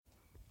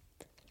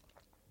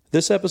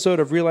This episode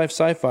of Real Life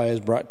Sci-Fi is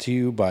brought to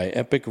you by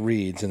Epic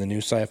Reads and the new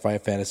sci-fi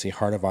fantasy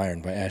Heart of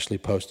Iron by Ashley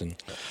Poston.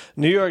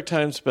 New York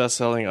Times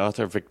bestselling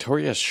author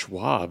Victoria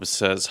Schwab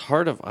says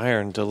Heart of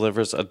Iron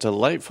delivers a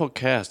delightful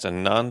cast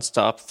and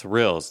non-stop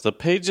thrills. The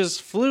pages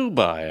flew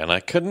by and I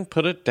couldn't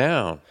put it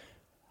down.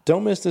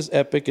 Don't miss this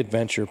epic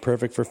adventure,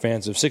 perfect for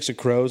fans of Six of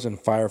Crows and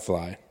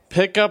Firefly.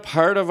 Pick up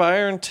Heart of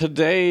Iron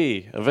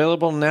today.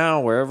 Available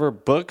now wherever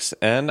books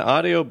and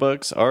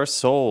audiobooks are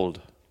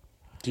sold.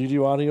 Do you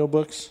do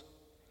audiobooks?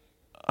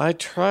 I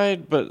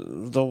tried, but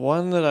the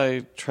one that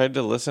I tried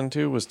to listen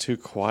to was too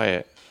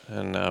quiet,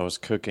 and I was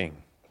cooking.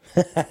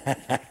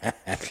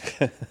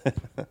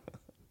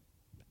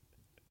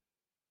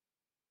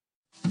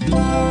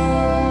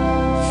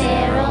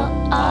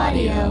 Feral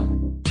Audio.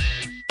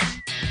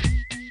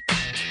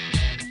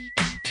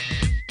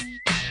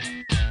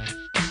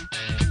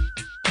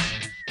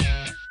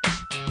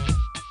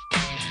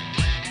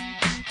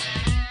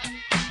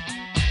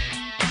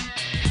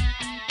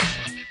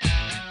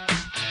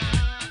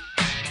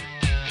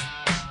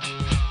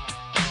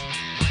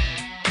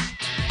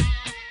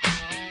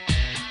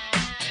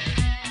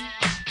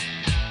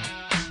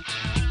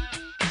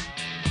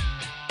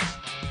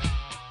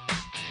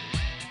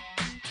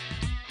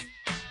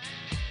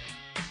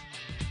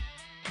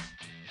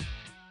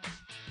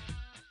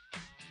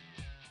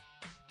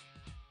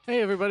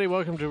 Hey, everybody.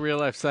 Welcome to Real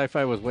Life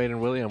Sci-Fi with Wade and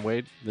Willie. I'm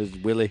Wade. This is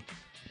Willie.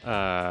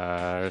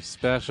 Our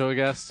special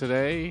guest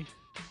today,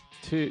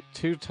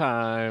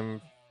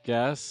 two-time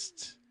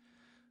guest,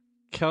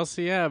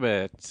 Kelsy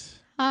Abbott.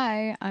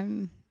 Hi,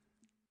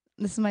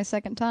 this is my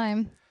second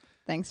time.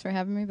 Thanks for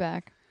having me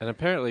back. And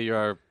apparently you're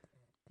our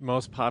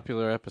most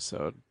popular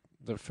episode,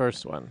 the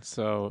first one.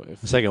 So if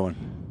The second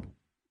one.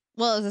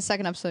 Well, it was the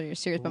second episode of your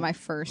series, but my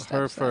first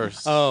her episode.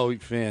 first. Oh,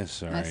 yeah,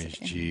 sorry. I see.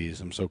 Jeez,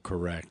 I'm so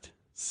correct.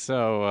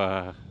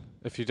 So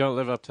if you don't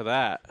live up to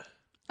that,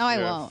 Oh, I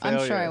you're a won't. I'm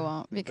sure I failure.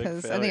 won't Big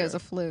because I think it was a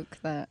failure. fluke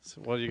that...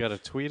 well, you got to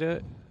tweet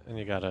it, and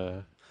you got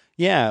to...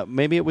 Yeah,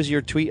 maybe it was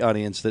your tweet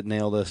audience that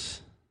nailed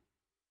us.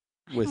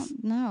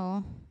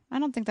 No, I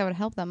don't think that would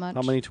help that much.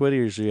 How many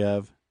Twitters do you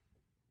have?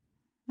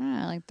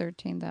 Like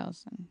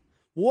 13,000.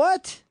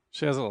 What?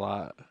 She has a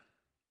lot.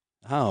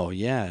 Oh,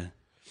 yeah.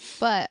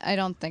 But I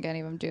don't think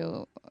any of them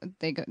do.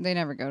 They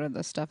never go to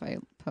the stuff I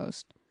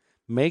post.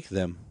 Make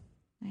them.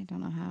 I don't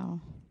know how.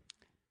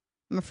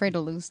 I'm afraid to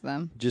lose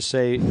them. Just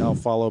say, I'll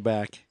follow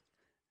back.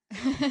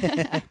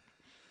 There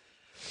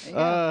you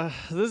go.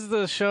 This is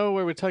the show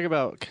where we talk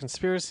about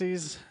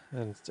conspiracies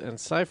and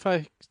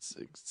sci-fi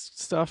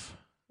stuff.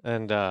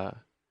 And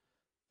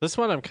this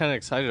one I'm kind of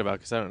excited about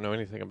because I don't know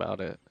anything about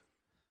it.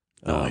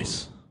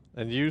 Nice.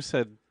 And you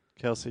said,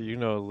 Kelsey, you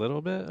know a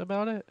little bit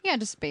about it? Yeah,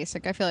 just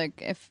basic. I feel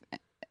like if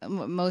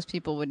most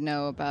people would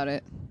know about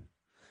it.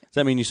 Does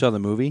that mean you saw the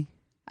movie?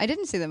 I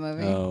didn't see the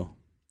movie. Oh.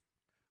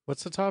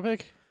 What's the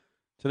topic?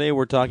 Today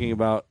we're talking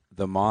about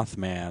the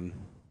Mothman.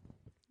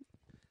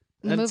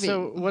 The and movie.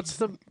 so what's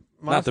the Mothman,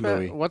 Not the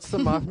movie. What's the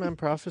Mothman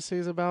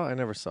prophecies about? I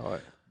never saw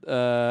it.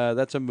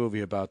 That's a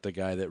movie about the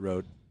guy that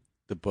wrote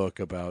the book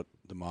about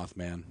the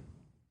Mothman.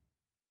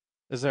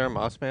 Is there a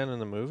Mothman in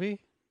the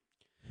movie?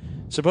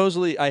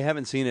 Supposedly, I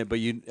haven't seen it, but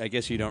I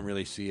guess you don't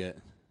really see it.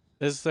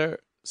 Is there?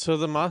 So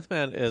the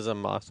Mothman is a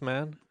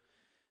Mothman?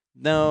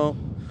 No.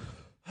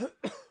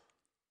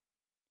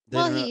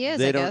 Well, he is,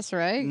 I guess,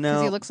 right? Because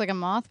No. he looks like a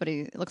moth, but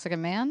he looks like a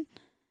man.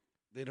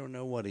 They don't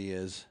know what he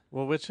is.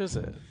 Well, which is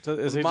it?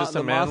 Is The he Mo- just a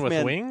the man with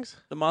Mothman- wings?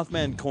 The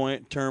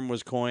Mothman term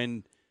was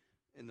coined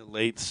in the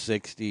late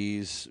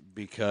 60s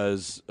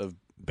because of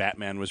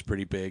Batman was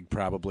pretty big,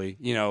 probably.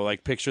 You know,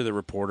 like picture the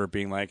reporter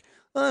being like,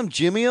 I'm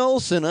Jimmy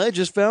Olsen. I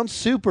just found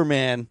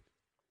Superman.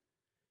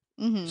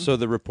 Mm-hmm. So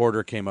the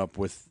reporter came up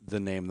with the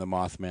name the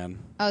Mothman.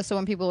 Oh, so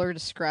when people were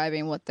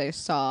describing what they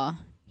saw,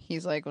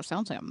 he's like, well,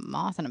 sounds like a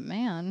moth and a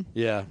man.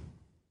 Yeah.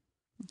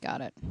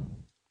 Got it.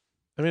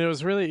 I mean, it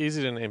was really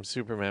easy to name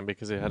Superman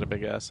because he had a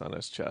big S on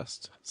his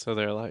chest. So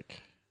they're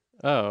like,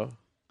 oh,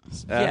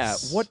 S. Yeah,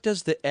 what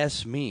does the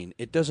S mean?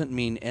 It doesn't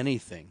mean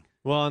anything.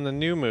 Well, in the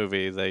new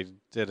movie, they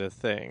did a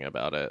thing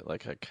about it,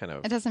 like a kind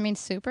of... It doesn't mean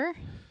super?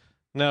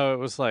 No, it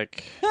was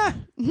like... It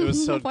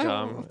was so Why-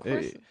 dumb. of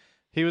course.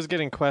 He was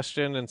getting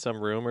questioned in some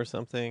room or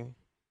something,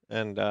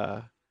 and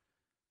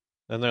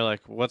they're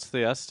like, what's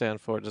the S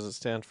stand for? Does it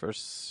stand for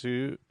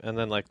suit? And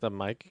then, like, the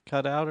mic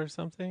cut out or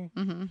something?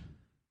 Mm-hmm.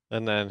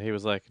 And then he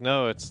was like,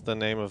 no, it's the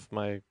name of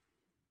my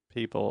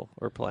people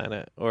or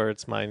planet, or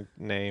it's my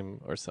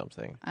name or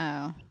something.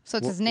 Oh. So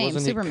it's his name,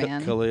 Wasn't he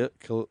Superman.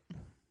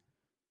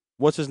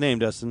 What's his name,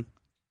 Dustin?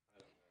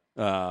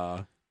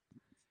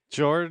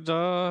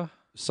 Jorda.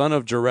 Son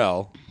of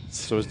Jor-El.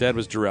 So his dad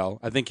was Jor-El.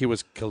 I think he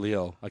was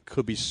Khalil. I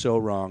could be so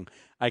wrong.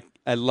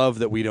 I love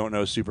that we don't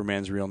know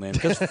Superman's real name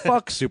because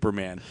fuck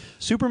Superman.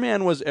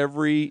 Superman was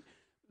every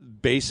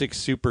basic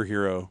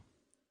superhero.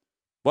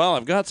 Well,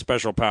 I've got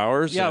special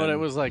powers. Yeah, but and- it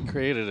was like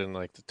created in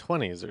like the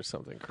 20s or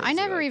something crazy. I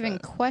never like even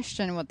that.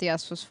 questioned what the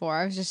S was for.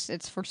 I was just,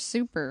 it's for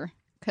super.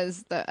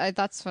 Because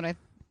that's what I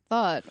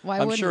thought. Why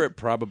I'm wouldn't sure it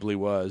probably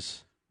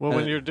was. Well,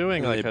 when you're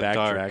doing and like they a backtrack.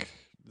 dark,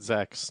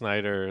 Zack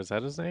Snyder, is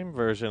that his name?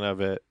 Version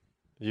of it,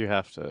 you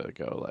have to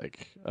go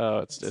like, oh,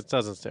 it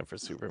doesn't stand for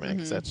Superman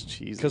because that's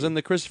cheesy. Because in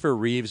the Christopher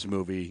Reeves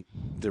movie,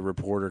 the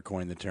reporter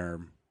coined the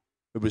term.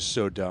 It was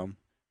so dumb.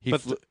 He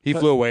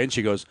flew away, and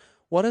she goes,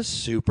 "What a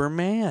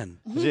Superman!"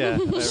 Yeah, I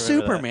remember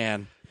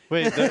Superman. That.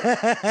 Wait,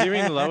 do you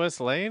mean Lois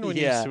Lane when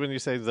you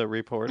say the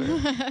reporter?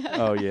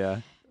 Oh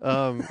yeah.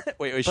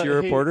 Wait, was she a but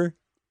reporter?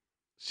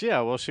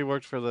 Yeah, well, she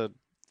worked for the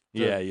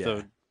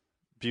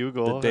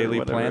Bugle, the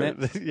Daily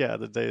Planet. Yeah,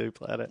 the Daily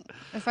Planet.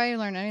 If I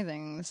learn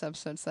anything in this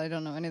episode, so I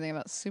don't know anything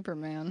about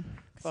Superman.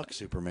 Fuck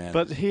Superman.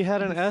 But he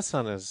had an S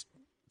on his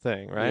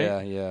thing,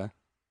 right? Yeah.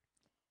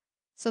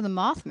 So the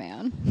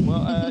Mothman.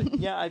 Well,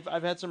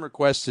 I've had some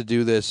requests to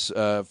do this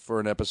for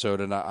an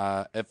episode, and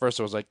at first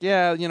I was like,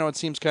 it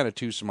seems kind of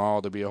too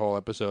small to be a whole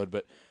episode,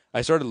 but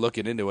I started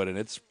looking into it, and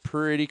it's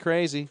pretty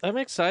crazy. I'm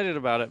excited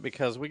about it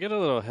because we get a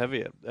little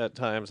heavy at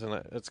times,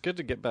 and it's good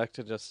to get back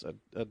to just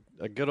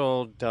a good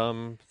old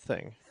dumb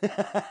thing.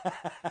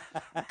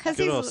 Because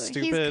he's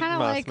kind of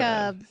like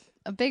a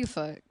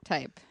Bigfoot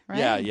type,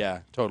 right?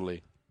 Yeah,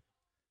 totally.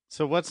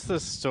 So what's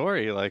the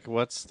story? Like,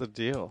 what's the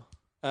deal?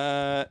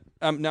 Now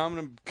I'm going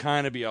to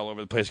kind of be all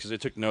over the place because I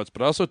took notes,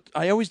 but also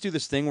I always do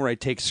this thing where I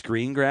take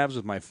screen grabs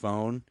with my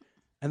phone,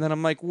 and then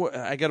I'm like,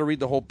 I got to read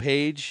the whole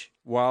page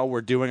while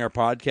we're doing our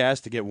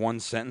podcast to get one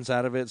sentence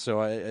out of it.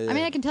 So I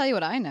mean, I can tell you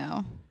what I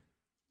know,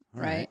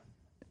 right?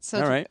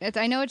 So all right.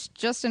 I know it's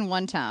just in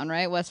one town,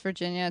 right? West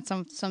Virginia. It's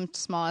some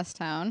smallest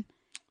town.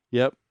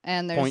 Yep.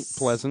 And there's Point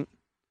Pleasant.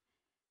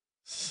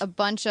 A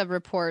bunch of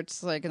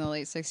reports, like in the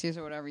late 60s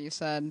or whatever you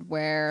said,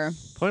 where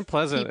Point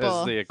Pleasant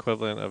is the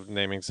equivalent of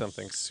naming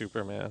something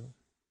Superman.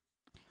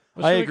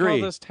 What I should agree. we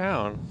call this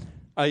town?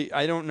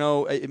 I don't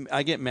know.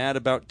 I get mad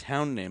about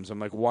town names. I'm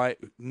like, why?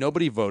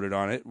 Nobody voted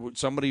on it.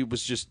 Somebody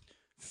was just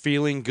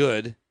feeling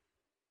good.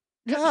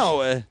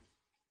 No,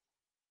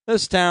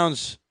 this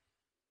town's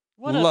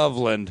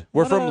Loveland.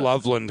 We're from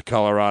Loveland,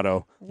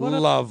 Colorado.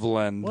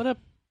 Loveland. What a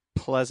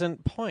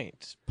pleasant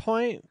point.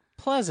 Point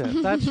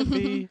Pleasant. That should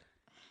be...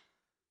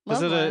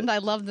 Loveland. I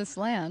love this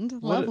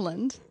land.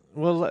 Loveland.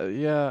 Well,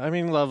 yeah. I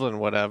mean, Loveland,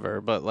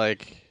 whatever. But,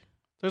 like,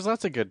 there's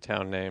lots of good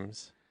town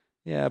names.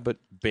 Yeah, but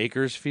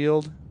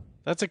Bakersfield?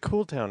 That's a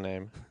cool town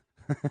name.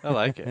 I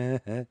like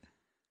it.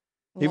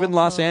 Even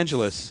Los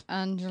Angeles.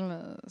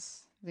 Well,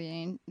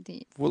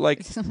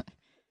 like,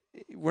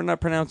 we're not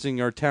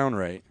pronouncing our town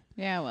right.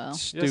 Yeah, well.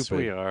 Stupid. Yes,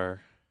 we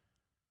are.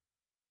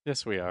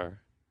 Yes, we are.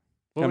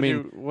 What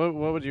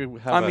would you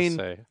have us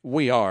say?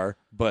 We are,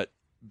 but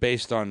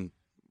based on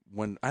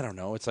when, I don't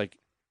know, it's like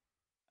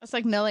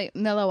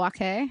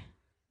Milwaukee.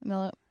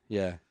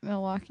 Yeah.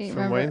 Milwaukee. From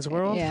remember? Wayne's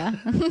World? Yeah.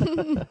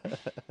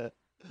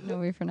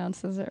 Nobody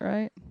pronounces it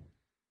right.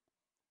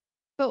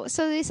 But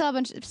so they saw a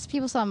bunch of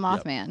people saw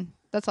Mothman. Yep.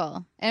 That's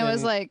all. And it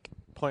was like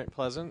Point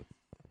Pleasant?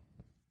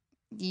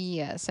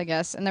 Yes, I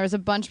guess. And there was a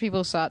bunch of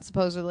people who saw it,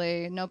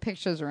 supposedly. No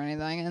pictures or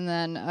anything. And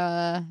then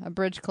a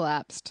bridge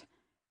collapsed.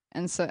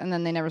 And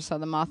then they never saw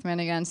the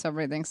Mothman again. So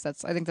everybody thinks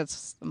I think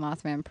that's the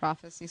Mothman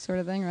prophecy sort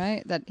of thing,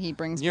 right? That he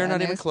brings. You're not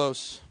news. even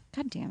close.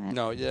 God damn it.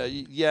 No,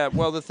 yeah.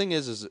 Well, the thing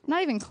is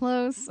not even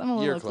close. I'm a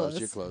little close.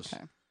 You're close.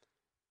 Okay.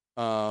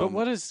 But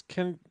what is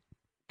can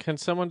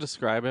someone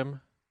describe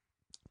him?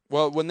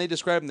 Well, when they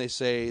describe him, they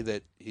say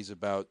that he's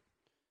about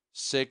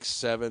 6,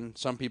 7.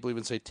 Some people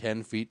even say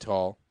 10 feet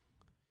tall.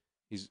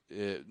 He's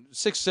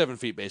 6, 7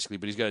 feet basically,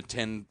 but he's got a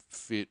 10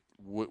 feet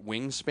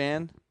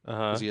wingspan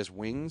because he has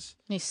wings.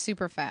 He's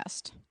super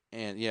fast.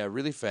 And yeah,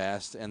 really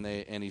fast, and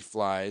he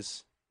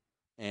flies.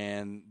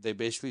 And they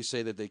basically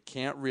say that they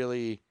can't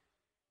really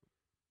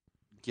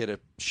get a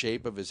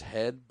shape of his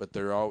head, but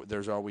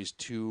there's always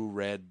 2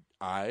 red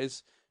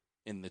eyes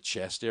in the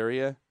chest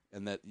area,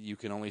 and that you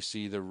can only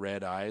see the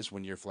red eyes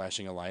when you're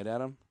flashing a light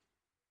at him.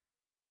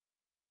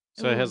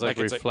 So it has like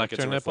it's reflector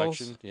a nipples?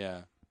 reflection.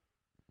 Yeah.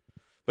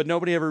 But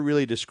nobody ever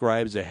really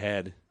describes a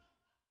head.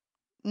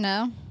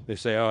 No? They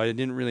say, I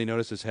didn't really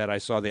notice his head. I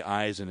saw the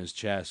eyes in his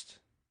chest.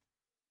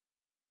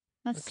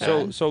 That's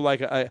sad. So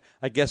like,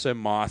 I guess a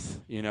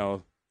moth,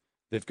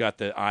 they've got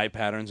the eye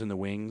patterns in the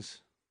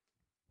wings.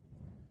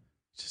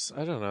 Just,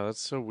 I don't know.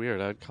 That's so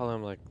weird. I'd call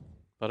him like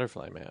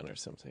Butterfly Man or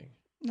something.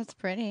 That's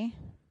pretty.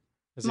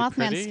 Is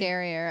Mothman's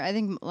scarier. I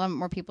think a lot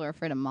more people are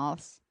afraid of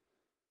moths.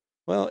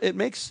 Well, it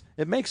makes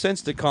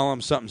sense to call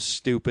him something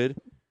stupid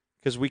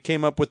because we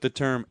came up with the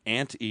term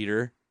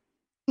anteater.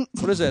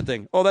 What is that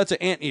thing? Oh, that's an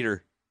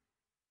anteater.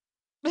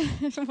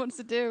 What's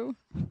it do?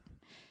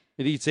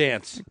 It eats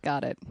ants.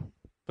 Got it.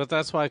 But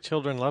that's why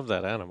children love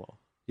that animal.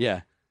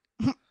 Yeah.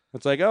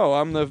 It's like,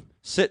 I'm the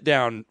sit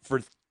down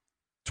for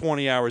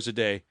 20 hours a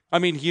day. I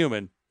mean,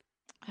 human.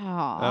 Aww.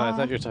 Oh, I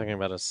thought you were talking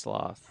about a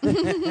sloth.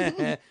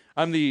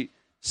 I'm the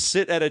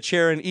sit at a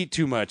chair and eat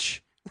too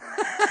much.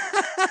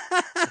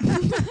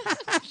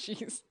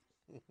 Jeez.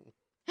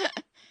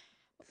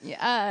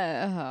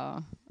 Yeah.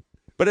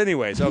 But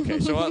anyways,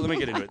 okay. So let me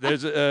get into it.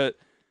 There's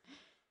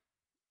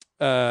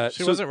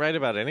she wasn't right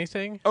about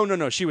anything? Oh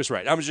no, she was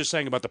right. I was just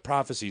saying about the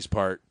prophecies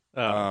part.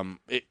 Oh.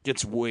 It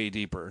gets way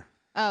deeper.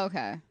 Oh,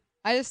 okay.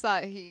 I just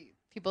thought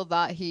people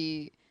thought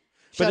he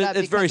showed up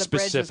it's very because the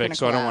bridge was specific, gonna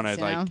so I don't want collapse,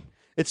 to you know?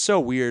 It's so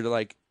weird.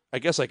 Like, I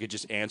guess I could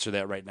just answer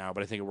that right now,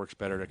 but I think it works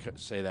better to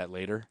say that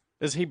later.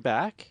 Is he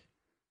back?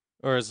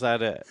 Or is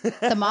that it? The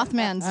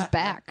Mothman's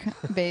back,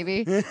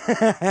 baby. Is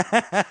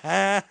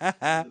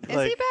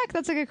he back?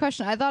 That's a good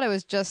question. I thought it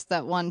was just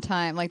that one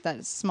time, like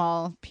that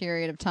small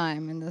period of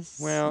time in this.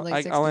 Well,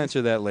 late I'll 60s.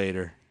 answer that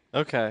later.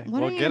 Okay.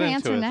 What we'll are you get gonna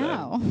into answer it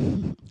now?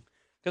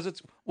 Because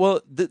it's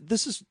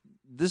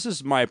this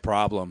is my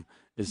problem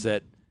is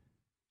that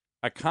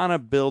I kind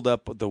of build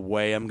up the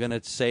way I'm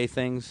gonna say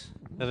things.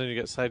 then. And then you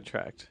get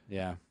sidetracked.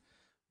 Yeah.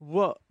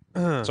 Well,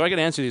 So I can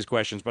answer these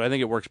questions, but I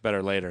think it works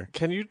better later.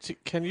 can you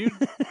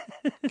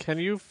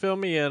fill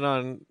me in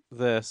on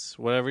this,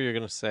 whatever you're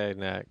going to say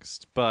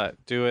next, but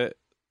do it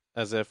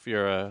as if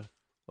you're a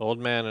old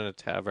man in a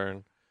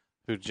tavern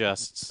who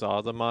just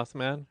saw the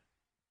Mothman?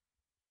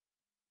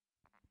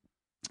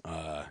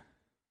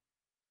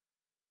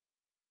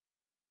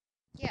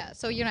 Yeah.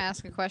 So you're gonna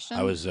ask a question?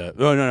 I was no.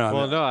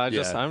 Well, no, I'm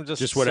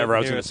just whatever I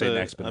was sitting going to say here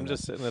next. But I'm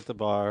just sitting at the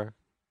bar.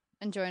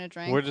 enjoying a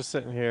drink. We're just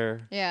sitting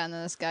here. Yeah, and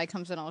then this guy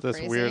comes in all This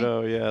crazy.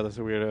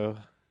 weirdo.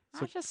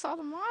 I just saw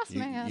the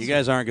Mothman. you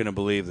guys aren't going to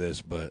believe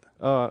this, but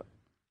Hi.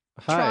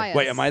 Try it.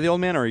 wait, am I the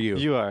old man or are you?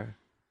 You are.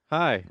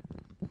 Hi.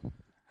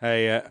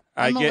 Hey, I'm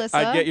I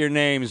Melissa. get your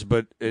names,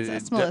 but That's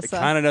it Melissa.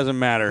 kind of doesn't He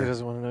matter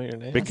doesn't want to know your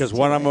name. because That's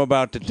what too I'm late.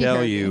 about to He tell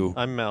heard you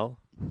I'm Mel.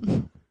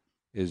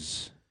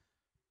 is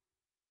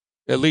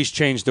at least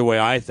change the way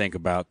I think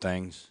about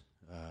things.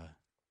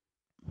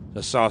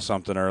 I saw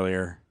something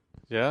earlier,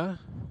 Yeah?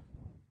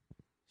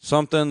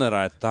 something that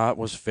I thought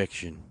was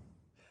fiction.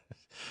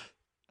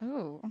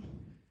 Oh,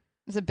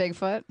 is it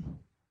Bigfoot?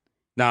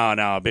 No,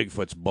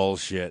 Bigfoot's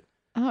bullshit.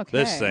 Okay.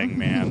 This thing,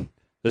 man,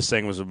 this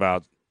thing was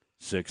about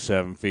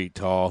 6-7 feet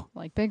tall.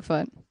 like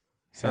Bigfoot.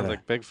 Sounds Had a-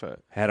 like Bigfoot.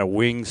 Had a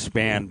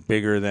wingspan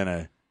bigger than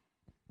a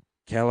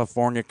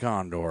California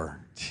condor.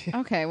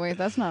 Okay, wait,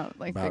 that's not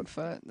like About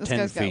Bigfoot. This 10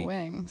 guy's feet. got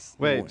wings.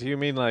 Wait, do you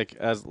mean like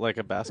as like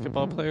a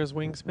basketball player's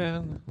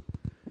wingspan?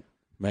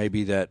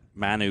 Maybe that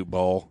Manu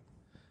Bowl.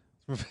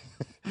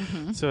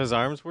 Mm-hmm. So his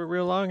arms were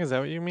real long? Is that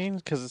what you mean?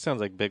 Because it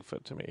sounds like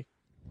Bigfoot to me.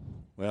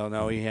 Well,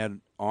 no, he had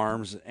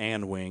arms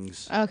and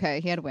wings. Okay,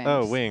 he had wings.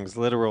 Oh, wings,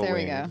 literal There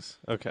we wings.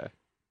 Okay.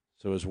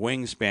 So his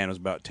wingspan was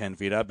about 10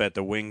 feet. I bet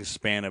the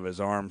wingspan of his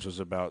arms was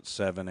about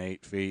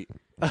 7-8 feet.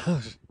 All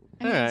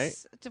And right.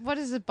 he's- What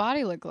does his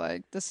body look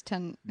like? This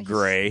he's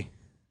Gray.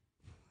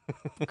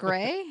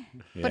 Gray?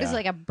 But it's Yeah.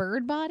 like a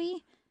bird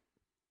body?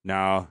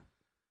 No.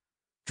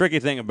 Tricky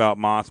thing about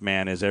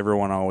Mothman is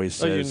everyone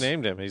always Oh, you says,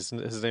 named him. His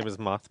name is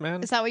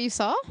Mothman? Is that what you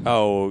saw?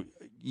 oh,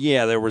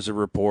 yeah, there was a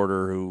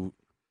reporter who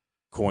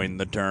coined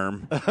the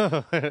term.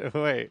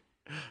 Wait.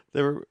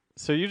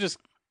 So you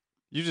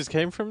just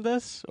came from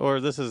this,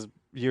 or this is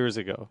years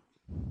ago?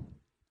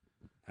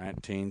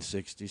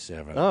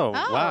 1967. Oh,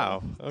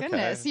 wow. Okay.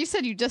 Goodness, you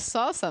said you just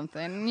saw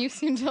something, and you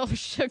seemed all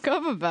shook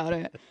up about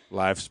it.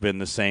 Life's been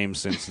the same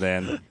since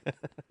then.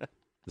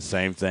 The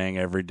same thing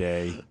every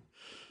day.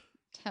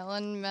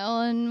 Telling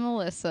Mel and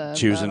Melissa.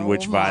 Choosing about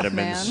which old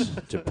vitamins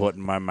Mothman. to put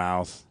in my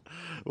mouth.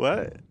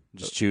 What?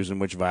 Just choosing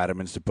which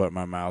vitamins to put in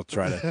my mouth.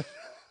 Try to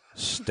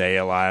stay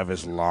alive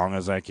as long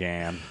as I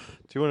can.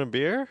 Do you want a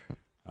beer?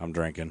 I'm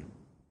drinking.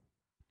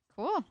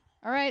 Cool.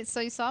 All right, so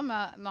you saw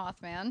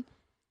Mothman.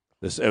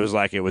 It was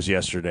like it was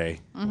yesterday.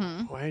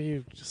 Mm-hmm. Why are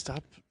you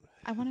stop?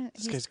 I want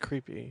This guy's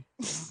creepy.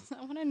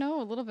 I want to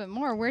know a little bit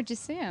more. Where'd you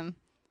see him?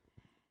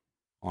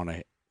 On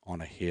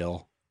a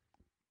hill.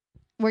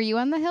 Were you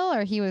on the hill,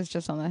 or he was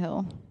just on the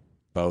hill?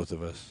 Both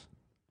of us.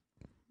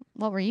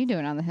 What were you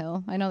doing on the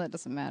hill? I know that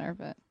doesn't matter,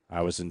 but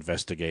I was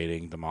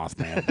investigating the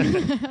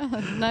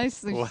Mothman. nice.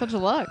 Such a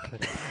luck.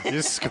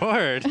 You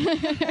scored.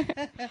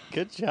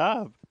 Good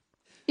job.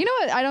 You know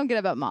what I don't get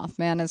about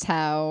Mothman is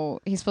how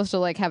he's supposed to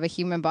like have a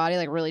human body,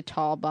 like a really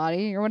tall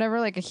body or whatever,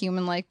 like a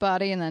human-like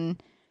body, and then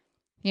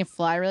he can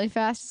fly really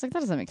fast. It's like that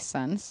doesn't make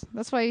sense.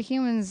 That's why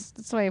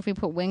if we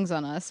put wings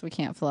on us, we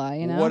can't fly.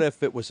 You know. What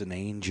if it was an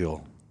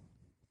angel?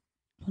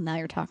 Well, now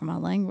you're talking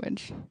about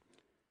language.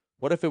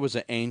 What if it was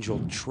an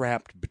angel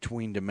trapped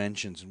between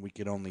dimensions and we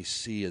could only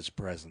see his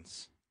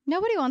presence?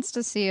 Nobody wants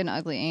to see an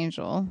ugly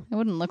angel. It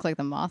wouldn't look like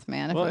the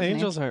Mothman. If Well, it was an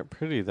angels aren't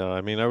pretty, though.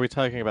 I mean, are we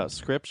talking about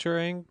scripture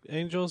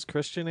angels,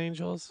 Christian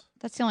angels?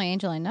 That's the only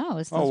angel I know.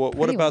 Is Oh, those well, what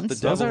pretty about ones.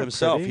 the devil aren't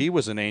himself? pretty. He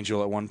was an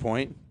angel at one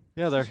point.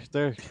 Yeah,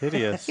 they're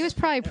hideous. He was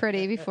probably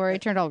pretty before he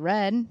turned all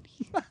red.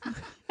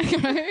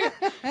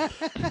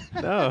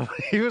 No,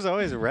 he was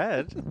always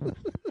red,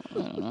 I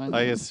don't know.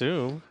 I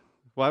assume.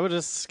 Why would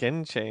his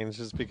skin change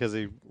just because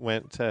he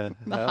went to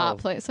The hell? hot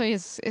place, so he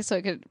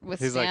could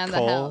withstand the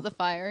coal.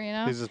 fire. You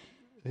know.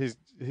 He's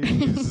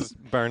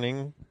just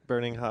burning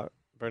hot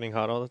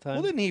all the time.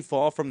 Well, didn't he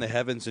fall from the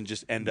heavens and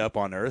just end up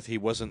on Earth? He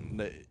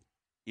wasn't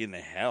in the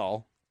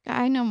hell.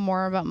 I know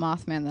more about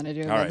Mothman than I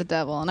do about right. the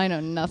devil, and I know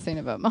nothing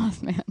about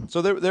Mothman.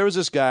 So there was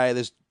this guy.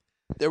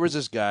 There was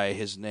this guy.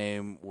 His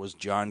name was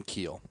John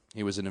Keel.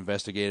 He was an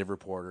investigative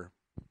reporter.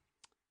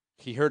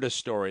 He heard a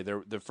story.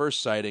 The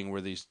first sighting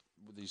were these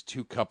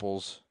two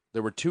couples.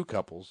 There were two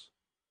couples,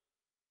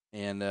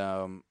 and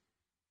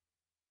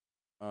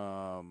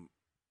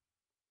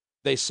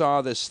they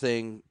saw this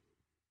thing.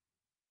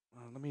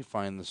 Let me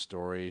find the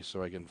story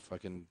so I can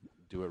fucking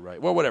do it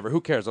right. Well, whatever.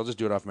 Who cares? I'll just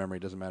do it off memory.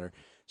 It doesn't matter.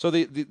 So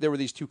there were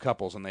these two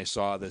couples, and they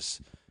saw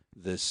this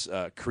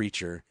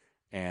creature,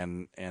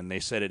 and they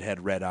said it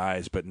had red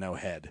eyes but no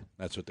head.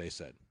 That's what they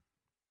said.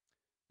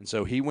 And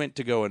so he went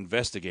to go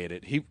investigate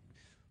it.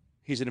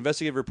 He's an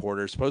investigative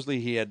reporter. Supposedly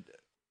he had,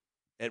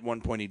 at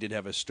one point, he did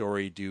have a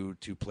story due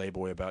to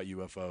Playboy about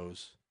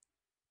UFOs.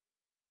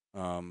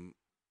 So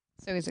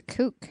he's a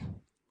kook.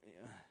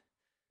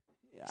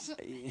 Yeah.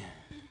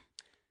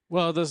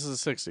 Well, this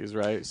is the 60s,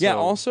 right? Yeah,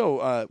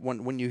 also,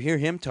 when you hear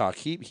him talk,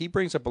 he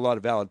brings up a lot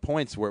of valid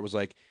points where it was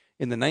like,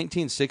 in the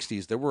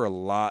 1960s, there were a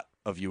lot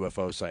of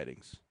UFO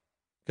sightings.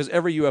 Because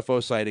every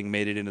UFO sighting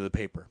made it into the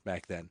paper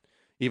back then.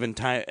 Even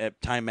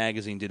Time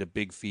Magazine did a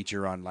big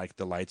feature on, like,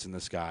 the lights in the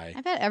sky.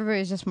 I bet everybody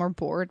was just more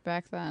bored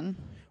back then.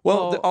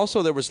 Well,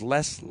 also, there was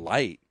less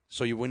light.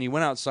 So when you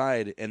went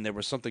outside and there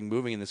was something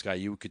moving in the sky,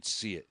 you could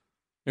see it.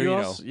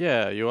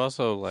 You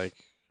also, like,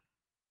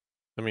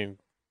 I mean,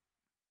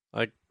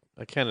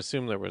 I can't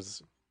assume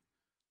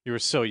you were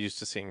so used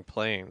to seeing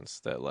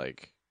planes that,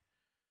 like,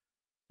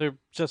 they're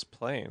just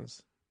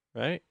planes,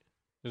 right?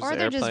 Or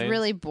they're just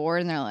really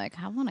bored and they're like,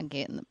 I want to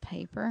get in the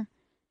paper.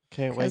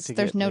 Can't wait to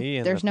there's get me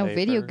in There's the no paper.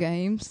 video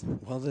games.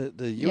 Well, the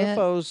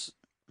UFOs,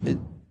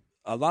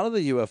 a lot of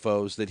the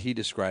UFOs that he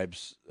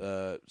describes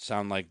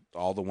sound like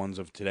all the ones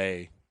of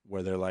today,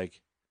 where they're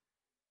like,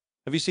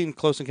 have you seen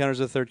Close Encounters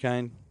of the Third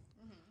Kind?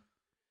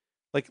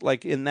 Mm-hmm.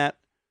 Like in that,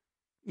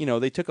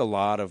 they took a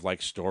lot of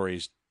like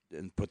stories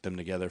and put them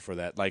together for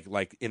that,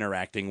 like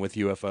interacting with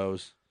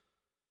UFOs.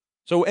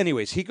 So,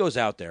 anyways, he goes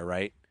out there,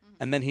 right,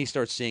 and then he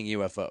starts seeing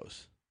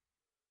UFOs,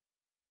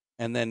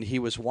 and then he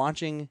was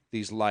watching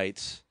these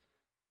lights.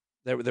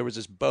 There was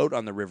this boat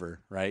on the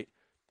river, right?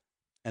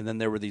 And then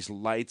there were these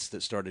lights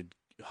that started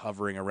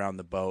hovering around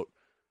the boat.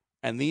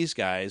 And these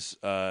guys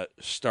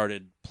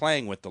started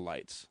playing with the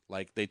lights.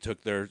 Like, they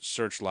took their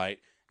searchlight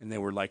and they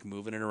were, like,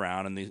 moving it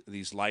around. And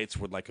these lights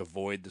would, like,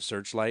 avoid the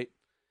searchlight.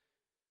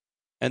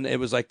 And it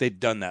was like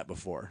they'd done that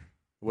before.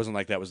 It wasn't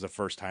like that was the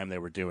first time they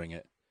were doing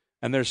it.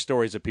 And there's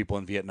stories of people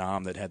in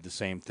Vietnam that had the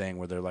same thing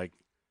where they're, like,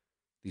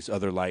 these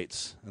other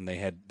lights. And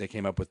they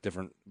came up with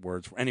different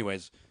words.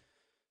 Anyways,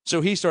 so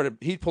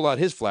he pulled out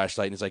his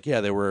flashlight and he's like,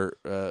 yeah, they were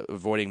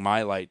avoiding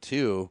my light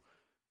too.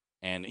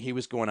 And he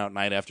was going out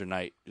night after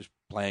night, just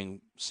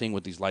seeing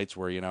what these lights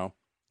were,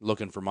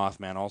 looking for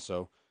Mothman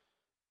also.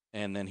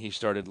 And then he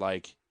started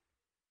like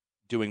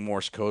doing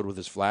Morse code with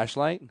his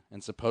flashlight,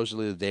 and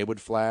supposedly they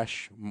would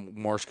flash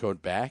Morse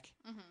code back.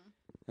 Mm-hmm.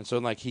 And so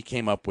like he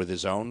came up with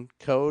his own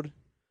code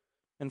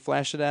and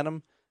flashed it at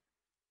him,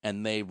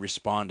 and they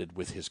responded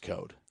with his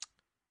code.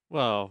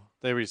 Well,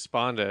 they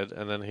responded,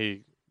 and then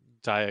he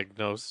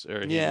diagnosed,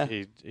 or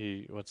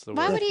he what's the word?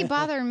 Why would he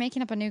bother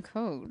making up a new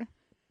code?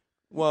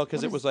 Well,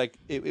 because it was like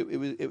it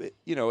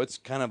it's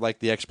kind of like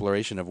the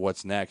exploration of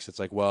what's next. It's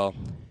like, well,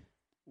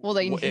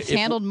 they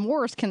handled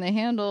Morse. Can they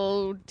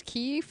handle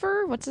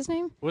Kiefer? What's his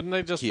name? Wouldn't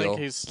they just think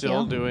he's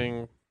still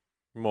doing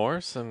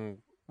Morse? And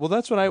well,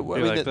 that's what I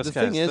mean. Like, the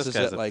thing is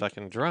that like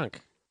fucking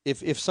drunk.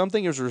 If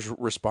something is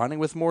responding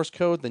with Morse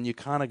code, then you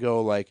kind of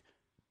go like,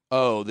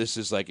 oh, this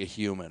is like a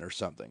human or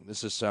something.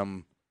 This is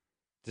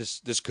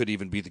this could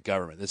even be the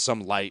government. There's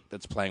some light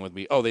that's playing with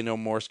me. Oh, they know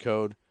Morse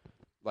code.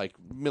 Like,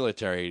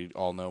 military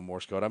all know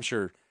Morse code. I'm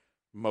sure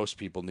most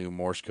people knew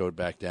Morse code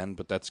back then,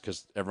 but that's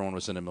because everyone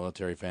was in a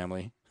military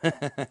family.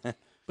 But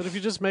if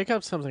you just make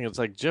up something, it's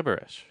like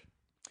gibberish.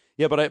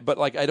 Yeah, but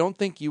I don't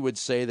think you would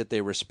say that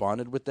they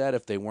responded with that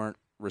if they weren't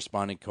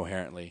responding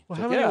coherently. Well,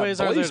 how many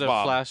ways are there to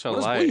flash a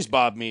light? What does Blaze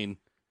Bob mean?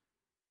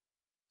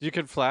 You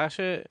could flash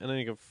it, and then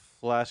you could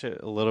flash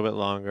it a little bit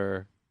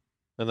longer,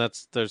 and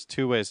there's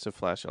two ways to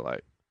flash a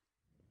light.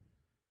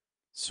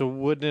 So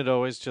wouldn't it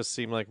always just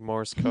seem like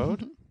Morse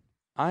code?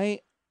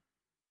 I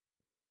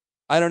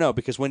don't know,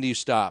 because when do you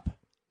stop?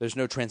 There's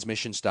no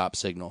transmission stop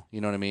signal. You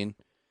know what I mean?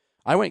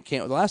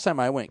 The last time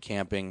I went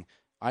camping,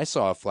 I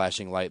saw a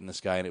flashing light in the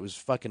sky, and it was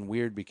fucking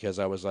weird because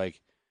I was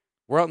like,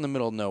 we're out in the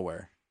middle of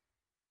nowhere.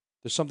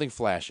 There's something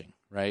flashing,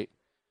 right?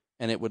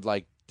 And it would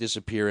like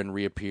disappear and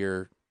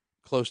reappear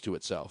close to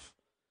itself.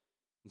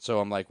 And so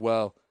I'm like,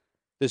 well,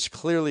 this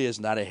clearly is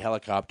not a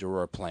helicopter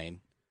or a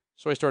plane.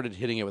 So I started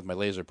hitting it with my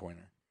laser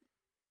pointer.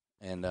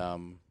 And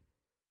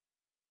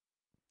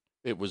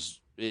it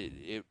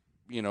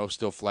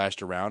still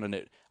flashed around,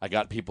 and I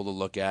got people to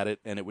look at it,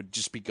 and it would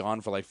just be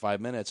gone for like 5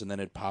 minutes, and then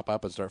it'd pop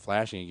up and start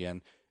flashing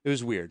again. It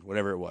was weird,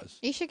 whatever it was.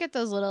 You should get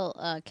those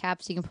little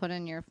caps you can put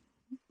in your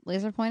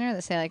laser pointer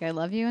that say like "I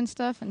love you" and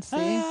stuff, and see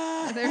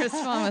if they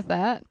respond with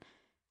that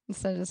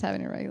instead of just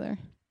having a regular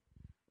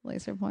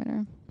laser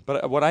pointer.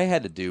 But what I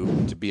had to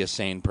do to be a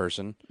sane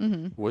person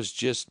was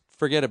just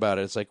forget about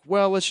it. It's like,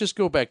 well, let's just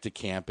go back to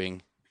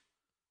camping.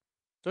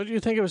 Don't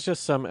you think it was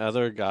just some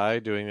other guy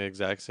doing the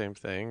exact same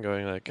thing,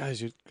 going like,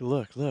 guys, you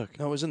look. No, it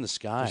was in the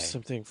sky. There's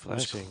something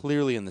flashing. It was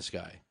clearly in the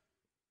sky.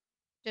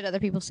 Did other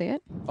people see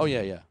it? Oh,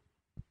 yeah.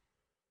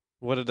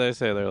 What did they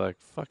say? They're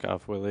like, fuck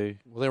off, Willie.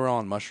 Well, they were all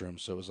on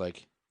mushrooms, so it was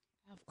like...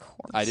 Of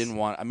course. I didn't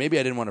want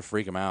to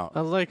freak him out.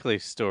 A likely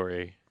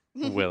story,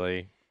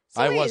 Willie.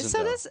 I wasn't, So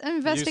though. this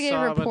investigative you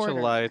saw reporter. a bunch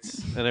of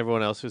lights, and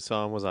everyone else who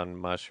saw him was on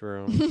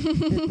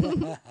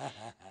mushrooms.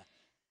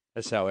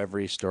 That's how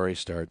every story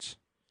starts.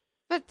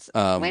 But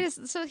so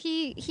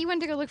he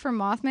went to go look for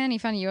Mothman. He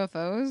found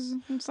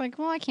UFOs. It's like,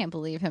 well, I can't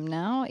believe him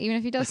now, even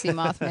if he does see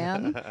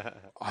Mothman.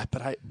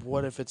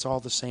 What if it's all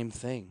the same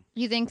thing?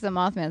 You think the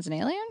Mothman's an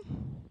alien?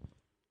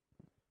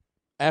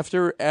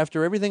 After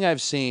everything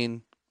I've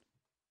seen,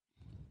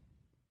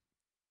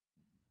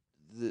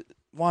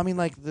 why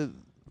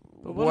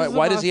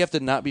does he have to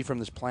not be from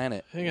this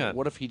planet? Hang on.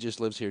 What if he just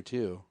lives here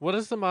too? What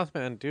does the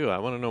Mothman do? I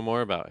want to know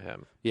more about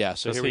him. Yeah,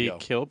 so Does here we he go.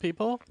 kill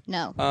people?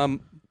 No.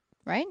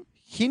 Right?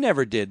 He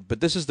never did, but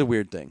this is the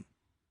weird thing.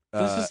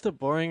 This is the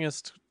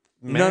boringest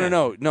man.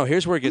 No.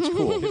 Here's where it gets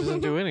cool. He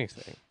doesn't do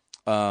anything.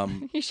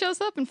 He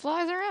shows up and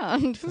flies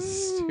around.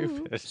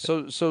 Stupid.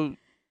 So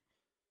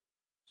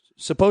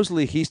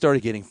supposedly he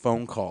started getting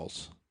phone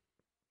calls,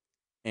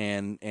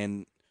 and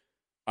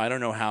I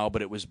don't know how,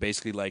 but it was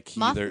basically like he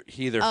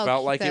either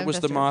felt like it was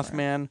the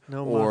Mothman,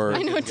 or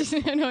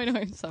Mothman. I know.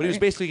 I'm sorry. but he was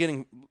basically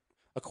getting,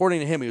 according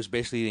to him, he was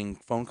basically getting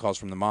phone calls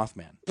from the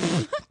Mothman.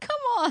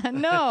 Come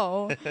on,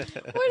 no. Where did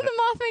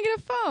the Mothman get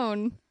a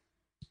phone?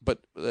 But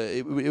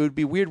it would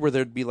be weird where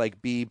there'd be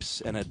like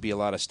beeps and it'd be a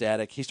lot of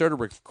static. He started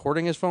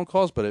recording his phone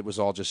calls, but it was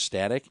all just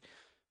static.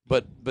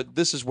 But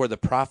this is where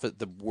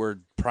the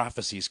word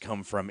prophecies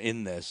come from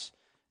in this,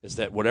 is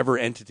that whatever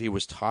entity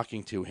was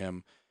talking to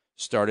him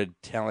started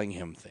telling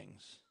him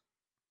things.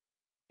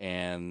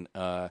 And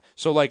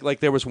so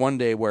like there was one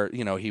day where,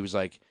 he was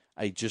like,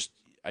 if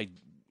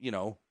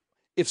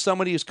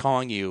somebody is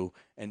calling you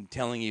and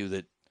telling you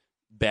that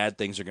bad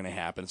things are going to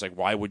happen, it's like,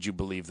 why would you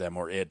believe them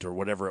or it or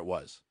whatever it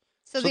was?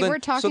 So they were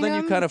talking to him? So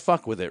then you kind of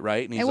fuck with it,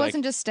 right? And he's it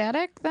wasn't just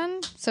static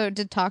then? So it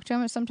did talk to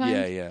him sometimes?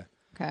 Yeah.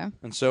 Okay.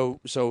 And so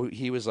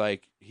he was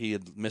like, he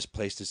had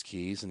misplaced his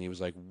keys, and he was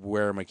like,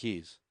 where are my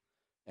keys?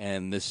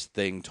 And this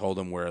thing told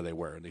him where they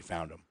were, and they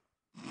found them.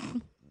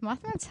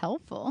 Mothman's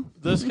helpful.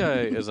 This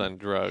guy is on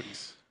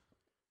drugs.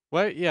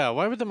 Why? Yeah.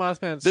 Why would the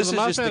Mothman? This is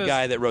just the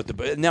guy that wrote the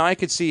book. Now I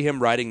could see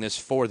him writing this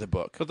for the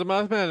book. But the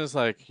Mothman is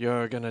like,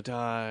 "You're gonna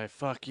die.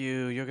 Fuck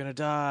you. You're gonna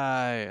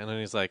die." And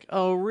then he's like,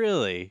 "Oh,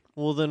 really?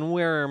 Well, then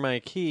where are my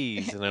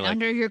keys?" And they're like,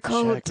 under your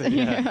coat.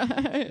 They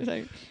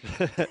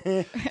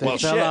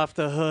fell off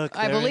the hook.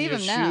 I They're in believe your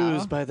him now.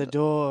 shoes by the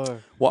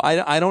door. Well,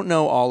 I don't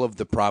know all of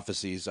the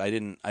prophecies. I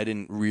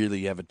didn't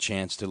really have a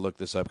chance to look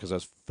this up because I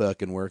was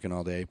fucking working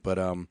all day. But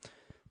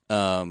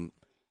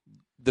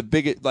the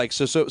biggest, like,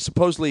 so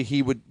supposedly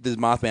the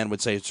Mothman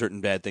would say certain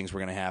bad things were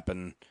going to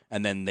happen,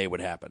 and then they would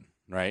happen,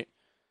 right?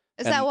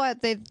 Is that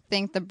what they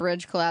think the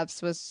bridge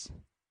collapse was?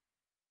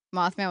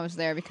 Mothman was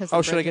there because.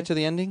 Should I get to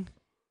the ending?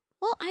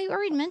 Well, I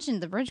already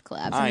mentioned the bridge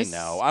collapse. I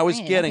know. I was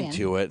getting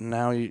to it, and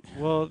now you.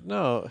 Well,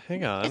 no,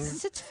 hang on.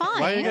 It's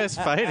fine. Why are you guys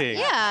fighting?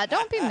 Yeah,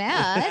 don't be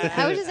mad.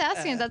 I was just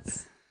asking if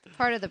that's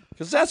part of the.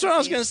 Because that's what I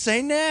was going to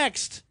say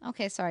next.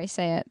 Okay, sorry.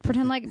 Say it.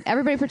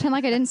 Everybody pretend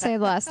like I didn't say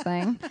the last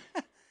thing.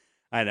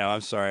 I know.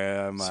 I'm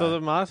sorry. So the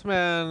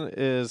Mothman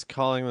is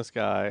calling this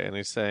guy, and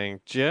he's saying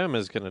Jim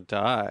is gonna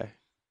die,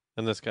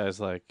 and this guy's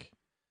like,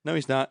 "No,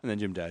 he's not." And then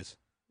Jim dies.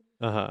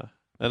 And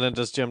then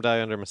does Jim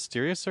die under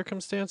mysterious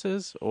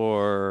circumstances,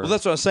 or? Well,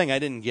 that's what I was saying. I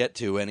didn't get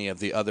to any of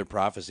the other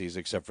prophecies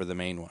except for the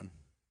main one.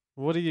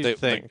 What do you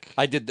think?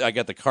 I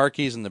got the car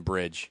keys and the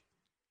bridge.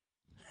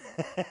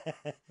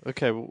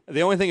 Okay.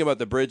 The only thing about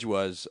the bridge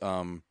was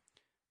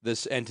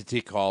this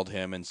entity called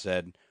him and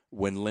said,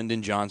 when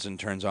Lyndon Johnson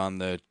turns on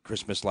the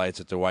Christmas lights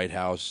at the White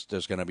House,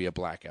 there's going to be a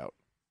blackout.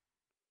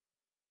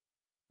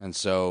 And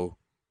so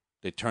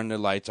they turned the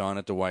lights on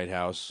at the White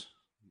House.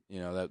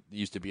 That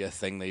used to be a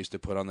thing they used to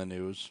put on the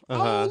news.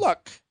 Oh,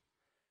 look.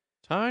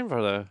 Time for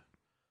the...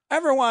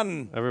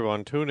 Everyone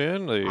tune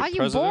in. The Are you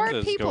president bored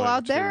is people going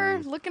out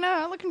there to...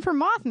 looking for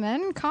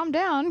Mothman? Calm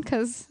down,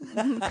 because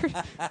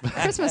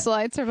Christmas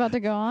lights are about to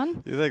go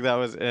on. You think that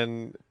was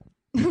in...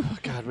 Oh,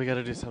 God, we got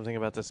to do something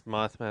about this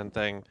Mothman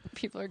thing.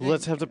 People are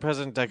Let's have the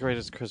president decorate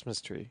his Christmas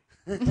tree.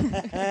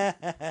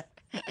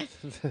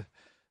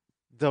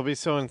 They'll be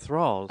so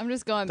enthralled. I'm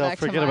just going They'll back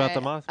to forget about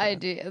the Mothman.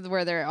 idea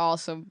where they're all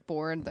so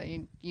bored that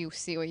you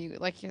see what you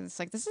like. It's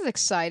like, this is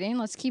exciting.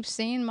 Let's keep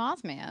seeing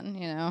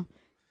Mothman,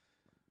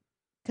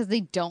 because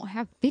they don't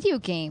have video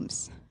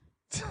games.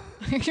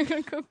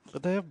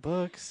 But they have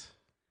books.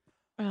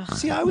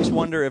 See, I always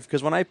wonder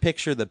because when I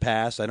picture the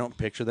past, I don't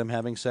picture them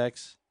having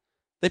sex.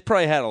 They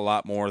probably had a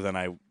lot more than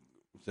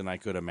I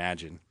could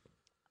imagine.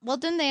 Well,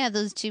 didn't they have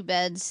those two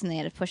beds and they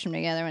had to push them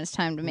together when it's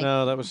time to make?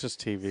 No, that was just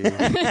TV.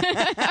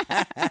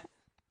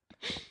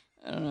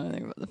 I don't know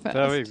anything about the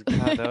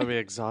past. That would be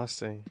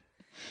exhausting.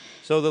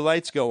 So the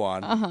lights go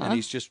on, and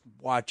he's just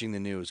watching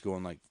the news,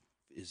 going like,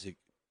 "Is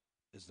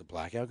the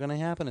blackout going to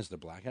happen? Is the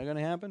blackout going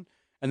to happen?"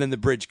 And then the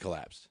bridge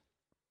collapsed.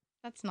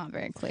 That's not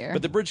very clear.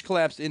 But the bridge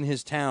collapsed in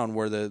his town,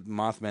 where the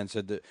Mothman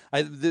said that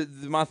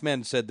the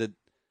Mothman said that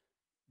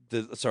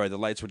the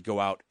lights would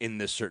go out in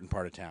this certain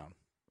part of town.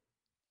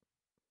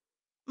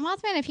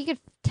 Mothman, if he could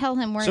tell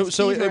him where So his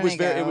so keys were it was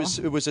gonna very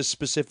go. it was a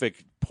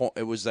specific point.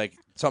 It was like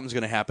something's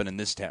going to happen in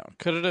this town.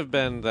 Could it have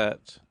been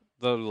that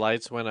the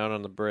lights went out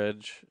on the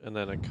bridge and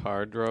then a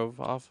car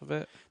drove off of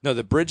it? No,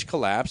 the bridge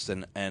collapsed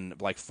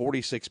and like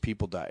 46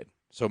 people died.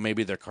 So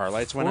maybe their car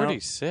lights went out.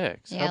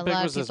 46. Yeah, How a big lot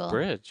of was this people.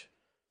 bridge?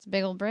 It's a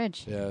big old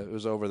bridge. Yeah, it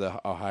was over the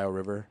Ohio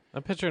River.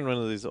 I'm picturing one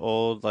of these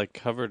old, like,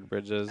 covered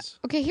bridges.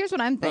 Okay, here's what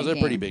I'm That thinking. was a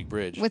pretty big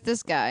bridge. With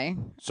this guy.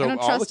 So I don't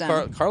all the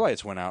trust him. car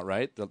lights went out,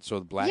 right? So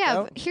the blackout.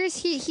 Yeah, but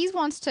he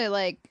wants to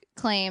like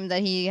claim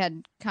that he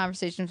had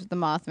conversations with the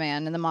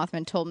Mothman and the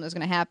Mothman told him it was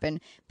going to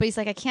happen. But he's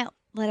like, I can't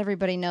let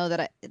everybody know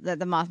that that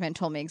the Mothman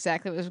told me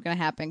exactly what was going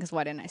to happen because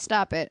why didn't I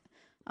stop it?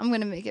 I'm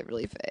going to make it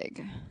really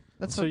vague.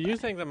 That's So what you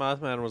think the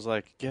Mothman was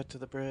like, get to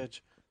the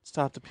bridge,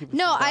 stop the people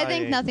No, from I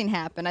think dying. nothing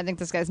happened. I think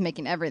this guy's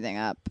making everything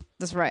up.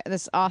 This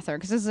author,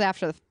 because this is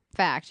after the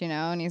fact,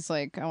 and he's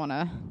like, I want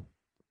to.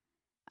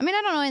 I mean,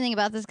 I don't know anything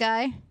about this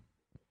guy.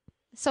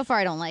 So far,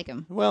 I don't like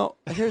him. Well,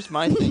 here's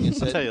my thing: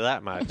 is I'll tell that, you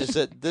that much. is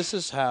that this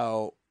is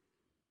how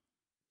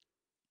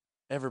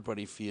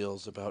everybody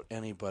feels about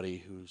anybody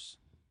who's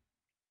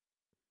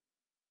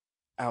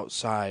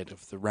outside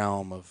of the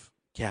realm of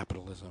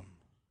capitalism.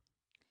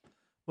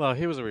 Well,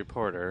 he was a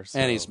reporter. So.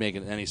 And he's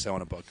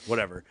selling a book,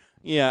 whatever.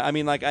 Yeah, I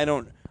mean, like I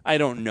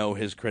don't know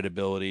his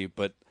credibility,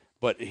 but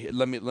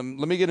let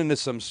me get into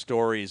some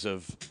stories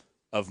of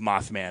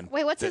Mothman.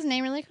 Wait, what's his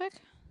name, really quick?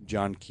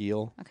 John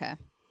Keel. Okay.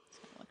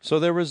 So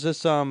there was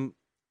this in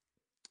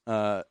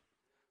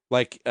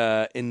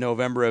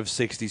November of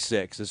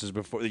 '66. This is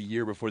the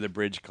year before the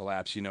bridge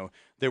collapsed.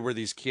 There were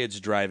these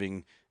kids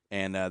driving,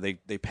 and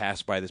they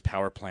passed by this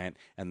power plant,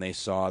 and they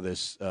saw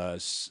this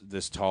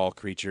tall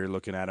creature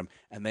looking at them,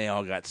 and they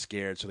all got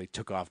scared, so they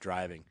took off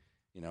driving.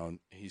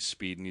 He's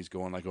speeding, he's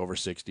going like over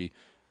 60,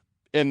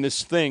 and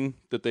this thing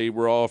that they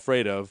were all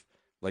afraid of,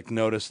 like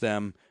noticed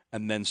them,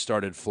 and then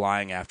started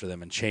flying after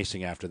them and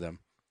chasing after them.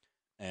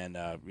 And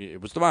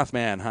it was the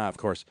Mothman, of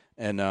course.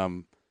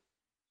 And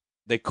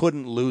they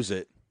couldn't lose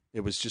it.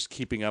 It was just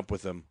keeping up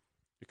with them.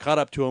 It caught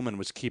up to them and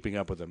was keeping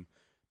up with them.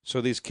 So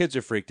these kids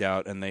are freaked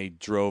out, and they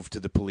drove to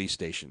the police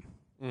station.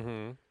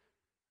 Mm-hmm.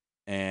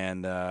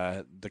 And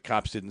the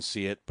cops didn't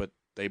see it, but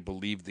they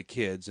believed the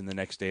kids, and the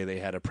next day they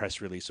had a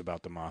press release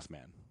about the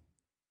Mothman.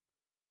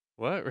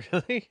 What,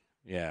 really?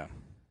 Yeah.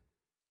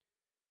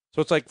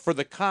 So it's like for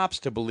the cops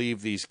to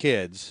believe these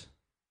kids.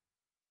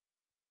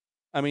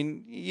 I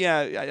mean, yeah,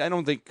 I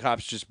don't think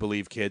cops just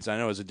believe kids. I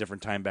know it was a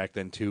different time back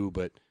then too,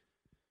 but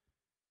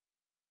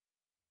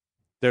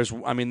there's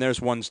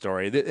one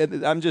story.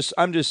 I'm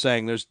just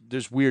saying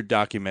there's weird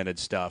documented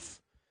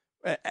stuff.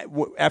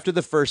 After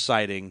the first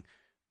sighting,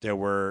 there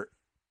were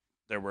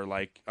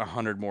like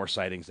 100 more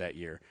sightings that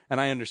year,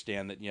 and I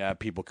understand that. Yeah,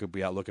 people could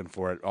be out looking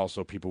for it.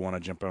 Also, people want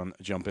to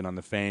jump in on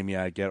the fame.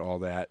 Yeah, I get all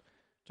that.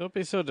 Don't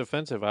be so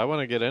defensive. I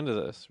want to get into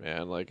this,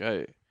 man.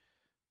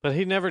 But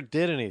he never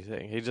did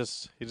anything. He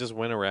just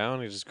went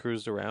around. He just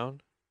cruised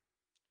around.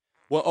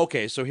 Well,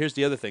 okay, so here's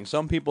the other thing.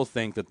 Some people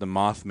think that the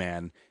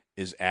Mothman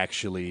is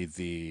actually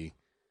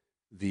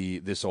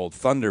this old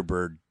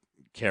Thunderbird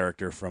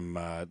character from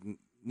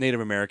Native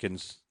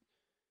Americans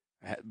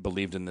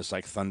believed in this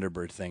like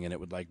Thunderbird thing, and it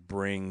would like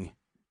bring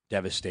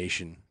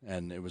devastation,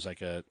 and it was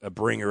like a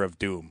bringer of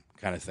doom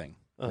kind of thing,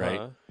 right?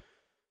 Uh-huh.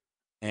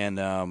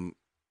 And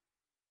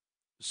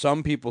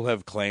some people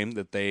have claimed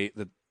that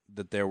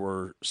that there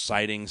were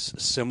sightings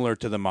similar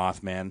to the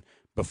Mothman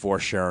before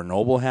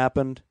Chernobyl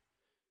happened,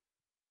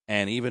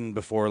 and even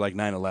before like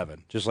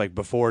 9/11, just like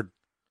before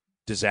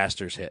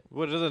disasters hit.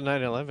 What are the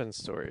 9/11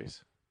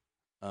 stories?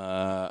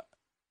 I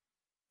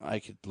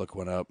could look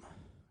one up.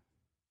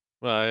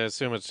 Well, I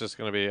assume it's just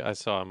going to be I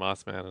saw a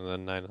Mothman and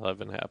then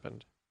 9/11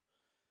 happened.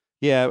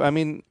 Yeah, I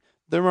mean,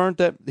 there aren't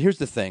that. Here's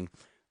the thing.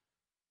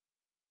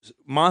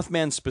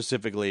 Mothman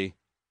specifically,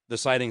 the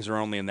sightings are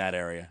only in that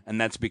area, and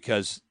that's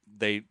because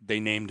they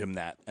named him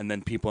that, and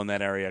then people in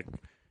that area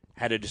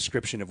had a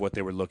description of what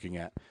they were looking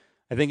at.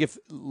 I think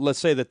let's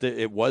say that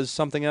it was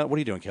something else. What are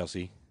you doing,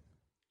 Kelsey?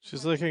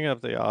 She's looking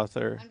up the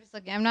author. I'm just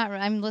looking.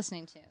 I'm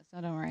listening to,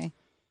 so don't worry.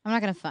 I'm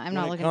not gonna find. I'm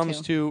not looking When it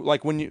comes to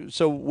like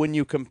when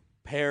you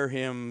compare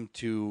him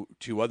to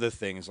other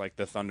things like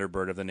the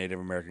Thunderbird of the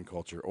Native American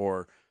culture,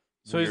 or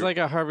So he's like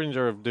a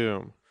harbinger of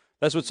doom.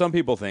 that's what some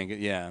people think.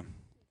 Yeah,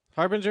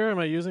 Harbinger, am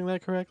I using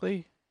that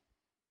correctly?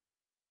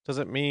 Does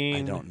it mean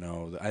I don't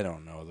know. I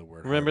don't know the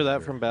word. Remember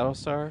that harbinger. from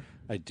Battlestar?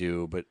 I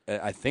do, but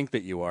I think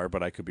that you are,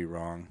 but I could be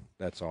wrong.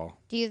 That's all.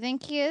 Do you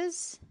think he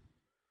is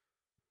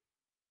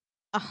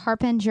a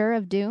harbinger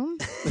of doom?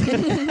 Do you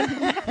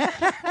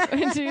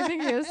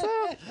think he is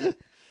so?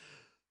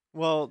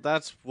 Well,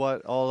 that's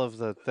what all of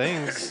the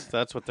things,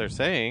 that's what they're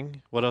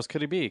saying. What else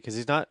could he be? Because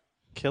he's not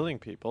killing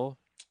people.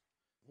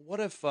 What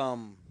if I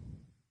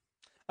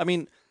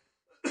mean,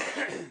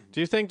 Do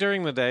you think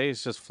during the day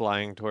he's just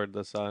flying toward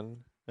the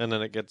sun and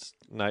then it gets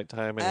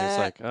nighttime and he's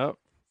like, oh,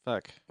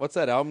 fuck. what's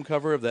that album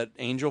cover of that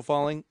angel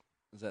falling?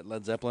 Is that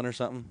Led Zeppelin or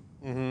something?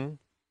 Mm-hmm.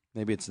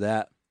 Maybe it's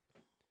that.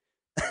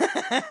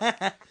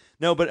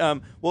 No, but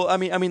well, I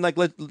mean, like,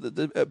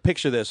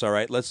 picture this. All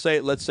right, let's say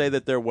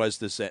that there was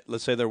this.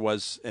 Let's say there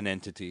was an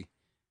entity,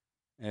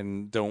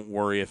 and don't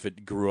worry if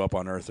it grew up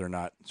on Earth or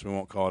not. So we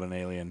won't call it an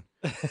alien.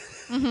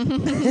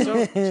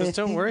 Just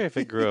don't worry if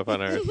it grew up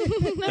on Earth.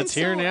 It's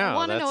here now. I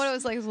want to know what it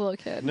was like as a little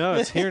kid. No,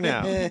 it's here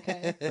now.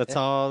 Okay. That's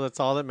all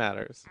that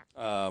matters.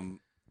 And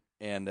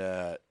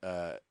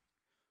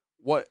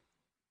what?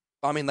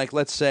 I mean, like,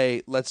 let's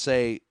say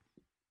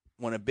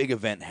when a big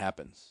event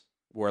happens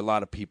where a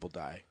lot of people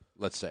die,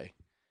 let's say,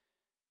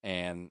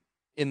 and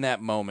in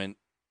that moment,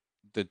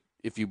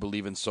 if you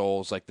believe in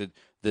souls, like the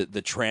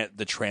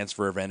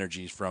transfer of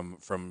energies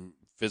from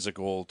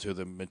physical to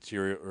the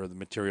material, or the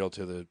material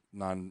to the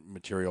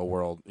non-material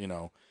world,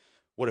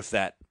 what if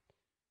that?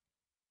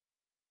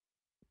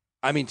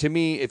 I mean, to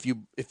me, if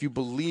you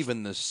believe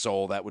in the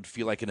soul, that would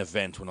feel like an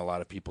event when a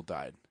lot of people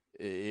died.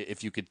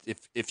 If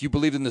you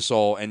believed in the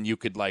soul and you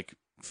could, like,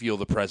 feel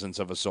the presence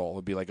of a soul,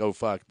 it'd be like, oh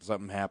fuck,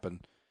 something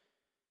happened.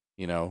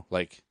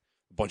 Like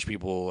a bunch of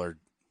people or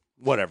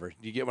whatever.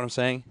 Do you get what I'm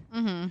saying?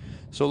 Mm-hmm.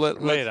 So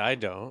wait, I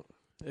don't.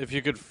 If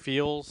you could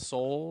feel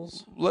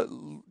souls,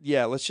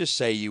 let's just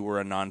say you were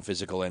a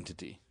non-physical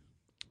entity.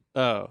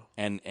 Oh,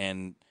 and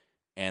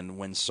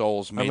when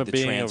souls made I'm a the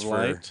being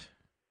transfer, of light.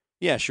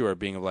 Yeah, sure, a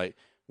being of light.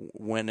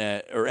 When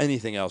or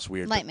anything else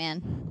weird. Light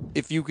man.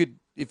 If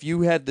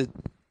you had the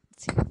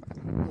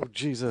Oh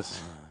Jesus!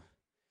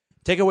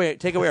 take away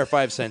our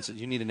 5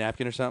 senses. You need a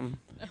napkin or something?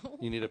 No.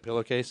 You need a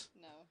pillowcase?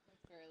 No,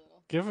 very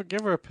little.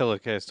 Give her a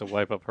pillowcase to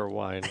wipe up her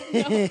wine.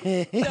 No,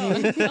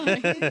 it's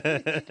fine.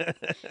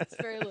 It's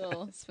very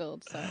little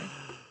spilled. Sorry.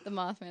 The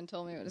Mothman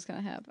told me what was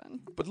going to happen.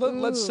 But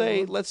let's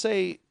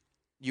say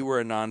you were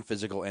a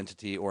non-physical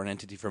entity or an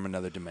entity from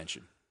another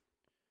dimension.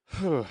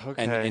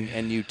 Okay.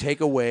 And you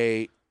take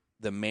away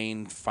the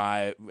main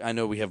 5. I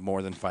know we have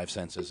more than 5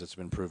 senses. It's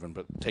been proven,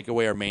 but take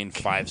away our main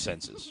 5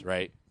 senses,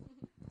 right?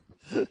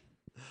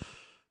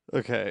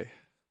 Okay.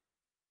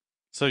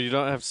 So you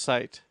don't have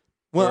sight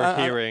Well,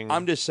 or hearing.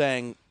 I'm just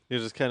saying. You're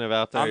just kind of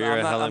out there.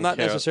 I'm not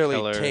necessarily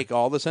Keller. take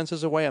all the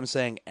senses away. I'm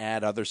saying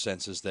add other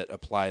senses that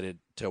apply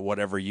to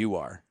whatever you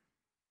are.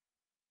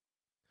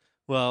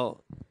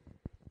 Well,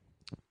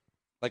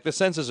 like the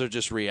senses are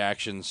just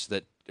reactions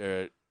that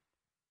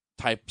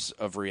types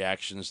of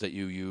reactions that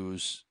you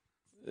use.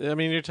 I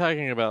mean, you're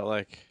talking about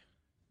like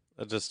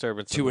a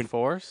disturbance in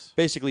force.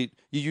 Basically,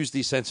 you use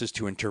these senses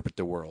to interpret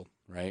the world,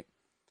 right?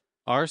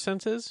 Our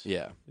senses?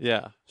 Yeah.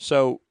 Yeah.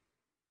 So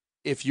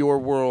if you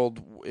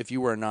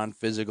were a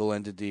non-physical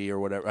entity or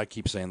whatever, I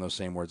keep saying those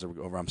same words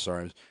over, I'm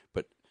sorry,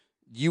 but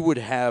you would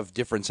have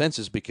different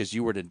senses because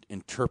you were to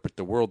interpret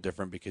the world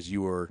different because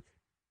you were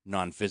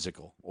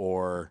non-physical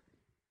or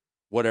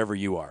whatever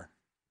you are,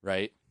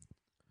 right?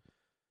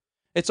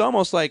 It's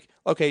almost like,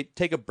 okay,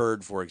 take a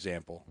bird, for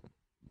example.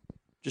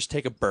 Just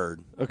take a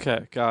bird.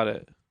 Okay, got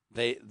it.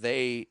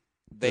 They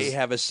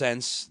have a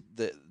sense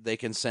that they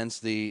can sense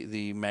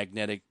the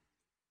magnetic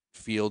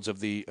fields of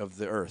the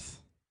earth.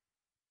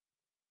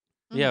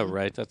 Yeah,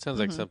 right. That sounds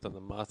like something the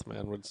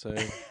Mothman would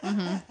say.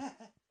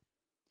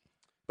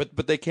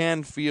 But they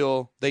can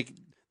feel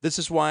this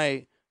is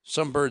why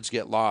some birds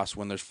get lost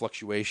when there's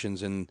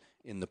fluctuations in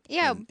the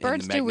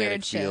birds in the do weird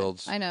magnetic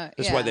fields. shit. I know.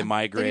 That's why they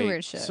migrate. They do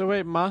weird shit. So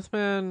wait,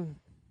 Mothman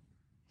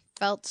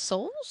Felt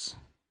souls?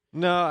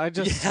 No, I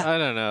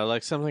don't know.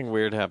 Like something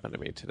weird happened to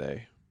me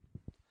today.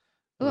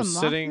 Ooh, a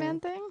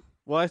Mothman thing?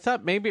 Well, I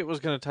thought maybe it was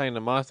going to tie into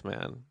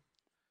Mothman,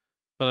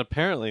 but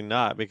apparently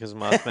not because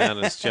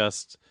Mothman is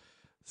just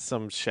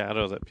some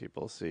shadow that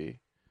people see.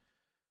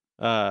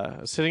 I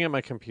was sitting at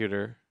my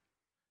computer,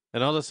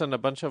 and all of a sudden, a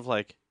bunch of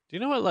do you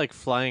know what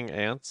flying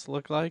ants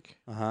look like?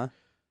 I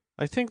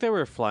think they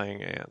were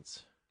flying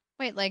ants.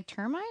 Wait, like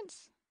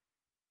termites?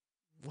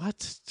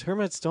 What?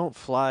 Termites don't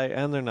fly,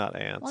 and they're not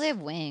ants. Well, they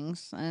have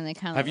wings, and they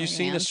kind of. Have you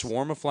seen ants. a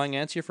swarm of flying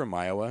ants here from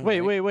Iowa?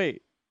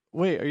 Wait.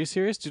 Are you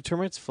serious? Do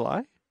termites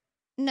fly?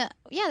 No,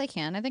 yeah, they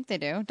can. I think they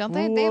do. Don't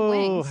they? Whoa, they have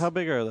wings. How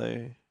big are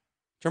they?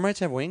 Termites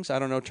have wings? I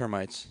don't know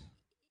termites.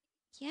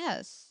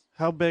 Yes.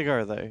 How big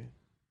are they?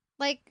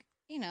 Like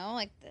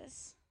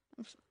this.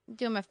 I'm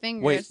doing my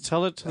fingers. Wait,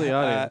 tell it to the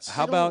audience.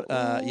 How about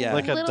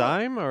like a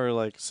dime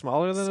or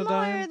smaller than a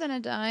dime? Smaller than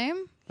a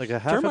dime. Like a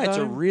half termites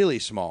a are dime? really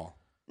small.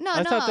 No,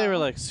 I thought they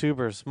were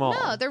super small.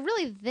 No, they're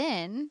really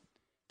thin.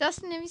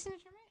 Dustin, have you seen a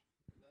termite?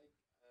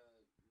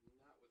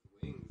 Not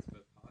with wings,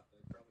 but they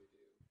probably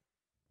do.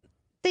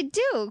 They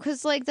do,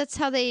 because that's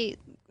how they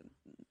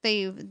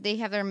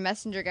have their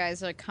messenger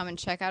guys come and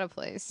check out a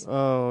place.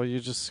 Oh, you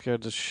just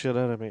scared the shit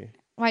out of me.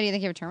 Why do you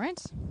think you have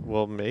termites?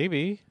 Well,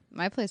 maybe.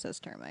 My place has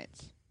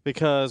termites.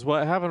 Because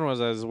what happened was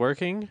I was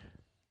working,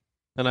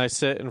 and I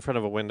sit in front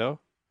of a window,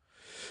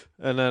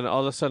 and then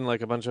all of a sudden,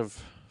 a bunch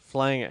of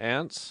flying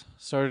ants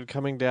started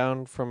coming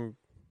down from,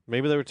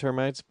 maybe they were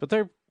termites, but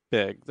they're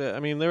big. They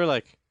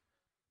were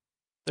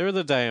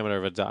the diameter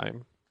of a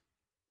dime.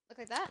 Look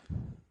like that.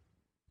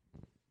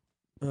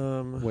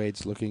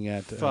 Wade's looking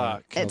at.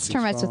 Fuck. It's Kelsey's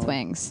termites with phone.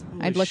 wings.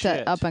 Holy I'd looked it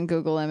shit. up on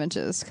Google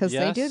Images because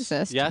they do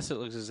exist. Yes, it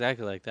looks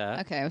exactly like that.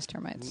 Okay, it was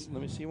termites.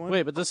 Let me see one.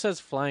 Wait, but this says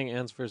flying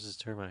ants versus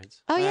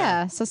termites. Oh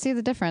yeah, so see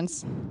the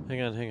difference.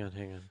 Hang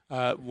on.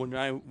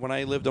 When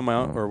I lived on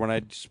when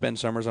I spent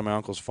summers on my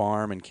uncle's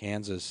farm in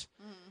Kansas,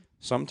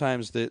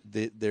 sometimes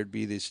there'd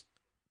be this.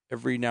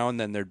 Every now and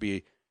then there'd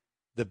be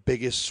the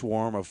biggest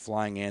swarm of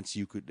flying ants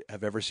you could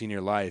have ever seen in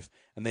your life,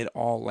 and they'd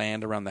all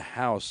land around the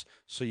house,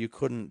 so you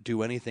couldn't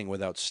do anything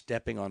without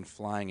stepping on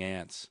flying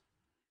ants.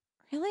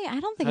 Really, I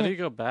don't think How do I've you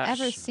go back?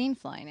 ever seen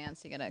flying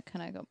ants. You gotta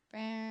kind of go.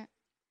 Bah.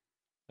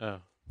 Oh.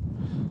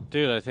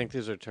 Dude, I think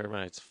these are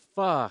termites.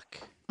 Fuck.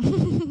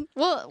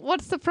 Well,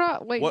 what's the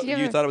Wait, What do you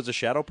you ever... thought it was a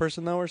shadow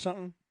person though, or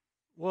something?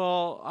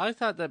 Well, I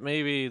thought that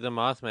maybe the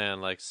Mothman,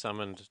 like,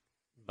 summoned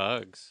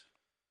bugs.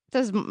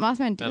 Does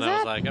Mothman do And that? I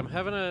was like, I'm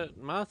having a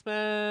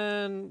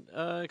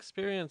Mothman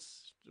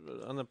experience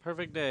on the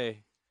perfect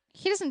day.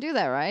 He doesn't do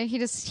that, right? He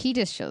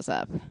just shows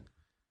up.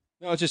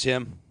 No, it's just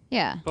him.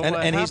 Yeah. But And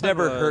what he's happened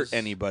never was- hurt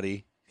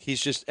anybody.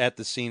 He's just at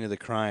the scene of the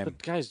crime.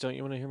 But guys, don't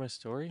you want to hear my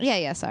story?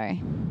 Yeah.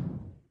 Sorry.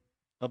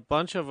 A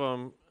bunch of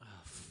them.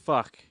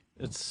 Fuck.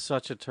 It's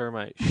such a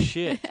termite.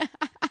 Shit.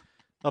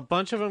 A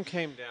bunch of them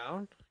came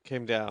down.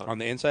 On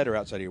the inside or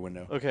outside of your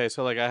window? Okay,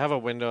 so like I have a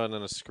window and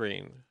then a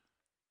screen.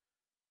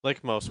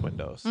 Like most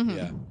windows. Mhm.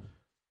 Yeah.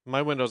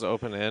 My window's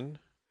open in.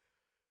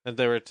 And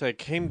they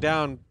came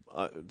down.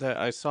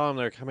 I saw them.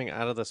 They were coming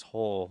out of this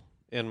hole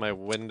in my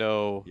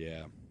window,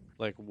 Yeah.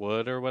 like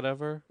wood or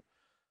whatever.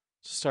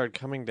 Just started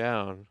coming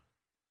down.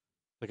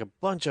 Like a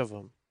bunch of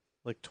them.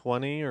 Like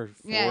 20 or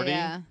 40.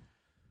 Yeah.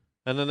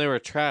 And then they were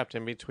trapped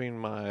in between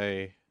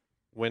my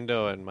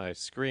window and my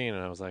screen,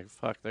 and I was like,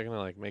 "Fuck, they're gonna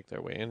like make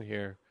their way in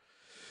here,"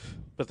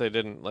 but they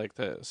didn't. Like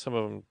some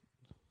of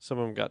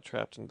them got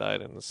trapped and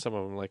died, and some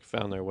of them like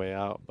found their way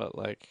out. But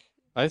like,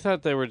 I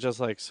thought they were just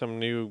like some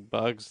new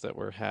bugs that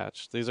were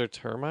hatched. These are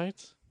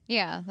termites.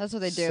 Yeah, that's what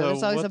they do. So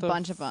There's always what a the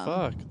bunch of them.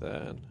 Fuck,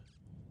 then.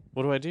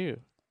 What do I do?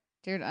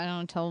 Dude, I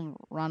don't tell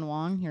Ron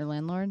Wong, your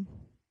landlord.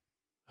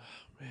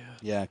 Man.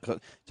 Yeah.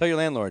 Tell your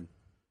landlord.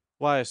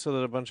 Why? So that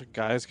a bunch of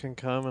guys can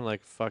come and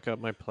like fuck up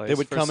my place. They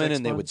would for come in 6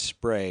 and they would months?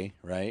 spray,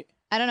 right?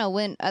 I don't know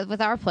when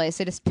with our place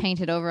they just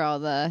painted over all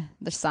the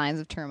signs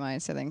of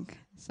termites. I think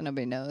so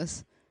nobody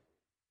knows.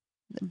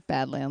 The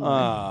bad landlord.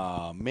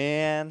 Oh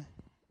man,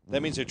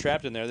 that means they're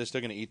trapped in there. They're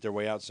still going to eat their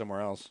way out somewhere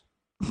else.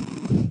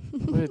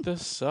 Wait,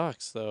 this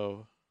sucks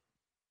though.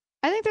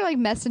 I think they're like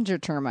messenger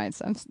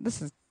termites.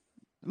 This is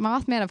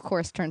Mothman, of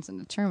course, turns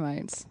into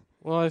termites.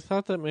 Well, I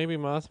thought that maybe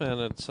Mothman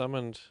had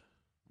summoned.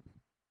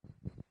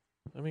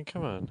 I mean,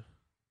 come on.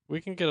 We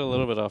can get a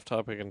little bit off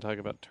topic and talk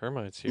about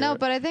termites here. No,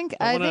 but I think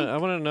I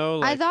want to know.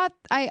 Like,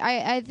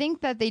 I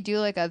think that they do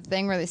like a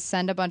thing where they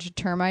send a bunch of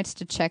termites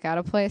to check out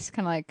a place,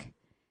 kind of like.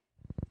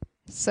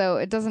 So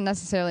it doesn't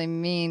necessarily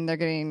mean they're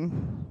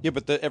getting. Yeah,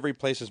 but every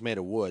place is made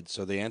of wood,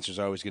 so the answer is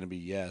always going to be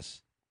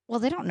yes. Well,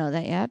 they don't know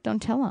that yet.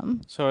 Don't tell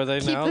them. so are they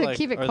keep now it- like?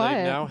 keep it are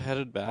quiet. they now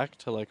headed back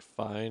to like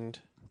find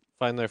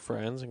their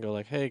friends and go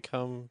like, hey,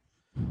 come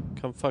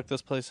fuck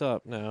this place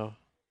up now?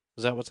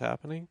 Is that what's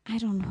happening? I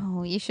don't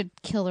know. You should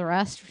kill the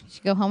rest. You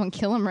should go home and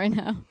kill them right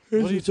now.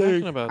 What are you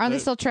talking about? Are they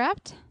still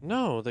trapped?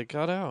 No, they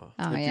got out.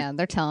 Oh yeah,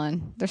 they're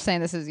telling. They're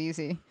saying this is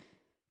easy.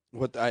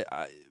 What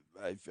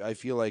I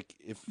feel like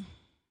if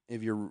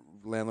your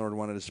landlord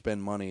wanted to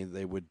spend money,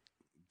 they would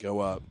go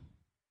up,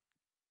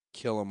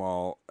 kill them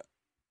all,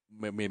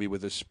 maybe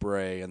with a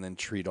spray, and then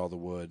treat all the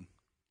wood.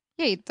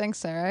 Yeah, you'd think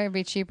so, right? It'd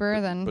be cheaper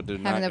than But they're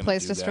not having the gonna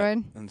place do that.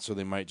 destroyed. And so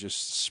they might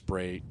just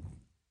spray,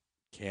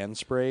 can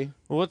spray.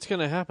 Well, what's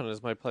gonna happen?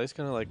 Is my place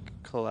gonna like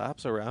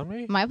collapse around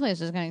me? My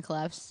place is going to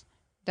collapse.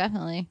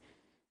 Definitely.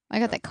 I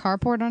got that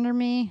carport under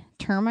me.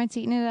 Termites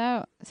eating it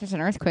out. If there's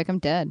an earthquake, I'm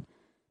dead.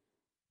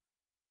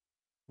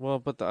 Well,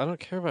 but I don't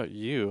care about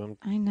you. I'm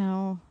I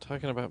know.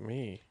 talking about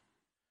me.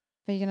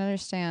 But you can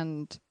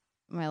understand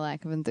my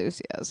lack of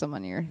enthusiasm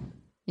on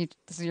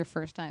this is your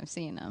first time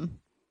seeing them.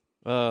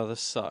 Oh,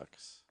 this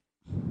sucks.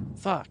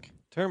 Fuck.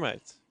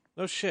 Termites.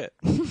 No shit.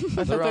 I They're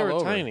thought they all were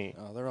over. tiny.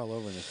 Oh, they're all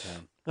over in this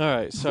town. All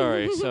right,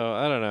 sorry. So,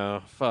 I don't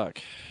know. Fuck.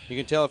 You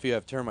can tell if you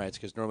have termites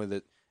because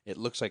normally it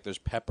looks like there's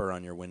pepper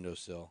on your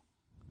windowsill.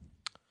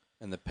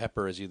 And the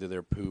pepper is either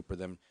their poop or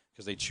them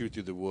because they chew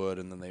through the wood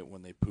and then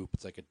when they poop,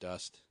 it's like a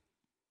dust.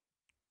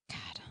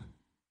 God.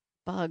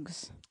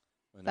 Bugs.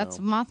 I know. That's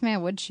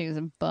Mothman would choose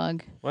a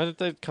bug. Why did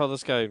they call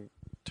this guy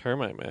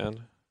Termite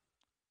Man?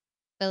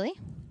 Really?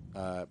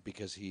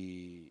 Because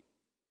he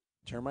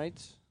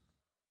termites.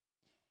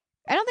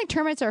 I don't think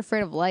termites are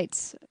afraid of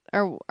lights.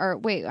 Or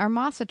wait, are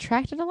moths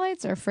attracted to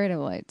lights or afraid of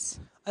lights?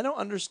 I don't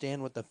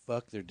understand what the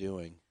fuck they're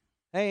doing.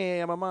 Hey,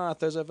 I'm a moth.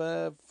 There's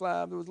a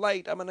fly with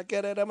light. I'm gonna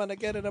get it. I'm gonna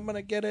get it. I'm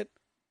gonna get it.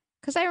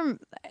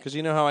 Because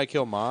You know how I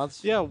kill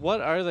moths? Yeah,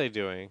 what are they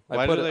doing?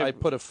 Why I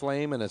put a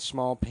flame in a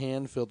small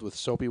pan filled with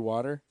soapy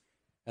water,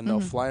 and they'll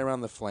fly around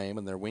the flame,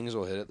 and their wings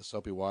will hit it. The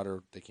soapy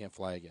water, they can't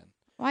fly again.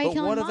 why are you But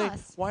killing what are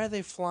moths? Why are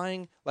they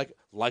flying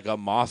like a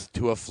moth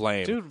to a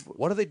flame? Dude,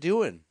 What are they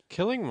doing?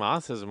 killing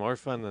moths is more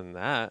fun than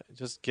that.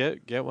 Just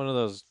get one of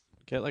those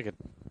get like a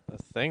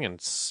thing and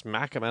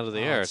smack him out of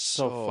the Oh, air. It's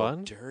so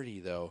fun. Dirty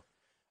though.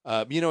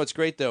 What's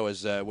great though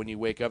is when you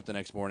wake up the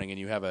next morning and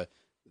you have a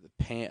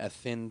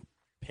thin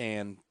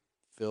pan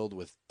filled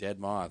with dead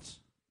moths.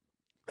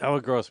 That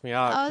would gross me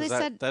out. Oh, they 'cause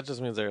said- that just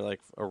means they're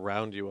like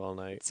around you all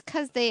night. It's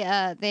because they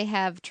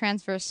have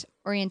transverse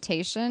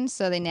orientation,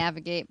 so they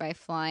navigate by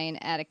flying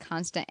at a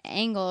constant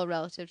angle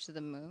relative to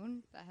the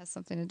moon. That has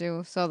something to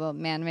do. So the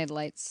man-made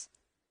lights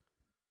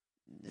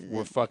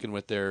We're fucking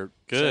with their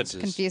Good.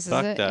 senses. confuses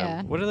Fuck it. them.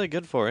 Yeah. What are they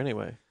good for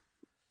anyway?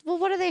 Well,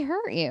 what do they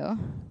hurt you?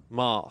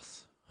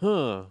 Moths.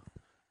 Huh.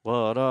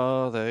 What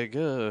are they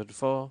good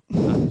for?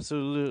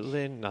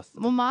 Absolutely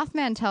nothing. Well,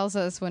 Mothman tells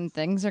us when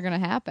things are going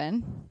to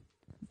happen,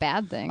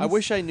 bad things. I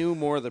wish I knew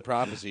more of the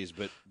prophecies,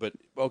 but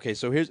okay.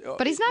 So here's.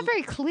 But he's not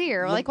very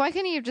clear. Like, why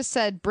couldn't he have just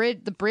said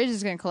the bridge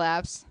is going to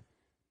collapse?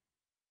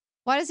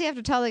 Why does he have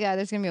to tell the guy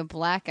there's going to be a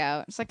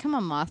blackout? It's like, come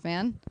on,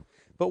 Mothman.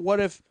 But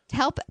what if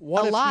Help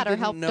what a if lot he or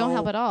didn't don't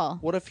help know- at all.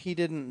 What if he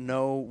didn't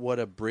know what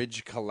a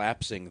bridge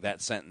collapsing that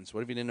sentence?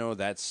 What if he didn't know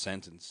that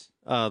sentence?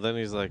 Then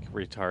he's like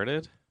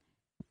retarded.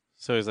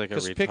 So he's like a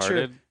 'Cause retarded.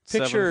 picture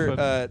 7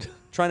 foot-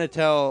 trying to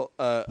tell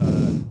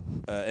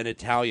an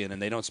Italian and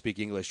they don't speak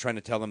English, trying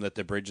to tell them that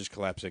the bridge is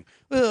collapsing.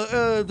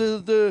 Or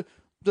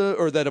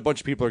that a bunch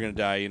of people are going to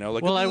die. You know,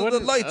 like well, I the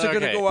wouldn't. lights are going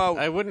to okay, go out.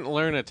 I wouldn't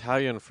learn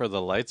Italian for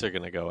the lights are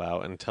going to go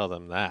out and tell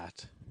them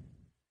that.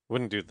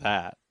 Wouldn't do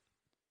that.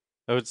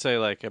 I would say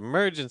like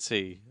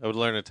emergency. I would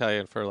learn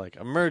Italian for like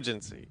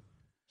emergency.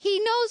 He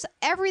knows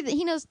everything.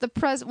 He knows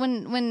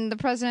when the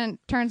president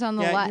turns on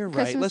the Yeah, light. you're right.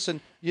 Christmas.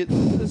 Listen,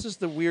 this is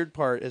the weird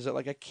part. Is that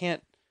like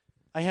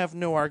I have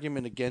no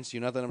argument against you.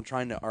 Not that I'm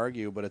trying to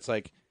argue, but it's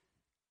like,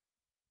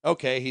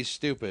 okay, he's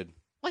stupid.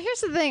 Well,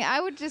 here's the thing. I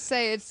would just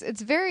say it's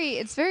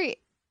very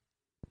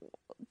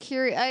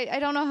curious. I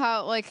don't know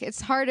how. Like,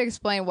 it's hard to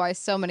explain why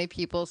so many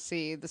people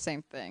see the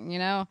same thing. You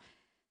know,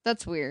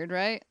 that's weird,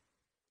 right?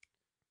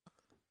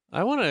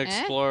 I want to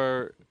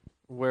explore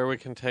where we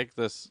can take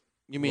this.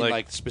 You mean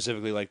like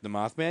specifically like the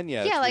Mothman?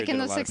 Yeah, Yeah, it's like weird in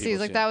that the a lot of '60s. people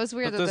Like see that it. was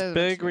weird. But that this those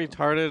big people-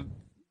 retarded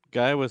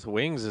guy with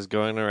wings is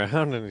going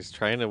around and he's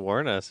trying to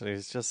warn us, and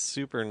he's just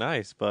super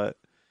nice. But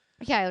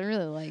Yeah, I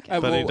really like it.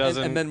 But he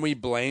doesn't- And then we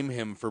blame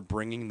him for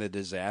bringing the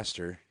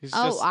disaster. he's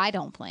Oh, just I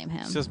don't blame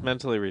him. he's just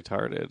mentally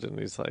retarded, and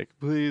he's like,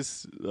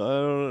 "Please,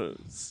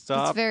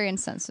 stop! It's very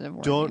insensitive.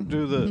 Wording. Don't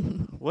do the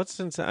what's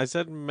I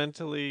said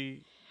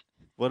mentally.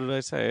 What did I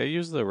say? I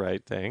used the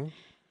right thing.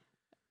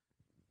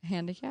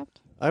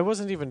 Handicapped. I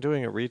wasn't even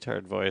doing a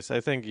retard voice.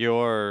 I think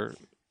you're.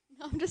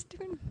 No, I'm just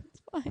doing.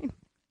 It's fine.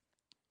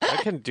 I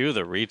can do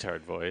the retard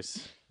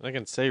voice. I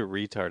can say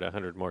retard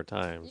 100 more You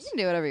times. can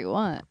do whatever you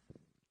want.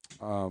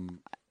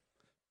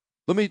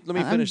 Let me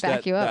finish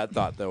back you up. that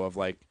thought though of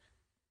like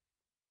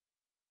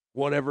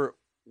whatever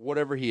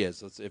he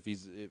is.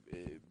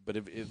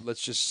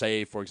 Let's just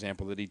say, for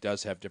example, that he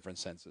does have different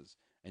senses,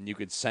 and you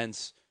could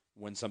sense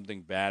when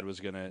something bad was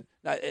gonna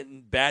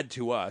bad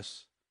to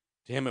us.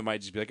 To him, it might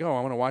just be like, oh,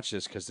 I want to watch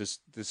this because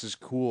this is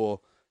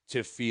cool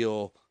to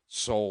feel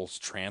souls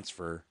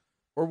transfer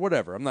or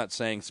whatever. I'm not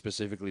saying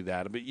specifically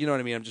that, but you know what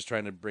I mean. I'm just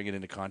trying to bring it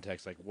into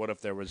context. Like, what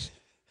if there was?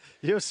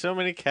 You have so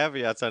many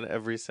caveats on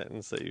every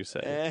sentence that you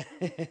say.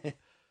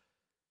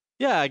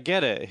 Yeah, I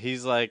get it.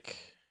 He's like,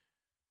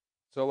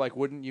 So, like,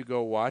 wouldn't you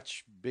go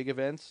watch big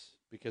events?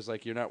 Because,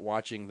 like, you're not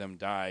watching them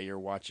die, you're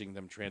watching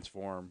them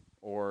transform.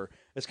 Or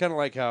it's kind of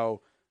like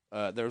how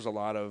there's a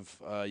lot of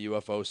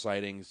UFO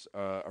sightings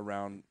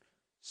around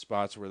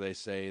spots where they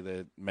say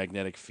the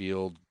magnetic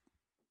field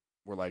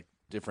where, like,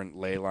 different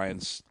ley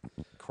lines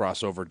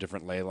cross over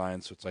different ley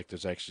lines. So it's like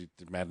there's actually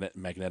the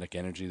magnetic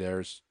energy there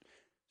is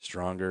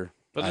stronger.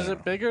 but is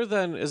it bigger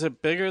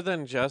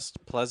than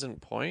just Pleasant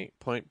Point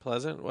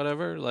Pleasant,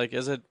 whatever? Like,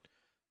 is it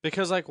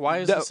because like why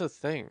is this a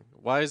thing?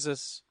 Why is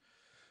this?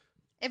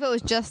 If it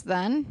was just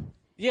then,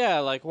 Yeah,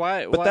 like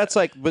why? But that's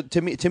like, but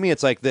to me,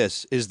 it's like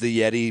this: is the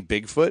Yeti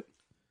Bigfoot?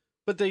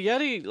 But the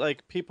Yeti,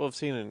 like people have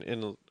seen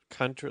in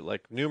country,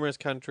 like numerous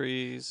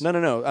countries.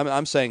 No.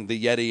 I'm saying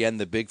the Yeti and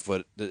the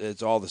Bigfoot.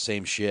 It's all the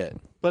same shit.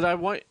 But I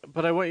want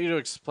you to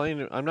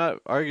explain. I'm not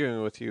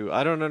arguing with you.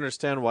 I don't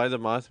understand why the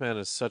Mothman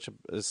is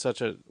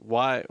such a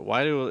why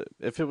do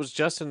if it was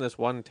just in this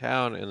one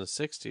town in the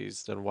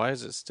 '60s, then why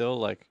is it still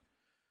like?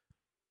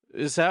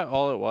 Is that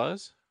all it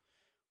was,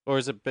 or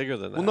is it bigger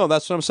than that? Well, no,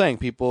 that's what I'm saying.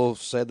 People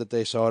said that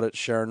they saw it at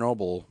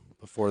Chernobyl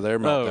before their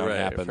meltdown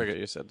happened. I forget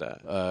you said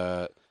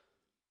that.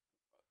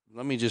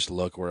 Let me just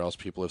look where else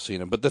people have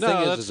seen him. But the No,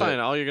 thing that's is fine. that,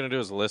 All you're gonna do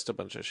is list a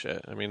bunch of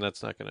shit. I mean,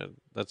 that's not gonna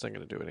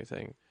do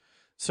anything.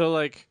 So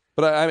like,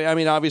 but I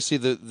mean, obviously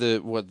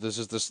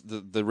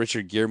the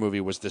Richard Gere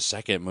movie was the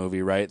second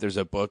movie, right? There's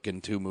a book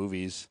and 2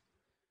 movies.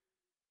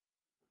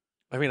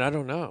 I mean, I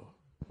don't know.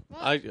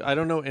 I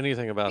don't know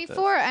anything about this.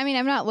 I mean,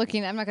 I'm not going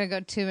to go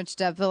too much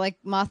depth, but like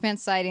Mothman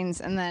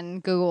sightings, and then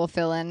Google will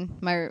fill in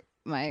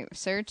my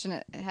search, and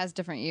it has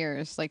different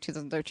years, like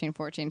 2013,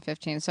 14,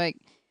 15. So like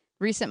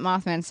recent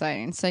Mothman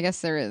sightings. So I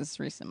guess there is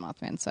recent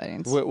Mothman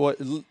sightings. What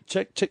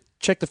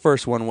check the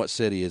first one. What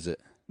city is it?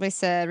 They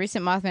said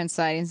recent Mothman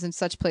sightings in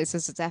such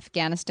places as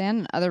Afghanistan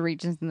and other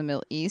regions in the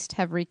Middle East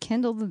have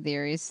rekindled the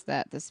theories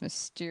that this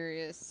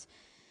mysterious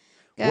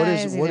guy What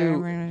either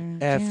do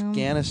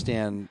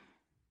Afghanistan?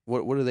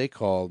 What do they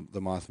call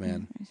the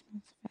Mothman?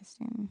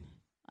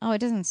 Oh, it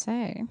doesn't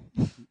say.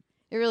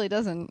 It really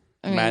doesn't.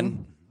 I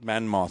mean,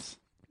 Man moth.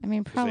 I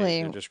mean, 'Cause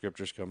probably. their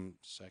descriptors come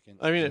second.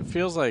 I mean, it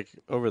feels like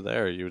over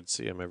there you would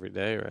see him every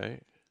day,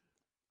 right?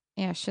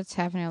 Yeah, shit's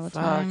happening all the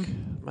Fuck,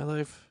 time. my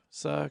life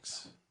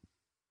sucks.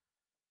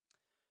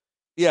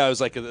 Yeah, I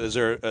was like,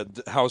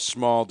 how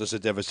small does the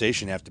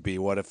devastation have to be?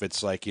 What if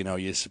it's like,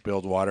 you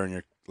spilled water in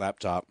your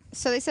laptop?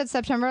 So they said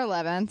September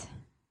 11th,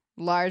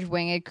 large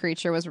winged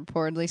creature was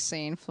reportedly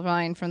seen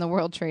flying from the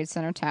World Trade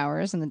Center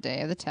towers on the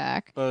day of the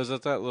attack. Oh, is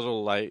that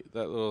little light?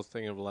 That little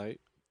thing of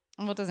light?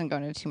 Well, it doesn't go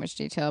into too much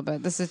detail,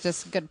 but this is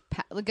just good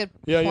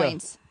Yeah,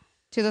 points.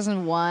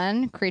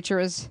 2001, creature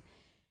was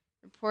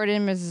reported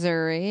in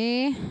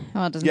Missouri.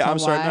 Well, it doesn't say I'm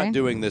sorry, why. I'm not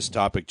doing this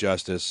topic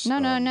justice. No.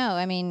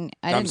 I mean,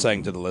 I'm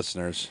saying to the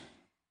listeners.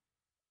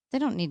 they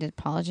don't need an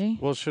apology.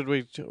 Well, what should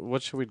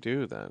we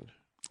do then?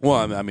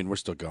 Well, I mean, we're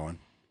still going.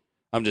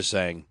 I'm just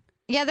saying.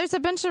 Yeah, there's a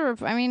bunch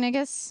of. I mean, I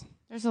guess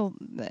there's a.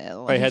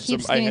 I had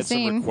keeps some getting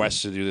seen.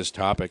 requests to do this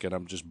topic, and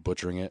I'm just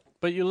butchering it.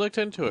 But you looked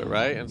into it,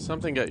 right? And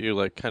something got you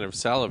like kind of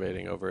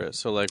salivating over it.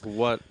 So like,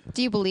 what?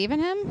 Do you believe in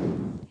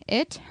him?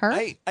 It? Her?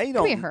 I Could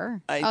don't. be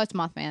her. Oh, it's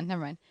Mothman.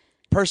 Never mind.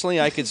 Personally,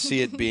 I could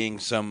see it being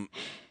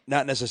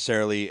not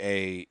necessarily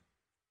a.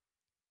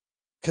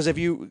 Because if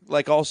you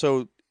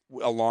also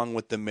along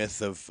with the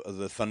myth of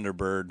the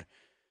Thunderbird,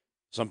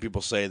 some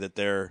people say that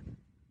there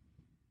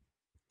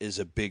is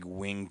a big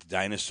winged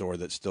dinosaur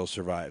that still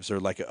survives, or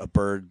like a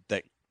bird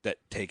that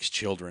takes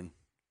children,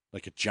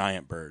 like a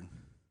giant bird.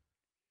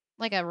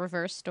 Like a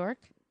reverse stork?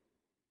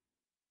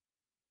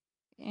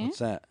 Yeah. What's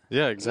that?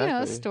 Yeah,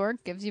 exactly. A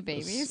stork gives you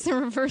babies. A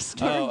reverse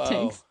stork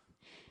takes.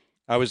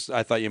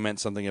 I thought you meant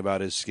something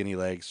about his skinny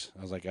legs.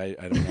 I was like, I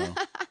don't know.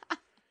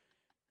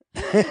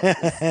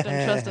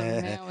 Don't trust a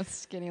man with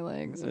skinny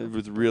legs.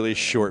 With really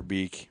short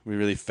beak, with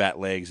really fat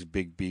legs,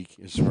 big beak,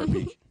 short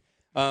beak.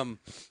 I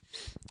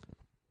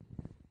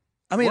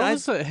mean,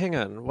 hang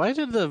on. Why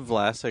did the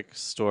Vlasic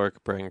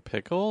stork bring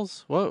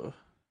pickles? What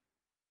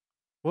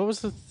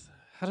was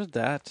how did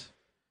that?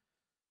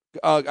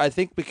 I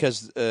think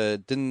because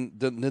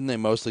didn't they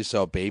mostly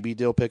sell baby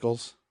dill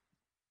pickles?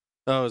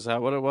 Oh, is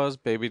that what it was?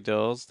 Baby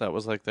dills? That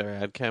was like their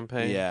ad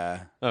campaign?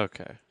 Yeah.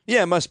 Okay.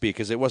 Yeah, it must be,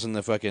 because it wasn't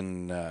the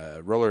fucking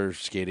roller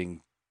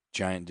skating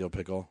giant dill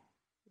pickle.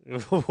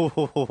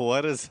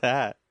 What is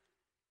that?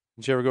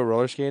 Did you ever go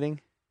roller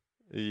skating?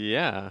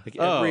 Yeah. Like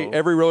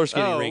every roller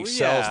skating rink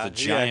sells yeah, the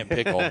giant yeah.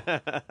 pickle.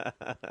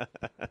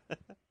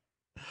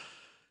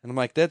 And I'm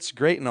like, that's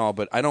great and all,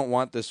 but I don't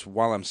want this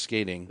while I'm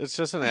skating. It's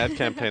just an ad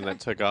campaign that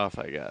took off,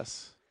 I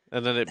guess.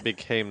 And then it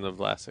became the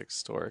Vlasic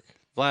stork.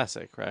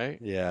 Vlasic, right?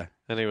 Yeah.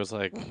 And he was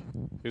like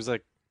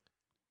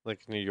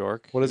New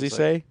York. What does he was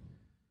say?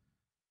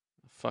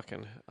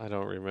 Fucking, I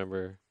don't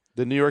remember.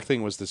 The New York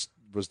thing was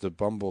the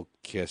Bumble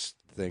Kissed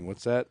thing.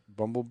 What's that?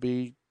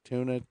 Bumblebee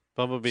tuna?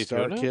 Bumblebee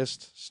tuna?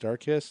 Star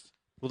Kissed?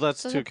 Well, that's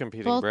So two they're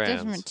competing both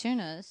brands. different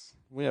tunas.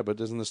 Well, yeah, but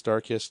doesn't the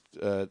Star Kissed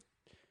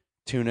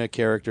tuna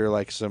character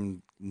like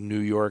some New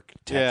York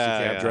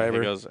taxi cab driver?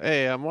 He goes,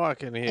 "Hey, I'm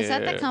walking here." Is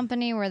that the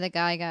company where the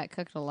guy got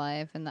cooked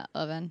alive in the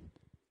oven?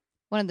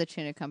 One of the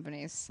tuna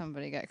companies.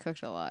 Somebody got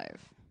cooked alive.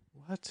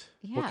 What?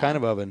 Yeah. What kind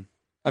of oven?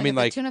 I mean, at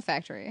the like tuna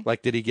factory.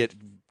 Like, did he get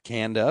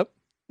canned up?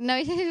 No,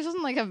 it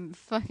wasn't like a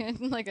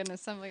fucking like an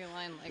assembly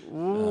line. Like it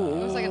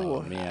was like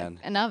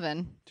an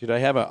oven. Dude, I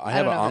have an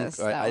don't know uncle. this,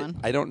 that one.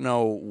 I don't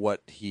know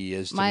what he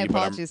is to My me, but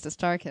apologies to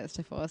Starkist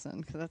if it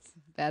wasn't, because that's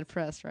bad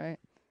press, right?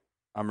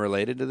 I'm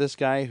related to this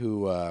guy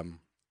who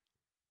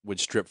would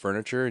strip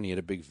furniture, and he had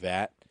a big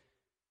vat.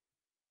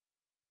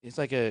 He's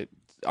like a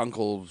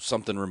uncle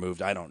something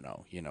removed. I don't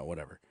know.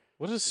 Whatever.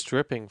 What is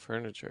stripping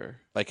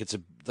furniture? Like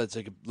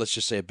let's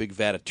just say a big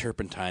vat of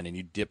turpentine, and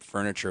you dip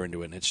furniture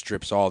into it, and it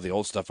strips all the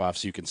old stuff off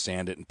so you can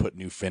sand it and put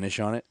new finish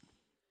on it.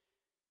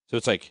 So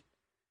it's like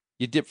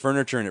you dip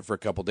furniture in it for a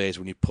couple days.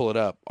 When you pull it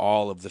up,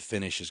 all of the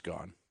finish is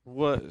gone.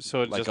 What?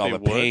 So it Like just all be the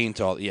wood? paint,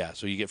 so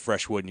you get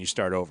fresh wood and you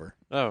start over.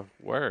 Oh,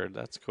 word.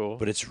 That's cool.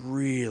 But it's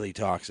really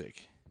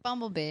toxic.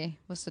 Bumblebee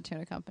was the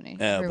tuna company.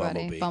 Yeah,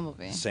 Everybody,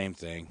 Bumblebee. Same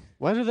thing.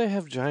 Why do they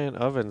have giant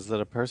ovens that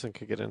a person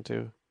could get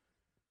into?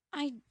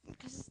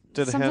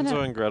 Did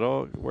Hansel and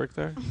Gretel work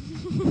there?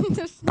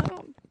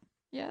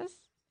 Yes.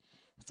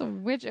 It's a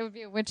witch. It would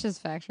be a witch's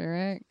factory,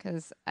 right?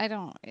 Because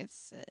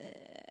it's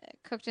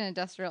cooked in an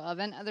industrial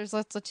oven. There's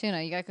lots of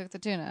tuna. You gotta cook the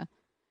tuna.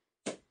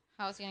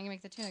 How else are you gonna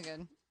make the tuna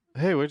good?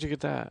 Hey, where'd you get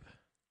that?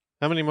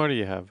 How many more do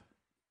you have?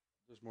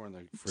 There's more in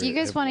the Do you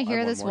guys want to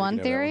hear this one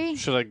theory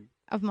Should I?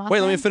 of Mothman?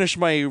 Wait, let me finish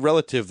my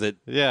relative that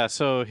Yeah.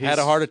 So he had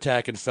a heart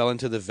attack and fell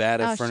into the vat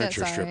of Oh, furniture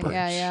shit, sorry. stripper.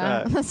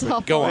 Yeah. Shut. That's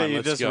all. Go on. you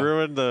let's just go.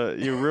 ruined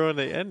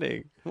the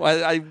ending.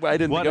 Well, I didn't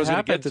think What I was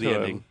going to get happened to the to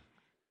him? ending.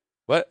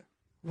 What?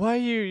 Why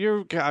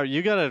you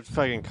gotta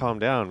fucking calm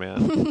down,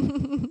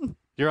 man.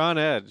 You're on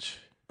edge.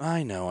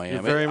 I know I am.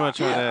 You're very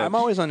much on edge. I'm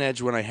always on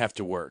edge when I have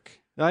to work.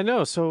 I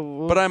know.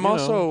 So, But I'm you know,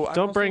 also- I'm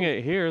don't bring also-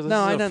 it here. This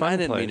No, is a fun I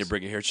didn't mean place. to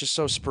bring it here. It's just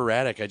so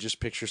sporadic. I just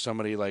picture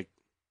somebody like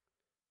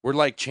we're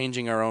like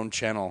changing our own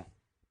channel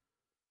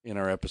in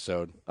our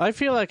episode. I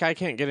feel like I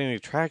can't get any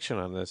traction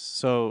on this.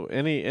 So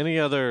any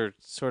other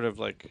sort of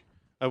like,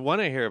 I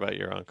want to hear about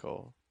your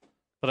uncle,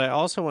 but I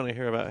also want to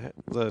hear about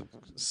the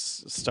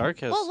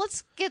Starkist. Well,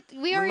 let's get.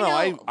 We already No,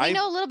 know. I- we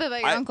know a little bit about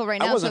your uncle right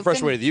now. I wasn't so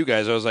frustrated with you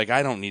guys. I was like,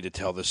 I don't need to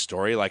tell this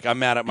story. Like, I'm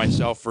mad at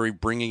myself for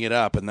bringing it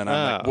up, and then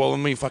I'm like, Oh. well, let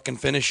me fucking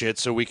finish it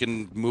so we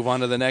can move on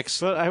to the next.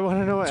 But I want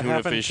to know what Tuna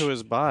happened fish. to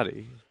his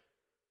body.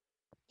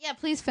 Yeah,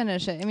 please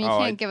finish it. I mean, you Oh,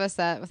 can't give us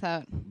that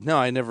without. No,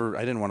 I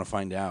didn't want to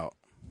find out.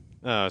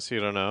 Oh, so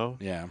you don't know?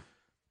 Yeah.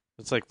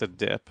 It's like the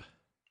dip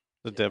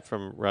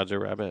from Roger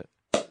Rabbit.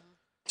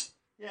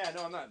 Yeah,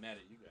 no, I'm not mad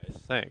at you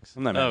guys. Thanks.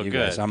 I'm not mad oh, at you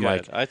good, guys. I'm good.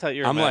 like- I thought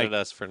you were I'm mad like- at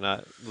us for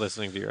not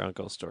listening to your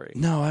uncle's story.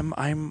 No,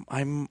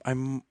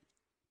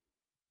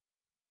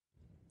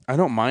 I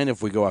don't mind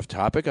if we go off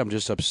topic. I'm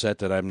just upset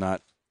that I'm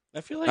not.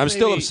 I feel like I'm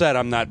still maybe- upset.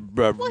 I'm not.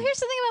 Well, here's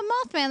the thing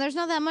about Mothman. There's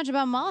not that much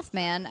about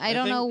Mothman. I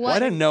don't think- know Well, what. I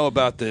didn't know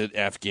about the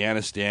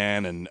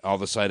Afghanistan and all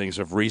the sightings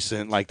of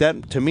recent like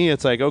that. To me,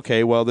 it's like,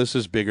 okay, well, this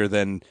is bigger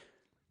than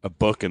a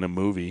book and a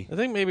movie. I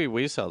think maybe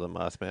we saw the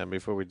Mothman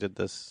before we did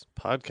this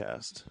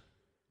podcast.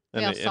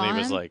 And, We all and saw he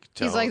was him? like,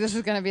 He's like, this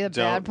is going to be a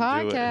bad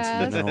don't do it.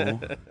 podcast.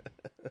 No.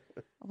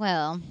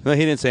 Well, No, he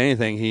didn't say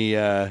anything. He's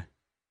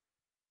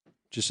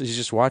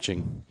just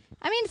watching.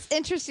 I mean, it's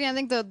interesting. I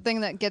think the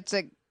thing that gets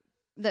it,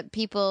 that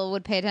people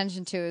would pay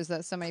attention to is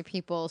that so many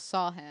people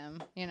saw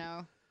him, you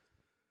know?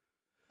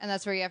 And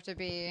that's where you have to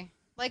be.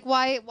 Like,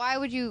 why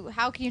would you,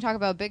 how can you talk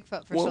about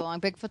Bigfoot for so Well-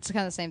 long? Bigfoot's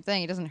kind of the same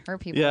thing. He doesn't hurt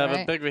people, Yeah,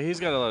 right? but Bigfoot, he's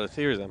got a lot of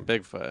theories on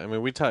Bigfoot. I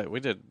mean, we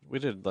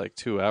did like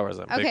 2 hours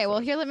on Bigfoot. Okay, well,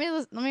 here, let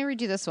me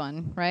read you this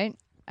one, right?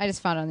 I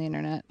just found it on the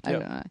internet. I Yep.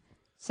 don't know. It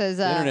says,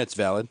 The internet's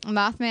valid.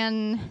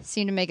 Mothman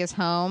seemed to make his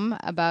home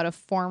about a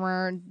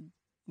former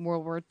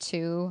World War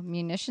II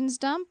munitions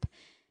dump,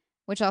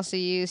 which also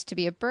used to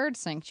be a bird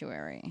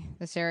sanctuary.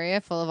 This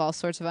area, full of all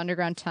sorts of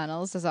underground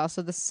tunnels, is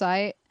also the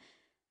site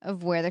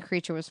of where the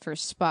creature was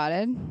first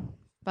spotted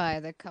by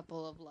the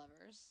couple of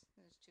lovers.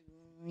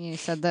 You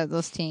said that,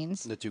 those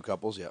teens. The two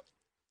couples,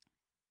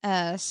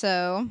 yeah.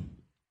 So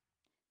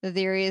the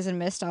theory is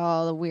amidst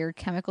all the weird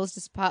chemicals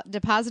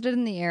deposited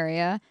in the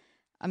area,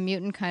 a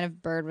mutant kind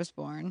of bird was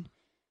born,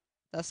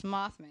 thus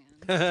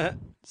Mothman.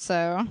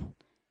 So,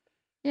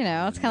 you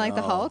know, it's kind of like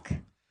the No. Hulk.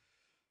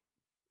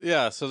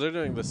 Yeah, so they're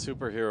doing the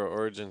superhero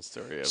origin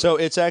story. Of So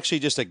it. it's actually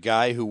just a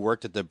guy who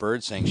worked at the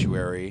bird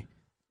sanctuary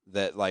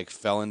that like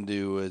fell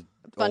into a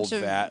Bunch old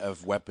of- vat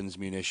of weapons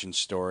munition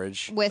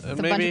storage. With a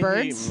bunch maybe of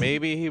birds.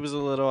 maybe he was a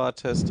little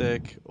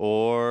autistic,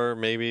 or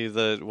maybe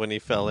when he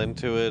fell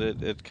into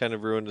it, it kind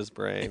of ruined his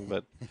brain.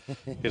 But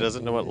he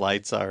doesn't know what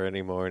lights are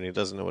anymore, and he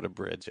doesn't know what a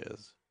bridge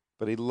is.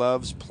 But he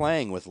loves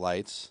playing with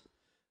lights.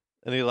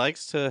 And he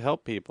likes to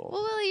help people.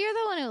 Well, Willie, you're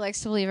the one who likes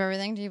to believe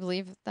everything. Do you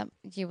believe that?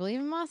 Do you believe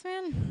in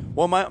Mothman?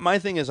 Well, my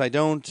thing is I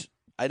don't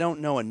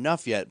know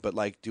enough yet, but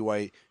like do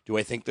I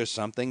think there's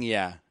something?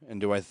 Yeah. And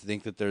do I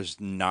think that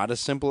there's not a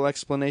simple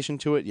explanation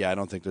to it? Yeah, I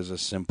don't think there's a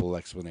simple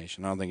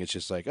explanation. I don't think it's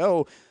just like,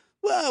 "Oh,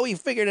 well, we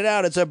figured it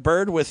out. It's a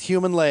bird with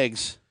human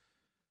legs."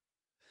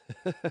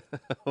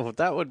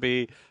 That would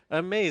be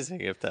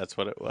amazing if that's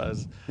what it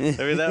was. I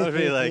mean, that would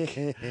be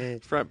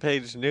like front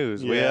page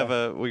news.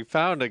 Yeah. We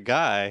found a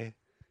guy,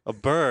 a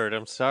bird.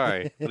 I'm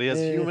sorry, but he has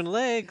human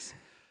legs.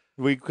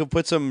 We could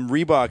put some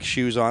Reebok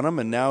shoes on him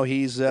and now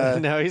he's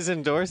Now he's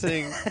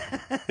endorsing.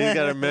 He's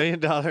got $1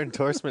 million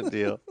endorsement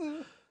deal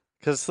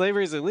because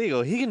slavery is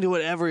illegal. He can do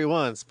whatever he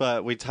wants,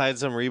 but we tied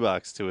some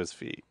Reeboks to his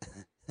feet.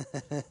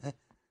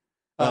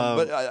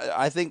 but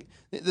I think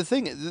the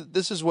thing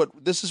this is what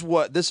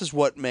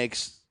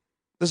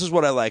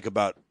I like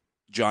about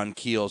John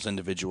Keel's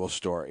individual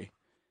story.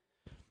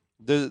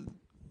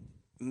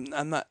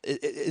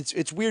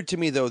 It's weird to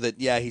me though that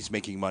he's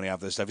making money off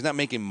this stuff. He's not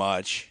making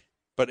much,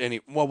 but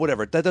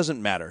whatever. That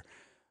doesn't matter.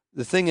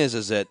 The thing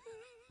is that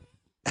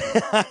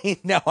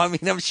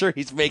I'm sure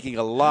he's making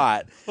a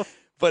lot.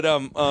 But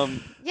Yeah,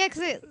 because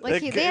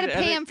they had to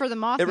pay him for the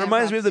Mothman. it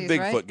reminds me of the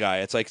prophecies, Bigfoot right? guy.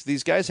 It's like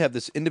these guys have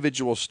this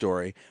individual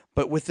story,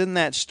 but within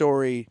that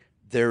story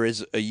there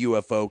is a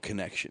UFO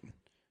connection.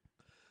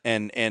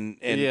 And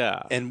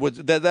Yeah. and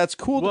that's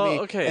cool Well, to me.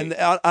 okay. And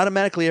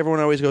automatically everyone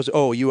always goes,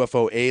 "Oh,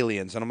 UFO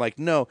aliens," and I'm like,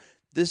 no,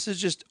 this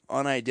is just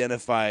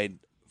unidentified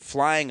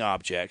flying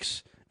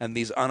objects, and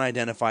these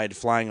unidentified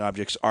flying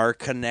objects are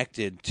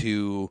connected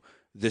to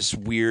this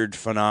weird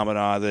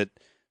phenomena that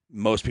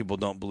most people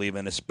don't believe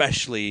in,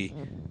 especially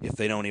if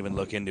they don't even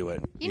look into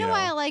it. You know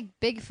why I like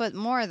Bigfoot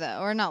more, though?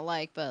 Or not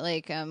like, but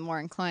like I'm more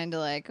inclined to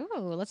like, oh,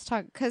 let's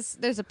talk. Because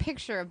there's a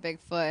picture of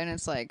Bigfoot, and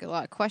it's like a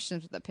lot of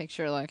questions with the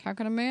picture. Like, how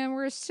can a man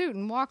wear a suit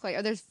and walk like...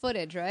 Or there's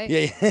footage, right?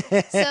 Yeah.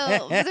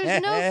 So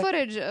there's no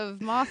footage of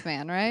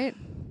Mothman, right?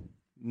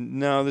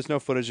 No, there's no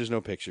footage. There's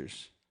no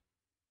pictures.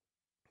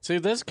 See,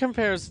 this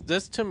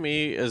to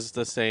me is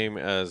the same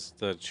as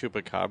the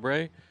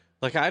chupacabra.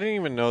 Like, I didn't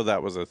even know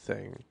that was a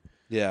thing.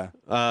 Yeah.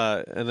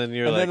 And then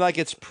you're And like, then, like,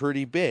 it's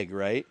pretty big,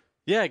 right?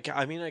 Yeah,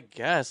 I mean, I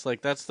guess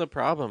like that's the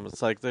problem.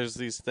 It's like there's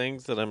these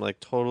things that I'm like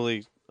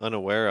totally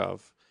unaware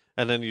of,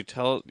 and then you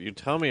tell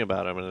me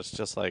about them, and it's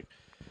just like,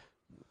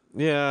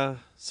 yeah,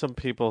 some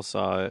people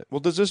saw it. Well,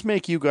 does this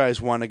make you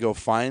guys want to go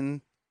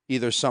find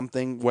either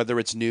something, whether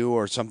it's new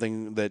or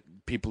something that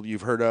people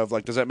you've heard of?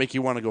 Like, does that make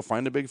you want to go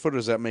find a Bigfoot, or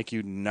does that make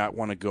you not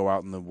want to go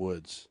out in the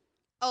woods?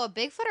 Oh, a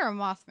Bigfoot or a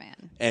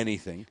Mothman?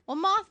 Anything. Well,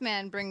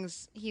 Mothman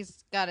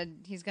he's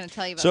going to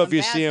tell you about. So if when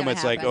you bad's see him, gonna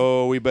it's like, happen.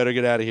 oh, we better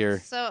get out of here.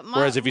 So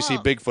Whereas if you see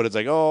Bigfoot, it's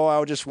like, oh,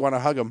 I just want to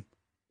hug him.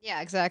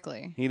 yeah,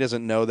 exactly. He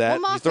doesn't know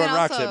that. Well, He's throwing Mothman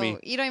rocks also, at me.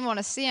 you don't even want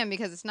to see him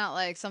because it's not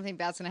like something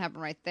bad's going to happen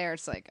right there.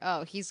 It's like,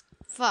 oh,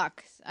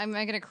 fuck. Am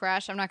I going to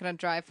crash? I'm not going to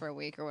drive for a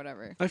week or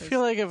whatever. I feel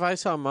like if I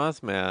saw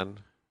Mothman,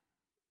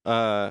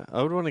 I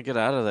would want to get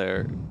out of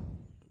there,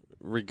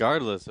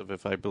 regardless of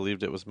if I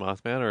believed it was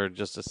Mothman or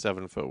just a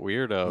 7-foot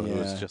weirdo who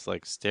was Yeah. just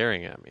like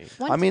staring at me.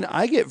 I mean,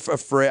 I get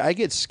afraid. I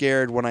get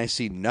scared when I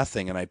see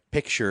nothing, and I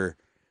picture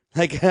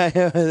like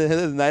the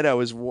other night I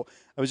was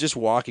just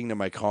walking to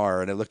my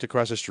car, and I looked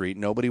across the street.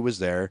 Nobody was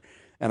there,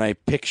 and I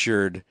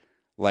pictured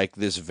like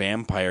this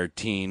vampire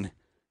teen.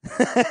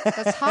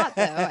 That's hot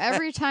though.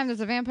 Every time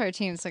there's a vampire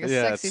team, it's like a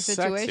sexy it's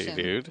situation.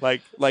 sexy, dude.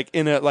 like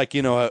in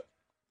a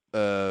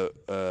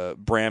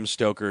Bram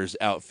Stoker's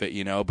outfit,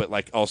 but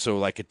like also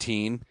like a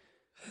teen,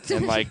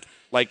 and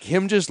like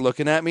him just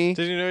looking at me.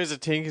 Did you know he was a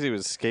teen because he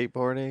was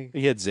skateboarding?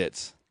 He had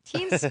zits.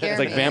 Teens scare It's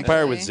like me,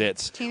 vampire with actually.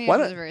 zits. Teenagers Why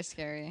don't- are very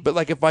scary. But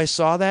like if I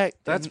saw that,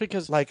 That's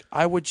because like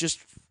I would just.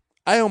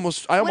 I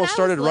almost I was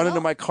started running to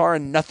little- my car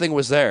and nothing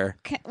was there.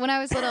 When I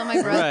was little,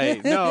 my brother.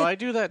 right. No, I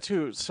do that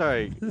too.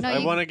 Sorry. No, I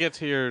you- want to get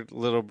to your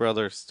little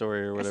brother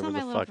story or That's whatever not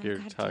the my little fuck you're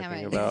God damn talking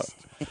it.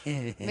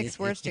 about. Mix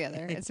words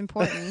together. It's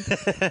important.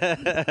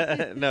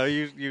 No,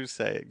 you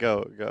say it.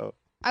 Go.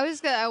 I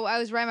was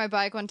riding my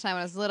bike one time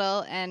when I was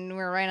little, and we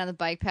were riding on the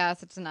bike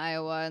path. It's in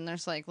Iowa, and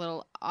there's like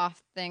little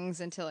off things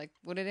into like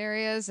wooded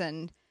areas,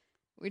 and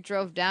we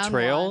drove down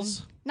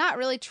Trails? one. Not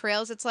really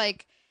trails. It's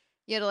like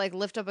you had to like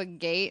lift up a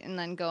gate and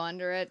then go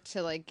under it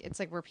to like it's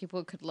like where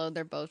people could load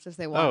their boats if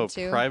they wanted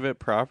to. Private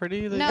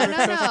property? that No, you were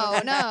no,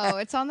 trespassing? no.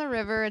 It's on the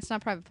river. It's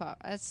not private.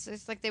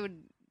 It's like they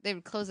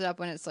would close it up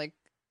when it's like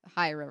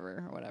high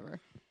river or whatever.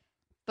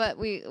 But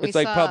we It's saw,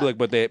 like public,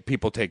 but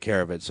people take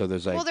care of it. So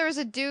there's like well, there was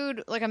a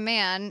dude, like a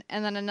man,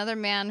 and then another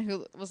man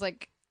who was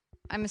like,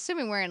 I'm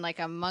assuming wearing like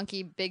a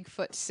monkey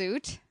Bigfoot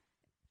suit,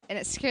 and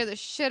it scared the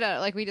shit out.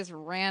 Like we just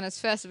ran as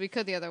fast as we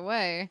could the other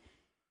way.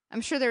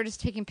 I'm sure they were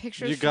just taking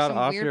pictures. You for got some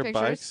off weird your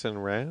pictures. bikes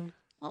and ran?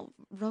 Well,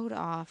 rode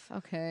off.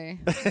 Okay,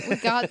 we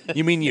got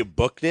you mean you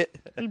booked it?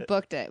 we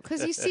booked it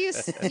because you see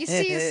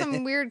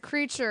some weird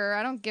creature.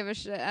 I don't give a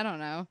shit. I don't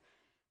know.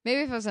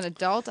 Maybe if I was an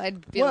adult,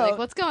 I'd be Well, like,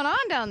 "What's going on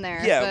down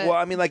there?" Yeah, But well,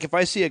 I mean, like if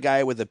I see a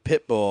guy with a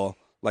pit bull,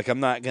 like I'm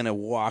not gonna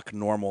walk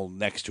normal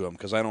next to him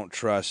because I don't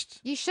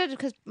trust. you should,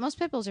 because most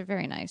pit bulls are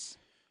very nice.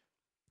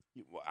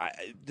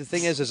 The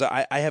thing is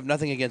I have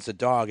nothing against a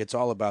dog. It's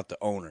all about the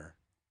owner.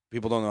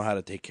 People don't know how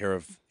to take care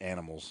of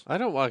animals. I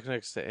don't walk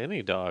next to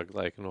any dog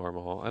like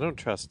normal. I don't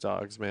trust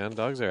dogs, man.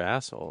 Dogs are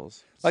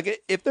assholes.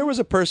 Like if there was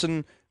a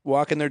person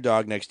walking their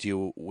dog next to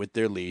you with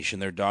their leash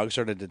and their dog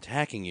started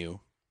attacking you,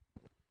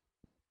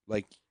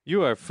 like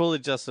You are fully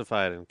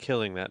justified in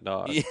killing that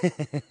dog. You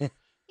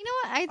know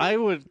what? I think, I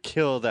would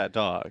kill that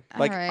dog. all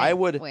like, right, I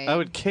would- wait. I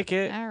would kick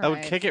it. All I would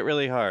right. kick it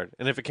really hard.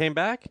 And if it came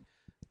back,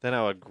 then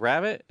I would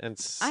grab it and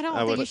I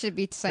don't think you should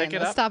be saying pick it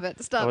this. up. Stop it.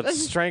 I Stop would it.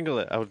 strangle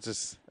it. I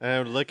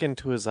would look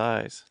into his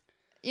eyes.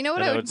 You know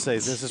what And I I would say,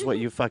 "This is what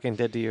you fucking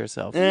did to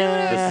yourself. You know what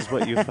I- This is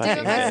what you Dude, fucking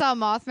if I did." saw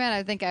Mothman,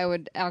 I think I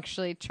would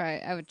actually try.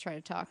 I would try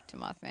to talk to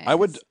Mothman. I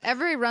would- 'Cause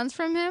Everybody runs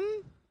from him.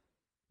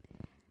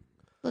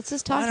 Let's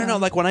just talk. I to don't know.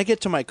 him. Like when I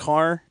get to my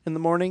car in the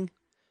morning,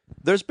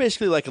 there's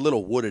basically like a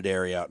little wooded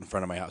area out in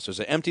front of my house. There's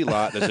an empty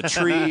lot. There's a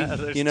tree.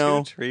 There's you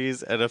know, 2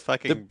 trees and a The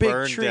fucking big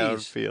burned down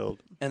trees.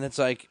 field. and it's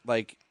like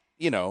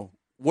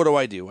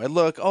what do? I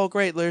look. Oh,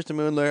 great. There's the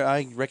moon. There,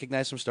 I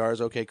recognize some stars.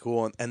 Okay,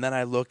 cool. And then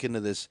I look into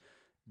this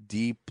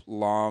deep,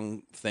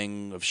 long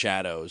thing of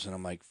shadows, and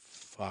I'm like,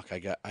 "Fuck! I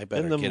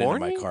better In the get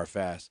morning? into my car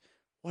fast."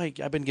 Well,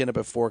 I've been getting up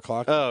at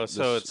 4:00. Oh,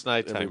 so this- it's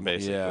nighttime every-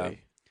 basically. Yeah.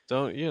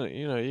 Don't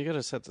you know you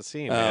gotta set the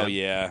scene. Oh man.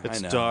 yeah. It's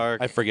I know.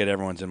 dark. I forget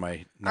everyone's in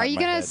my. Are you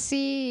my gonna head.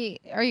 see?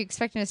 Are you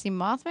expecting to see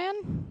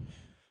Mothman?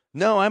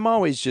 No, I'm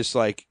always just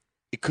like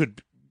it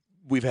could.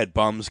 We've had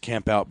bums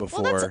camp out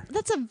before, Well,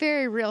 that's a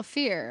very real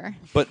fear.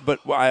 but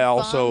I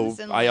also Bums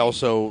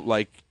and,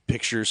 like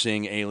picture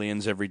seeing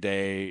aliens every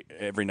day,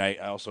 every night.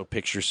 I also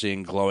picture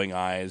seeing glowing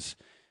eyes.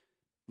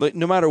 Like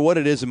no matter what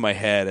it is in my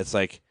head, it's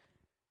like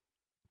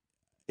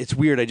it's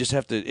weird. I just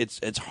have to.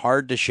 It's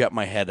hard to shut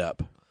my head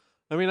up.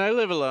 I mean, I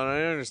live alone.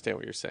 I understand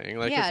what you're saying.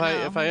 Like Yeah, if I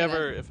no, I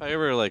get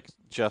ever like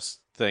just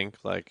think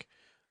like,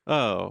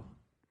 oh,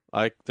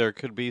 there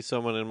could be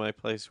someone in my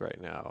place right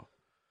now.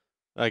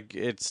 Like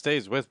it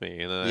stays with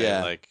me, and then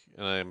Yeah.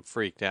 and I'm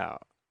freaked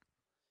out.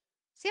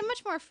 See, I'm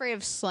much more afraid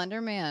of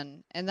Slender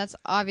Man, and that's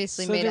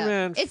obviously made Slender up.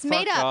 Man, It's fuck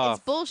made up. off.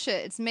 It's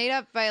bullshit. It's made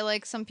up by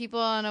like some people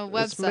on a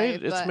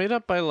website. It's but made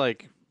up by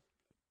like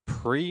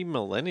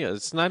pre-millennial.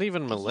 It's not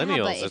even Yeah, but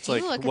millennials. if It's you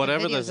like look at the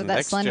whatever videos this of that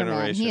next Slender Man,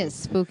 generation. he is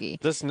spooky.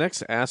 This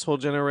next asshole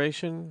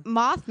generation.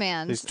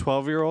 Mothman. These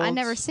 12-year-olds. I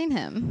never seen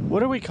him.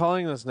 What are we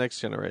calling this next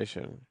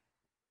generation?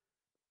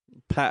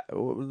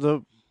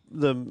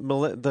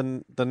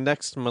 The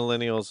next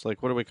millennials.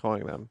 Like, what are we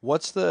calling them?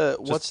 What's the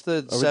are we just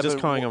seven?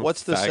 calling them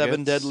What's the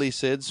seven faggots? deadly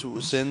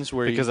sins?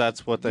 Where Because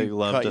that's what they you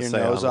love cut to your say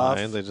nose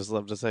online. off? They just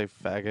love to say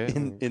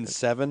faggot. in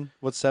seven?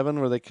 What's seven?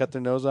 Where they cut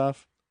their nose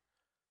off?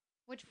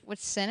 Which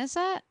sin is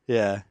that?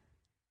 Yeah,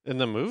 In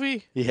the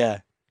movie? yeah.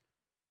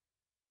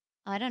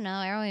 I don't know.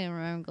 I don't even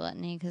remember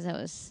gluttony because that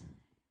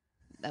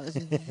was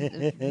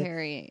a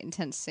very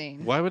intense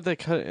scene. Why would they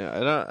cut it?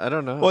 I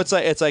don't know. Well, it's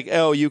like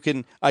oh, you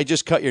can. I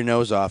just cut your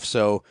nose off,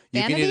 so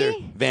you can either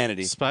Vanity?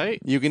 vanity. Spite?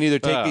 You can either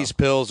take Oh. these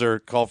pills or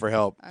call for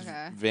help.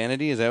 Okay.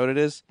 Vanity, is that what it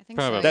is? I think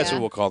Probably. so. That's yeah.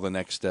 what we'll call the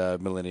next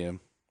millennium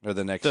or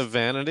the next. The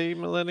vanity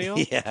millennial?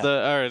 Yeah.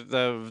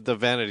 The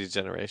vanity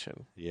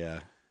generation.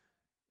 yeah.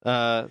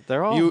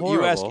 They're all You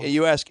horrible.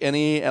 you ask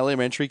any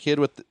elementary kid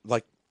with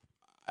like,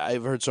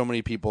 I've heard so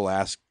many people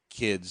ask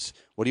kids,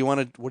 what do you want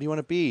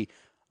to be?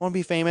 I want to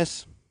be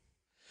famous.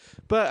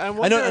 But I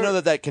wonder, I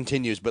know that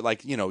continues, but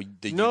like the No,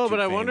 YouTube but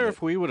I fame wonder that-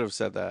 if we would have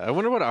said that. I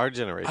wonder what our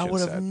generation I would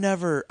have said.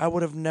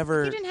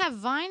 never. You didn't have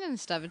Vine and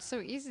stuff. It's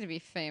so easy to be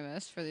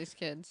famous for these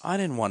kids. I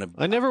didn't want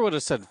to. I never would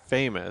have said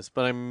famous,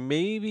 but I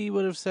maybe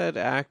would have said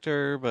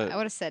actor. But I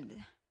would have said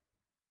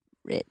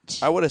rich.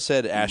 I would have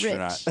said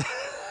astronaut, Rich.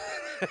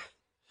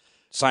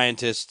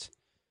 scientist,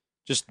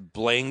 just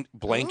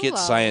blanket Ooh,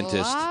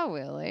 scientist. la,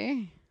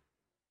 Willie.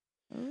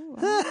 Ooh,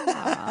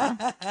 la.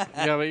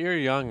 yeah, but you're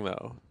young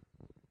though.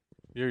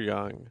 You're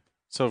young,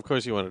 so of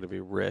course you wanted to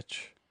be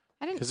rich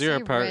I didn't because say you're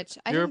a part. rich.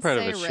 I You're a didn't part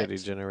of say a rich.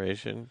 shitty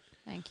generation.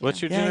 Thank you.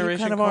 What's your Yeah, you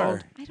generation kind of called?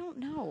 are. I don't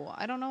know.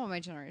 I don't know what my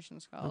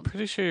generation's I'm called.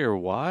 pretty sure you're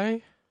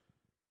Y.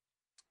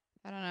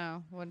 I don't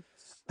know. What?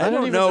 I don't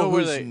don't even know know where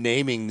who's they-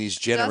 naming these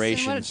Dustin,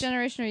 generations. what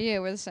generation are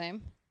you? We're the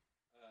same.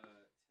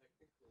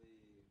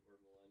 Technically,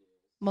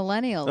 we're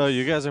millennials. Millennials. Oh,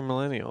 you guys are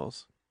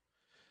millennials.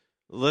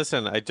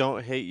 Listen, I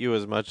don't hate you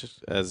as much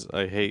as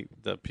I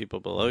hate the people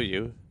below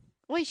you.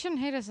 Well, you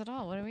shouldn't hate us at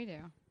all. What do we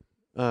do?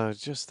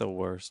 Just the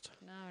worst.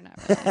 No, not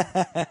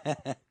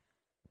really.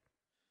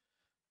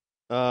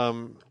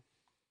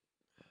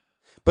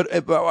 But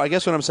I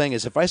guess what I'm saying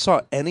is, if I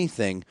saw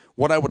anything,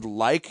 what I would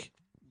like,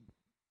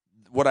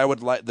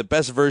 the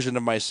best version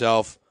of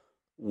myself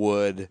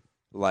would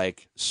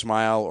like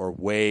smile or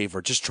wave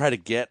or just try to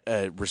get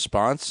a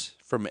response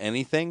from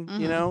anything,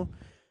 you know.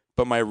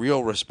 But my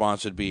real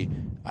response would be,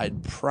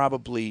 I'd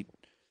probably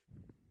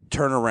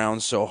turn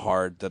around so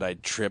hard that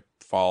I'd trip,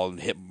 fall,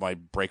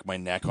 and break my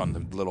neck on the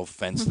little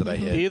fence that I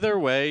hit. Either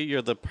way,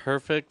 you're the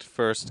perfect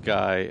first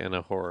guy in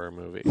a horror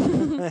movie.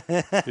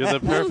 You're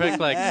the perfect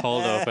like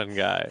cold open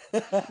guy.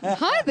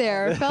 Hi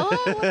there, fella.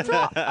 What's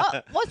wrong?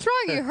 What's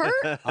wrong? You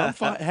hurt? I'm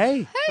fine.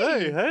 Hey,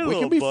 Hey, we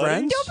little can be buddy.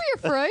 friends. Don't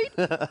be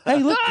afraid.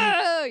 Hey, look.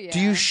 Oh, yeah. Do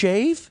you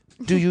shave?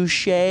 Do you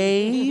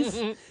shave?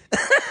 You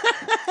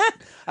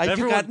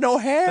Everyone- got no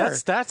hair.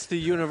 That's the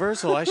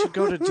universal. I should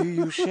go to Do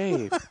You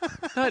Shave,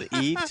 not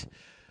eat.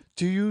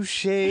 Do you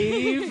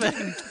shave?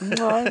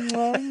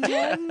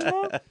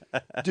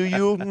 Do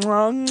you?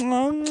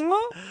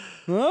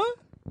 Huh?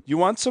 You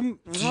want some?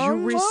 Do you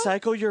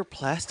recycle your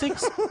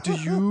plastics? Do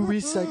you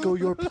recycle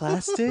your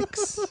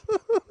plastics?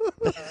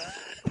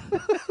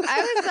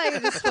 I was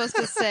like just supposed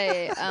to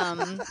say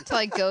to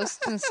like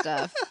ghosts and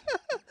stuff.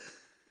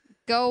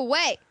 Go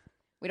away.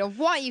 We don't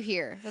want you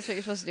here. That's what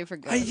you're supposed to do for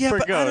ghosts. Yeah, For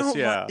but I ghosts, don't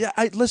yeah. want-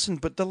 I listen,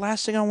 but the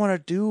last thing I want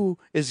to do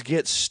is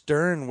get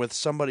stern with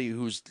somebody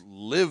who's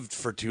lived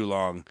for too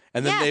long,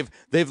 and then Yeah.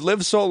 they've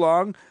lived so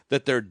long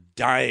that they're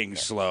dying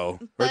slow,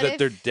 or But that if-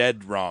 they're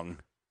dead wrong.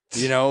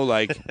 You know,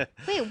 like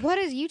Wait, what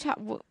is you talk?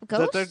 That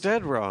Ghosts? they're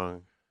dead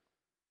wrong.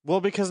 Well,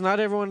 because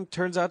not everyone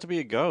turns out to be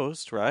a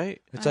ghost,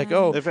 right? it's like,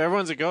 oh, If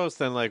everyone's a ghost,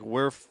 then like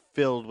we're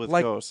filled with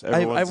like ghosts.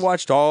 I've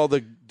watched all the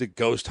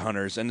ghost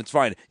hunters, and it's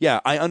fine. Yeah,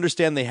 I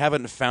understand they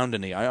haven't found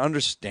any. I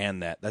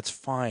understand that. That's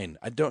fine.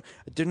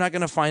 They're not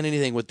going to find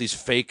anything with these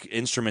fake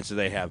instruments that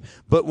they have.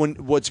 But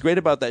what's great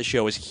about that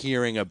show is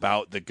hearing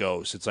about the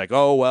ghosts. It's like,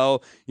 oh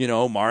well,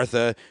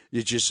 Martha,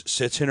 it just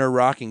sits in her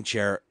rocking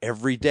chair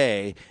every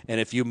day,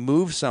 and if you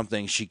move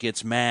something, she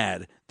gets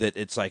mad that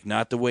it's like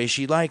not the way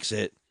she likes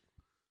it.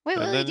 Wait,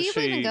 And Willie, then do you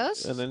believe in she-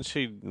 ghosts? And then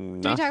she Do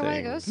you talk about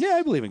nothing. ghosts? Yeah,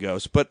 I believe in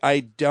ghosts, but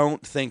I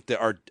don't think that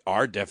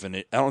our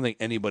definite. I don't think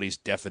anybody's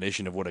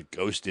definition of what a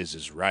ghost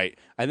is right.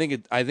 I think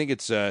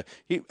it's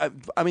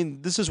I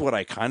mean, this is what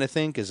I kind of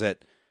think is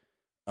that,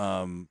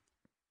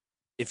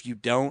 if you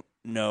don't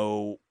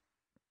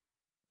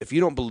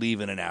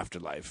believe in an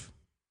afterlife,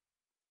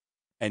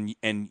 and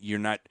you're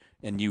not,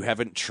 and you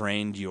haven't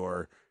trained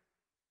your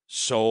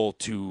soul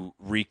to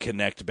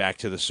reconnect back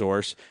to the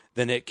source,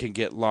 then it can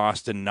get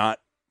lost and not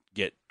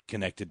get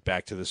connected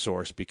back to the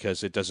source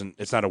because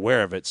it's not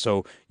aware of it.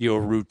 So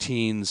your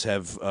routines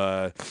have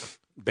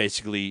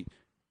basically,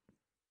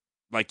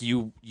 like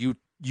you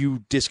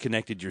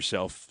disconnected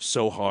yourself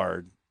so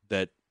hard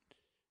that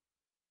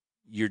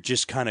you're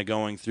just kind of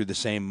going through the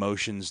same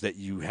motions that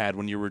you had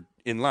when you were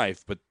in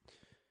life, but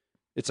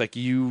it's like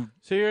you.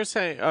 So you're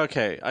saying,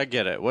 okay, I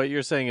get it. What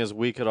you're saying is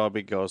we could all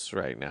be ghosts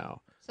right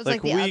now. So it's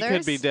like the we others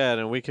could be dead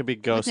and we could be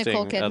with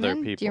Nicole ghosting other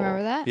Kidman? people. Do you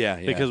remember that? Yeah.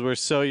 Because we're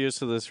so used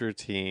to this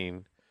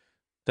routine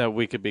that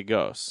we could be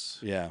ghosts.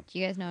 Yeah. Do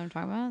you guys know what I'm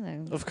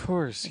talking about? Of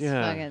course, It's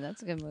yeah. fucking-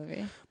 that's a good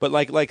movie. But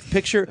like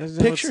picture No,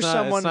 picture it's not,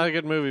 someone. It's not a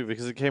good movie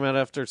because it came out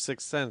after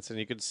Sixth Sense, and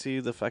you could see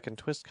the fucking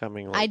twist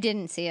coming. I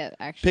didn't see it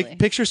actually.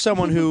 Picture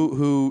someone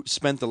who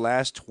spent the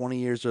last 20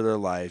 years of their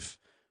life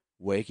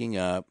waking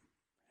up,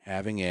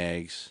 having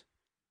eggs,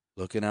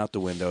 looking out the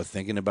window,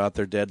 thinking about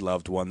their dead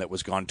loved one that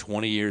was gone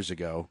 20 years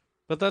ago.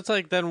 But that's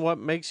like, then what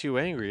makes you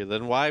angry?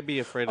 Then why be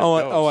afraid of Oh,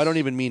 ghosts? I don't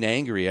even mean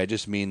angry. I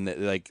just mean that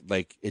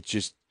like it's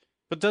just.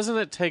 But doesn't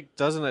it take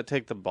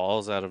the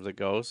balls out of the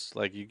ghost?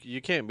 Like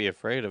you can't be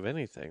afraid of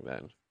anything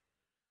then.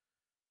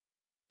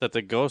 That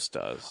the ghost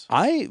does.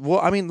 I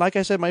mean, like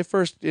I said, my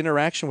first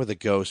interaction with a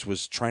ghost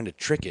was trying to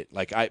trick it.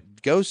 Like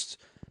ghosts,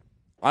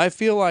 I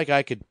feel like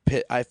I could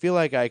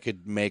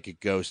make a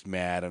ghost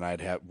mad,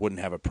 and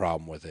wouldn't have a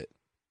problem with it.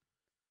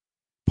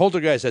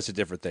 Poltergeist, that's a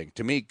different thing.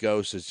 To me,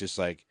 ghosts is just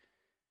like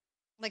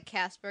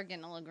Casper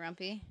getting a little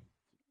grumpy.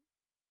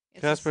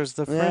 It's Casper's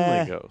the friendly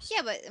Yeah. ghost.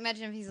 Yeah, but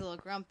imagine if he's a little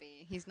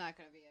grumpy. He's not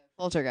going to be a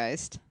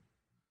poltergeist.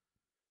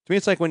 To me,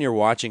 it's like when you're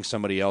watching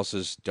somebody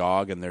else's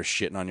dog and they're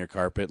shitting on your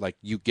carpet. Like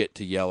you get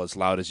to yell as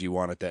loud as you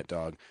want at that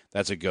dog.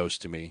 That's a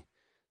ghost to me.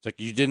 It's like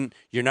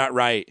you're not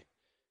right.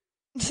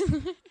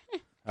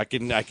 I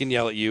can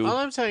yell at you. All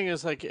I'm saying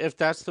is, like, if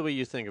that's the way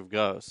you think of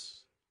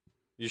ghosts,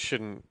 you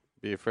shouldn't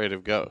be afraid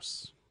of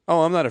ghosts.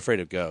 Oh, I'm not afraid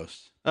of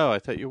ghosts. Oh, I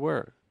thought you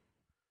were.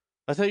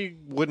 I thought you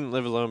wouldn't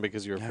live alone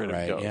because you're afraid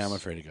of ghosts. Yeah, I'm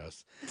afraid of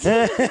ghosts.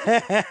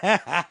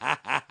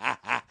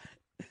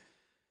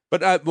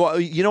 But well,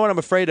 you know what I'm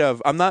afraid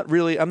of? I'm not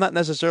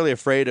necessarily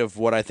afraid of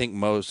what I think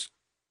most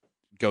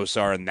ghosts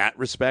are in that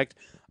respect.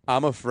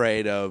 I'm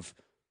afraid of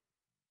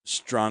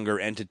stronger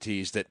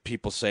entities that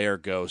people say are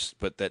ghosts,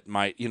 but that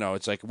might,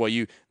 it's like, well,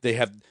 they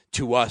have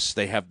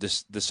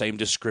the same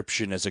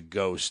description as a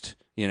ghost,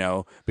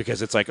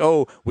 because it's like,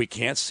 oh, we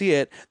can't see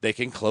it. They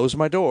can close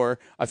my door.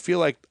 I feel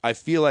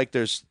like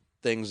there's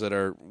things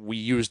that we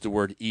use the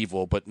word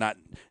evil, but not.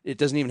 It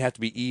doesn't even have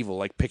to be evil.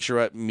 Like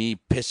picture me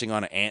pissing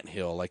on an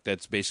anthill. Like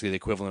that's basically the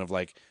equivalent of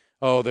like,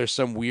 oh, there's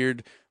some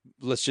weird,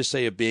 let's just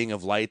say a being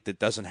of light that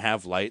doesn't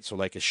have light. So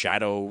like a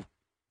shadow.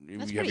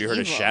 That's Have pretty you heard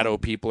of evil. shadow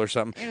people or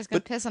something? You're just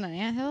going to piss on an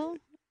anthill?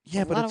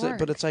 Yeah, a lot of but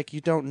work. it's like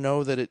you don't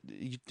know that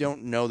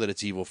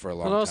it's evil for a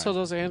long But also, time.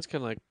 those ants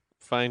can, like,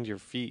 find your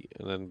feet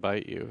and then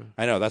bite you.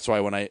 I know. That's why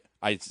when I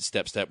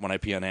step when I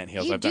pee on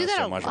anthills, You I've do done it that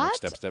so a much. I'm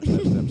like, lot?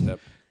 step.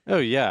 Oh,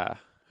 yeah.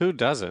 Who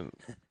doesn't?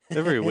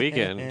 Every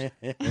weekend.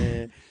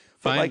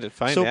 Find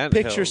so ant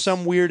picture hills.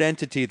 some weird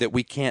entity that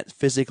we can't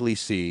physically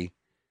see,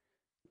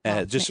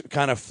 just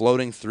kind of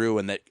floating through,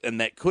 and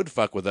that could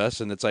fuck with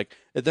us. And it's like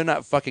they're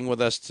not fucking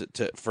with us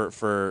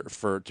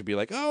to be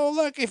like, oh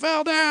look, he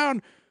fell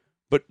down.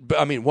 But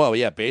I mean, well,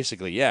 yeah,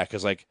 basically, yeah,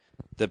 because like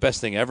the best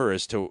thing ever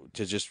is to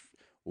just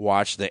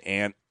watch the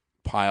ant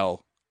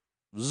pile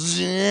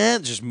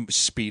just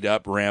speed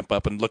up, ramp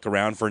up, and look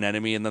around for an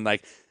enemy, and then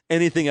like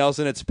anything else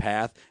in its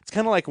path. It's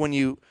kind of like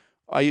when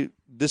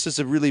this is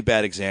a really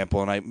bad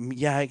example, and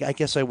I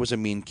guess I was a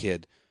mean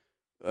kid.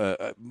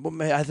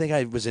 I think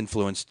I was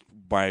influenced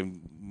by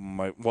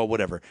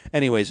whatever.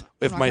 Anyways,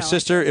 if my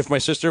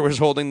sister was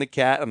holding the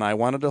cat and I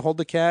wanted to hold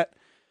the cat,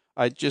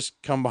 I'd just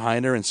come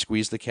behind her and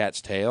squeeze the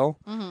cat's tail,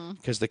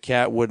 because the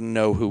cat wouldn't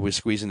know who was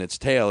squeezing its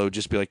tail. It would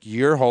just be like,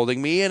 "You're holding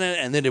me,"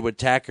 and then it would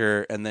attack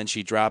her, and then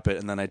she'd drop it,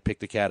 and then I'd pick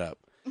the cat up.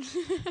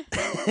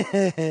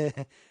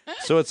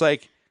 So it's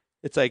like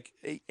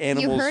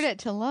animals. You heard it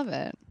to love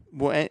it.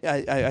 Well,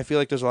 I feel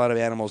like there's a lot of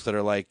animals that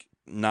are like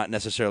not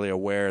necessarily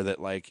aware that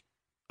like,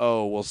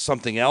 oh, well,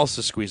 something else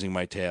is squeezing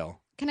my tail.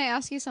 Can I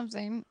ask you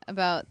something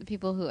about the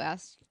people who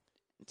asked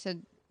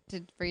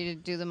for you to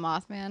do the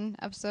Mothman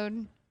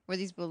episode? Were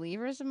these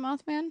believers in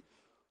Mothman?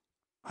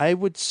 I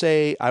would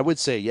say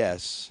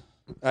yes,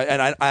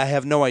 and I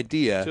have no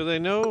idea. Do they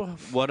know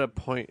what a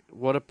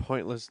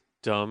pointless,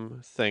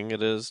 dumb thing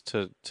it is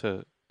to?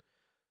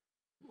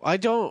 I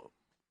don't.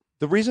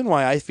 The reason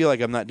why I feel like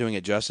I'm not doing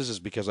it justice is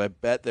because I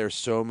bet there's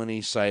so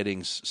many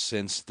sightings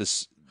since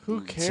this.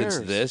 Who cares?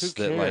 Since this,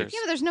 Who that like, cares? Yeah,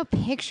 but there's no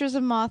pictures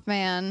of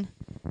Mothman.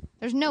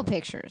 There's no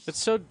pictures. It's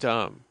so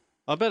dumb.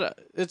 I'll bet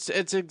it's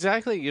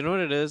exactly, you know what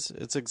it is?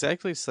 It's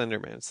exactly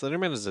Slenderman.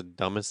 Slenderman is the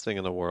dumbest thing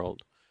in the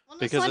world. Well, no,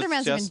 because it's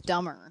Slenderman's just- even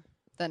dumber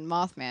than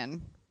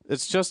Mothman.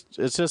 It's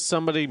just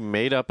somebody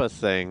made up a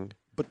thing,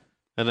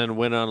 and then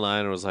went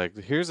online and was like,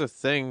 "Here's a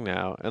thing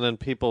now," and then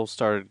people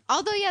started.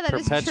 Although, yeah, that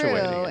is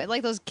Perpetuating true. it.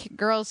 Like those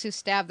girls who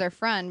stabbed their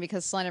friend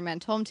because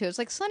Slenderman told them to. It's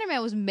like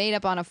Slenderman was made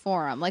up on a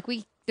forum. Like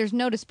there's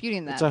no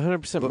disputing that. It's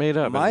 100% made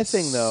up. my and it's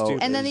thing, though,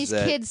 stupid. And then is these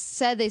that- kids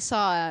said they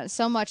saw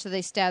so much that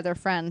they stabbed their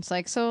friends.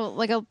 Like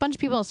a bunch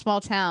of people in a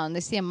small town, they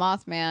see a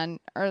Mothman,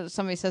 or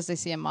somebody says they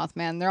see a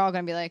Mothman. They're all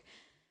gonna be like,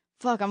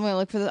 "Fuck, I'm gonna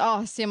look for this. Oh,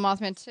 I see a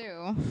Mothman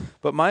too."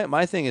 But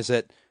my thing is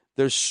that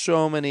there's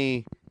so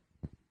many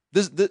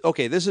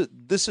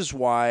This is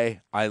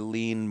why I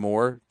lean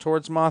more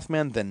towards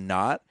Mothman than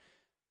not.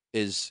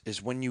 Is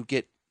when you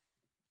get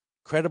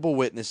credible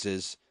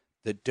witnesses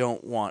that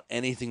don't want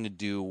anything to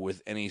do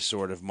with any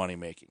sort of money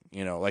making.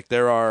 You know, like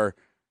there are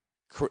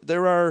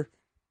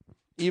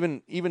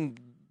even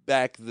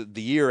back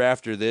the year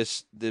after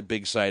this, the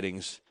big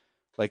sightings,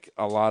 like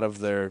a lot of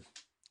the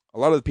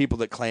people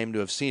that claim to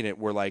have seen it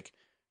were like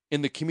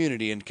in the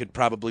community and could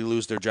probably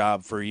lose their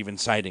job for even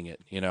citing it.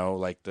 You know,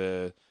 like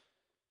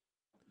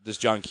this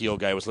John Keel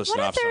guy was listing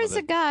What off if some there of was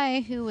a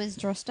guy who was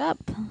dressed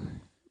up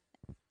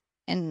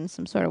in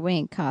some sort of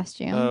wing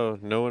costume? Oh,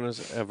 no one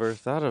has ever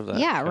thought of that.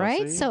 Yeah, right?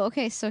 Kelsey. So,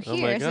 okay, Oh my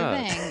here's the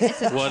God. thing.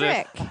 It's a What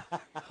trick.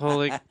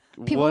 Holy,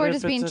 People what were if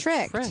just it's being a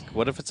tricked. trick?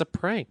 What if it's a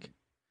prank?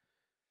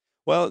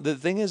 Well, the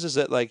thing is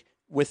that like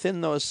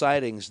within those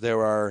sightings, there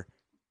are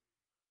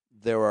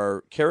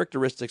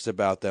characteristics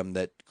about them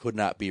that could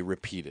not be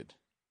repeated.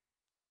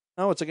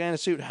 Oh, it's a guy in a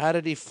suit. How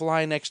did he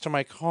fly next to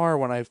my car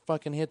when I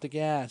fucking hit the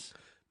gas?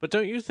 But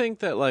don't you think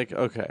that, like,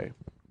 okay,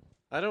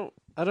 I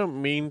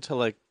don't mean to,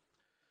 like,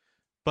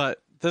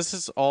 but this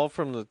is all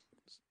from the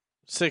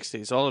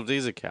 60s, all of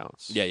these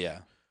accounts. Yeah.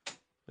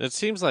 It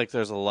seems like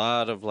there's a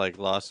lot of, like,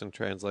 lost in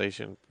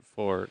translation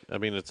for, I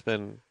mean, it's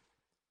been,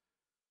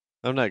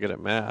 I'm not good at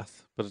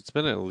math, but it's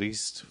been at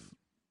least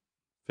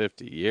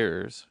 50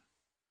 years.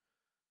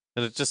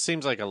 And it just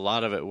seems like a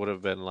lot of it would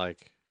have been,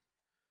 like,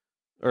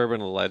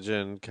 urban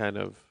legend kind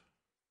of,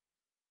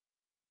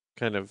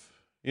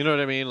 you know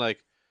what I mean?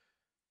 Like,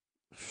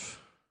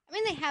 I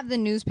mean, they have the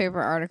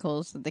newspaper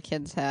articles that the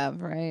kids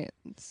have, right?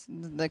 It's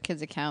the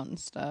kids' account and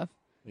stuff.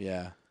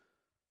 Yeah.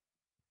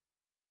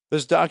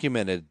 There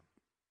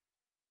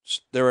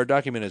are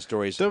documented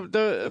stories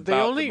the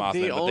about only the Mothman,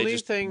 the but only they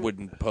just thing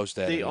wouldn't post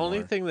that the anymore.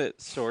 only thing that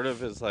sort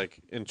of is like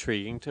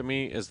intriguing to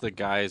me is the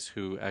guys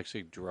who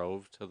actually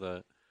drove to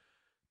the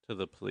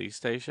police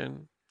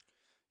station.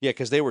 Yeah,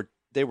 because they were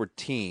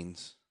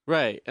teens.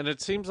 Right, and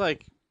it seems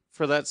like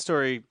for that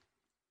story,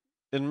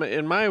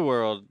 in my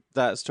world,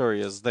 that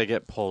story is they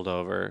get pulled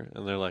over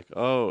and they're like,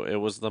 "Oh, it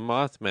was the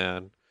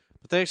Mothman,"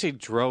 but they actually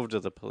drove to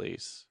the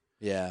police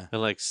Yeah.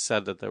 and like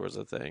said that there was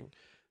a thing,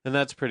 and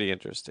that's pretty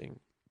interesting.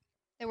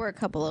 There were a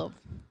couple of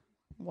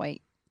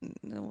white.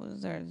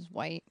 There's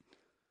white.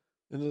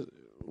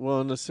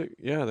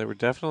 Yeah, they were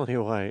definitely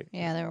white.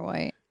 Yeah, they were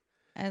white.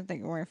 I don't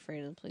think we're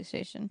afraid of the police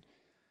station.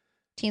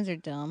 Teens are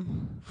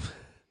dumb.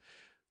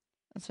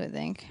 That's what I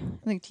think.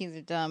 I think teens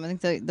are dumb. I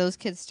think those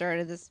kids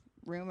started this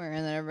rumor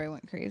and then everybody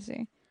went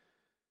crazy.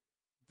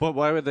 But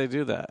why would they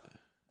do that?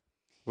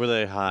 Were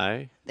they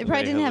high? They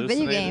probably didn't have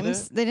video hallucinated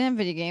games. it? They didn't have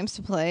video games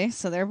to play,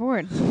 so they're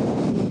bored.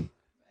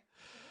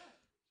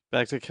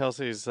 Back to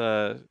Kelsey's.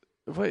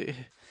 Wait.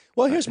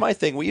 Well, here's my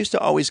thing. We used to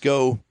always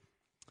go,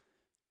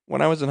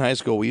 when I was in high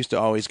school, we used to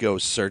always go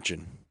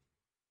searching.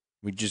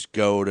 We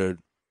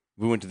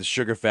went to the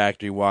sugar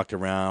factory, walked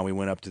around. We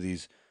went up to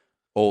these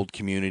old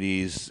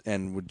communities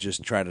and would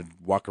just try to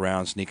walk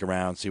around, sneak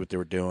around, see what they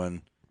were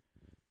doing.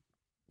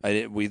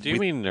 Do you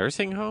mean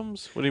nursing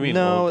homes? What do you mean?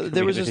 No, old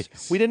there was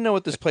communities? we didn't know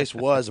what this place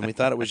was, and we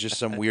thought it was just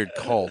some weird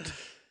cult.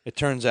 It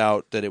turns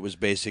out that it was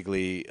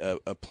basically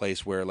a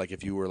place where, like,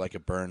 if you were like a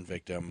burn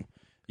victim,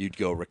 you'd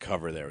go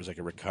recover there. It was like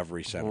a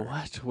recovery center.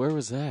 What? Where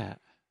was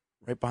that?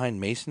 Right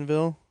behind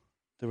Masonville,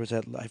 there was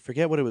that. I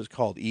forget what it was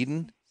called.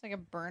 Eden. It's like a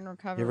burn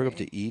recovery. You ever go up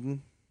to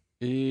Eden?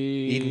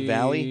 Eden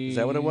Valley? Is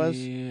that what it was? I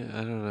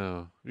don't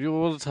know.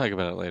 We'll talk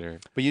about it later.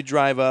 But you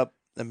drive up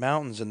the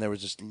mountains, and there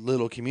was this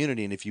little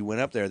community, and if you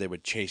went up there, they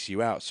would chase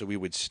you out. So we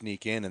would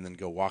sneak in and then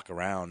go walk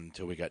around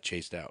until we got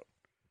chased out.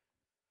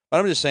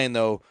 But I'm just saying,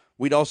 though,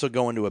 we'd also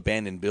go into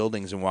abandoned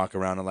buildings and walk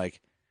around and, like,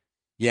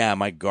 yeah,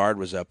 my guard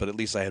was up, but at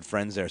least I had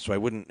friends there, so I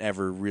wouldn't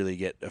ever really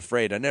get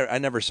afraid. I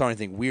never saw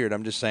anything weird.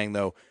 I'm just saying,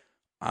 though,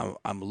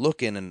 I'm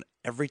looking, and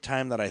every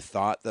time that I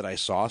thought that I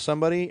saw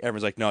somebody,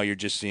 everyone's like, no, you're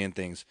just seeing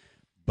things.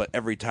 But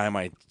every time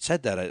I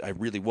said that, I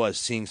really was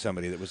seeing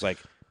somebody that was, like,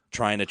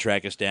 trying to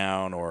track us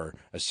down, or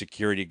a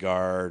security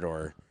guard,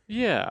 or...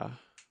 Yeah.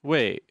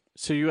 Wait.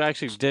 So you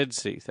actually did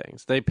see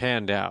things? They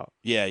panned out?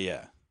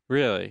 Yeah.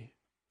 Really?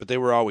 But they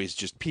were always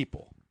just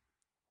people.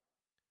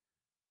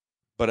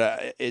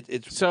 But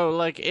it's... So,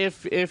 like,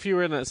 if you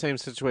were in that same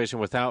situation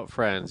without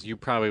friends, you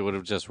probably would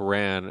have just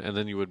ran, and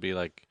then you would be,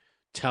 like,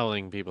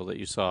 telling people that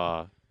you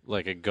saw,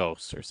 like, a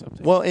ghost or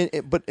something. Well,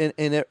 but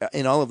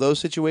in all of those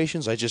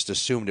situations, I just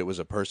assumed it was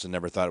a person,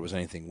 never thought it was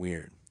anything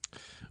weird.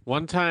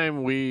 One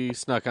time we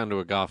snuck onto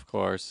a golf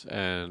course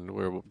and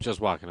we were just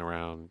walking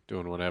around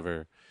doing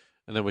whatever,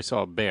 and then we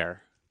saw a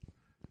bear.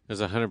 It was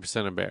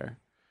 100% a bear.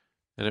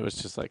 And it was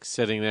just like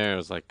sitting there. It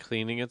was like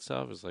cleaning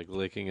itself. It was like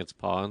licking its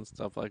paw and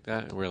stuff like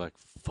that. And we were like,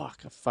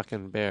 fuck, a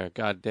fucking bear.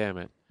 God damn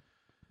it.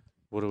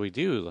 What do we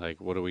do? Like,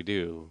 what do we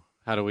do?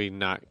 How do we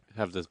not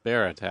have this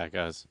bear attack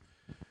us?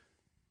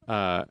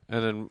 And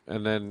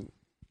then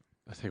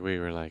I think we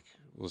were like,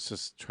 let's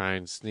just try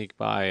and sneak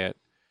by it.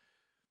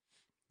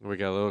 We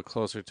got a little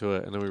closer to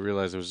it, and then we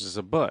realized it was just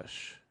a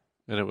bush,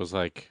 and it was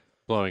like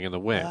blowing in the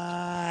wind.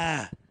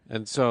 Ah.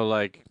 And so,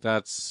 like,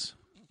 that's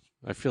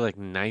I feel like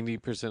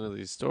 90% of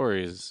these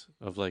stories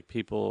of like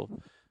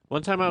people.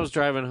 One time I was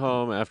driving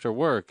home after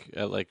work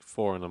at like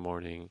 4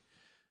 a.m,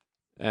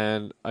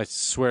 and I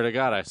swear to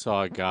God, I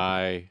saw a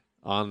guy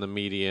on the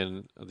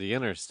median of the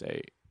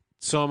interstate.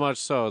 So much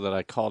so that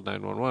I called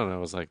 911. I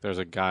was like, "There's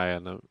a guy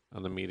on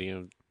the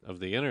median of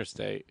the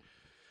interstate,"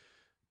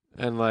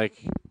 and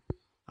like,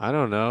 I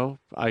don't know.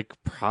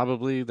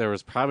 There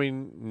was probably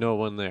no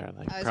one there.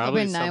 Like, I was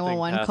probably hoping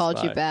 911 passed called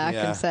you by. back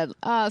Yeah. and said,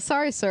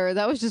 "Sorry, sir,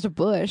 that was just a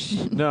bush."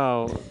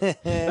 No,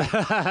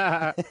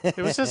 it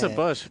was just a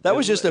bush. That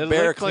was just a It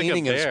bear looked like a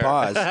cleaning his bear.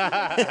 paws.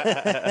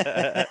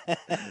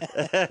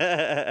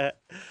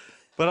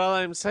 But all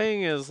I'm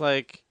saying is,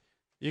 like,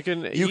 you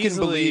can You can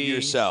believe easily-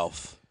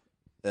 yourself.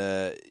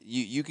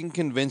 You can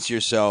convince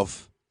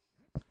yourself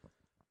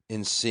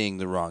in seeing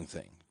the wrong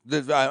thing.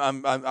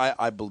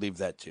 I believe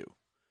that too.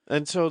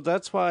 And so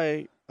that's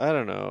why I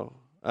don't know.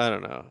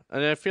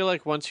 And I feel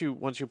like once you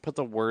put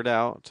the word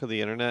out to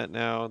the internet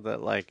now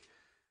that like,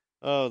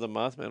 oh, the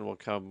Mothman will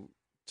come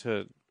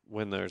to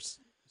when there's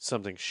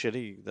something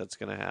shitty that's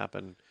going to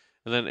happen,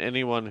 and then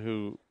anyone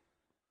who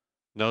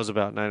knows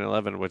about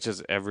 9/11, which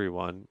is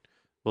everyone,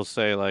 will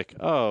say like,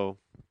 oh,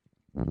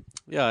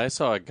 yeah, I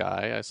saw a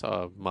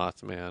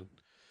Mothman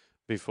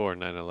before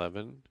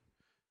 9/11.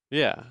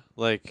 Yeah,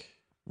 like.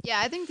 Yeah,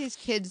 I think these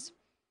kids,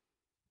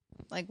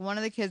 like one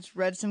of the kids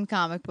read some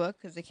comic book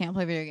because they can't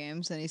play video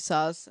games, and he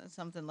saw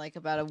something like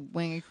about a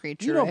winged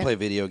creature. You don't right? play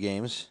video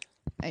games.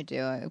 I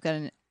do. I've got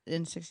an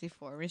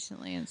N64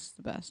 recently, and it's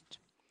the best.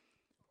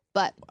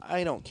 But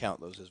I don't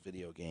count those as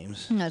video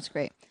games. that's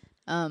great.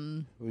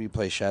 Will you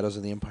play Shadows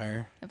of the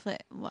Empire?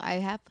 I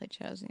have played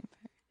Shadows of the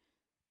Empire.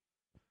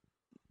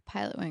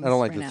 Pilot Wings. I don't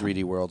like right the now.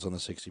 3D worlds on the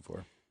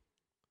 64.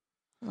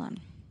 Hold on.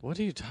 What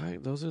are you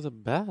talking? Those are the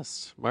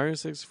best. Mario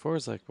 64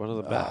 is like one of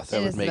the best. That It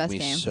would is the make best me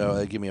game.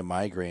 that'd give me a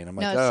migraine. I'm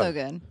like, No, it's oh, so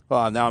good.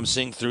 well, now I'm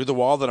seeing through the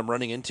wall that I'm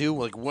running into.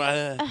 Like, what?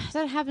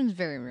 That happens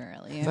very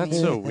rarely. I That's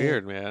mean, so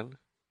weird, man.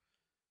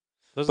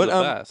 Those But,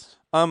 are the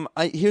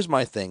best. Here's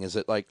my thing: is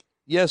that like,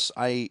 yes,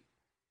 I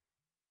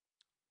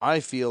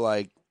feel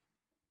like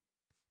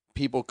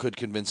people could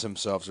convince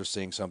themselves they're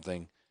seeing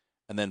something,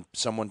 and then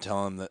someone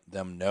telling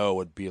them no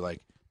would be like,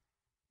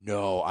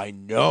 no, I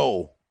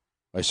know,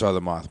 I saw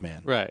the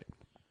Mothman. Right.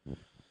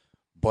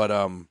 But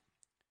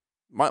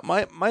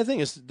my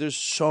thing is, there's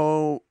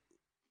so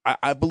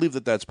I believe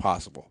that that's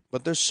possible,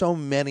 but there's so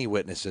many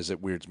witnesses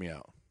it weirds me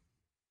out.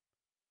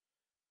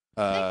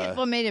 I think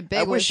what made it big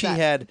I was wish he that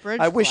had. bridge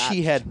I wish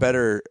he collapsed. had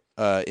better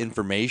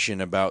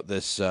information about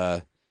this,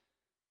 the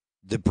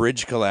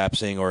bridge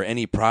collapsing, or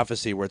any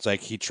prophecy where it's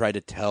like he tried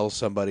to tell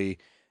somebody.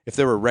 If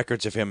there were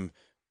records of him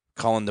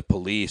calling the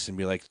police and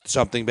be like,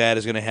 something bad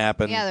is going to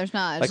happen. Yeah, there's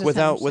not. It's Like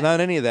just him without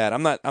any of that,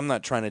 I'm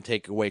not trying to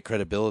take away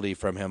credibility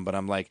from him, but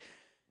I'm like,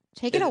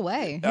 Take it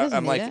away. He doesn't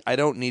I'm need like, it. I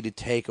don't need to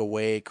take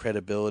away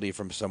credibility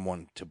from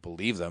someone to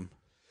believe them.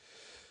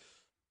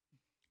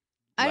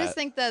 I just But-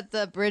 think that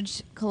the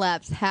bridge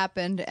collapse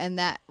happened, and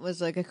that was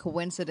like a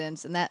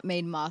coincidence, and that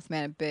made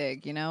Mothman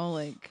big. You know,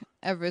 like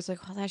everybody's like,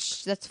 "Oh,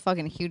 that's a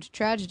fucking huge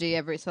tragedy."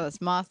 Everybody saw this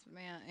Mothman.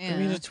 Yeah. I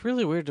mean, it's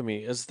really weird to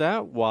me. Is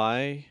that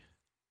why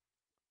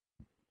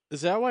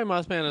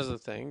Mothman is a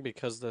thing?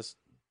 Because this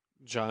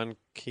John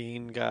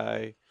Keane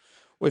guy.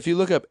 Well, if you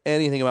look up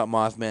anything about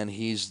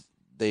Mothman,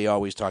 they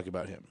always talk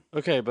about him.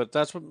 Okay, but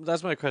that's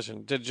my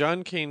question. Did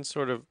John Keane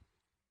sort of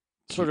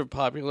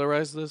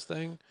popularize this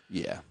thing?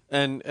 Yeah.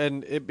 And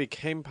it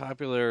became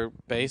popular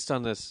based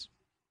on this,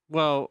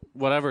 well,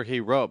 whatever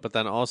he wrote, but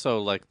then also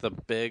like the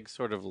big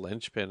sort of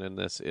linchpin in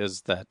this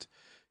is that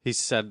he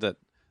said that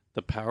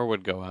the power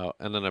would go out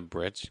and then a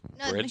bridge but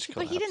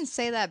collapsed. he didn't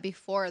say that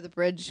before the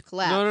bridge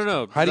collapsed.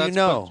 No. How do you That's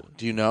know? But,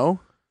 Do you know?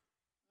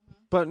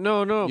 but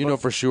no. You know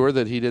for sure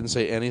that he didn't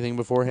say anything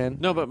beforehand?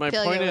 No, but my I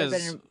feel like point it would've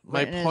is, been my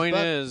written in his point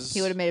book. is,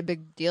 He would have made a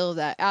big deal of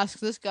that. Ask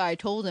this guy. I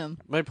told him.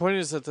 my point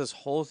is that this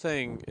whole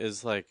thing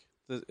is like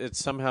it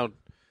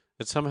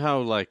somehow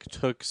like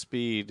took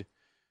speed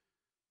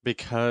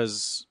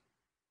because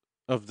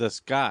of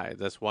this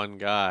one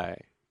guy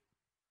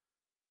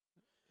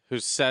who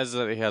says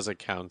that he has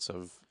accounts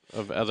of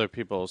other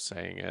people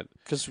saying it.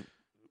 Because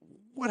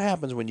what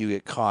happens when you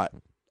get caught?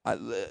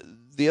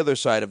 The other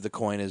side of the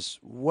coin is,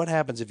 what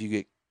happens if you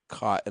get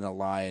caught in a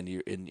lie and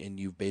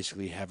you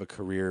basically have a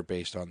career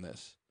based on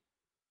this?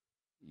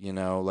 You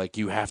know, like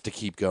you have to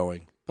keep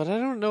going. But I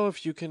don't know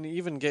if you can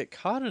even get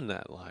caught in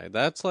that lie.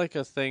 That's like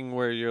a thing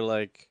where you're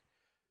like,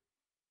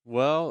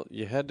 well,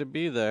 you had to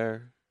be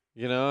there.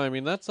 You know, I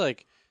mean, that's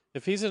like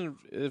if he's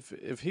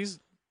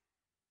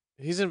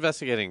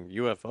investigating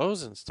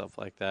UFOs and stuff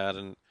like that,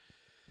 and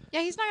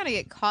Yeah, he's not gonna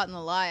get caught in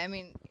the lie. I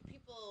mean,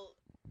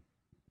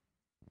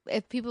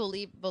 if people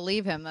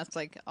believe him, that's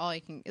like all he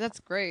can. That's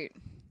great.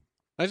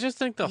 I just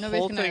think the Nobody's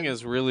whole gonna- thing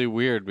is really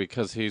weird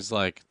because he's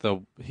like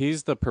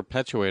he's the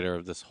perpetuator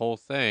of this whole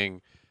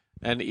thing,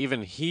 and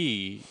even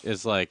he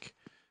is like,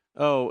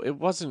 oh, it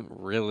wasn't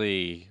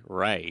really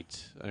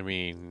right. I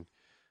mean,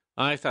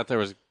 I thought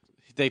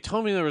they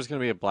told me there was going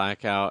to be a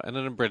blackout and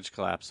then a bridge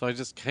collapse, so I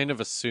just kind of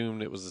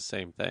assumed it was the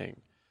same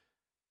thing.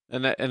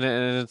 and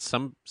it's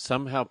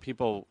somehow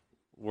people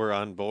were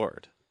on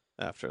board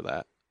after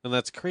that, and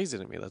that's crazy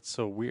to me. That's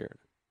so weird.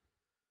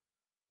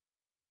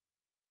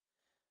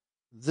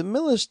 The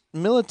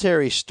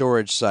military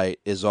storage site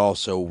is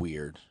also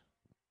weird.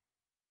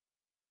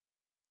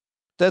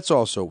 That's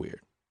also weird.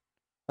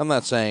 I'm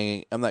not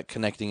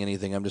connecting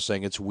anything. I'm just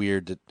saying it's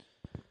weird that.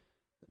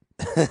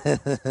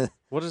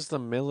 What is the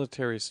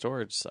military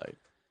storage site?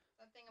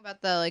 Something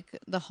about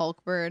the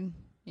Hulk bird,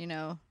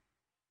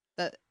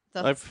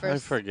 I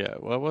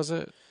forget. What was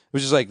it? It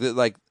was just like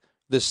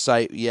this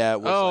site, yeah.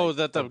 It was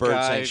that the bird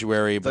guy,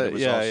 sanctuary, but it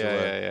was also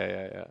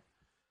yeah.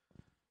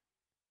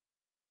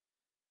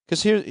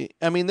 Because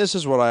this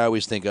is what I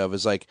always think of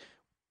is like,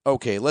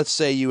 okay, let's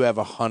say you have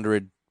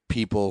 100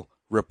 people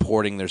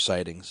reporting their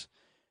sightings.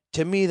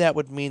 To me, that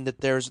would mean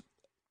that there's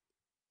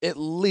at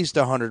least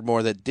 100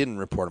 more that didn't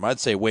report them. I'd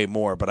say way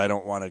more, but I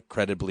don't want to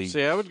credibly.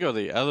 See, I would go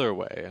the other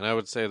way, and I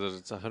would say that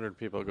it's 100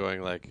 people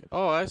going like,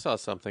 "Oh, I saw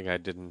something I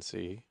didn't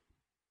see."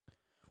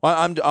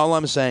 Well, all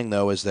I'm saying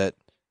though is that.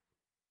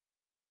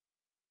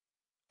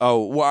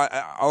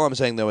 All I'm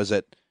saying though is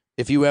that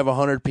if you have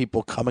 100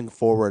 people coming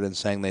forward and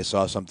saying they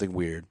saw something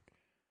weird,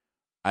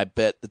 I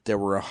bet that there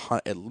were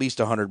at least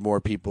 100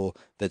 more people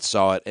that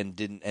saw it and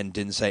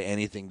didn't say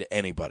anything to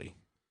anybody.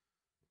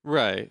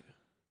 Right.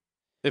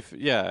 If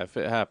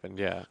it happened,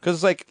 yeah.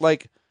 Because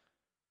like,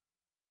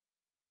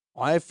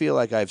 I feel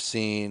like I've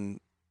seen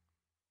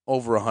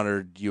over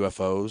 100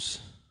 UFOs.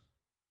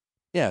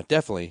 Yeah,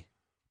 definitely.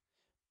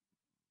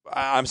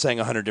 I'm saying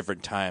 100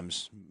 different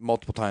times,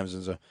 multiple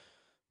times,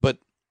 but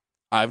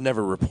I've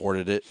never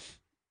reported it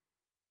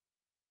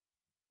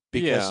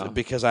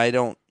because I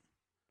don't.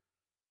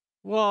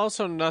 Well,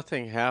 also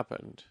nothing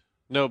happened.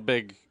 No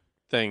big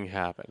thing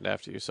happened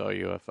after you saw a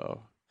UFO.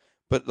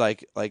 But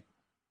like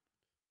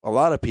a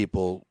lot of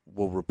people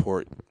will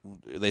report.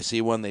 They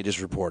see one, they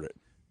just report it.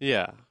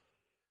 Yeah.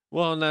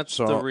 Well, and that's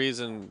the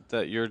reason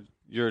that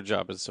your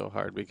job is so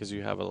hard, because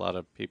you have a lot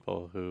of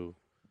people who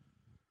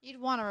you'd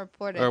want to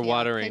report it. Are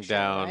watering picture,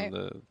 down right?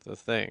 the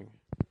thing.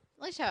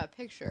 At least have a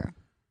picture.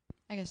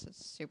 I guess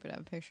it's stupid to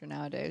have a picture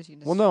nowadays. You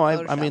just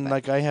I mean, it.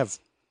 like I have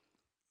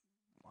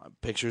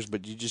pictures,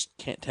 but you just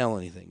can't tell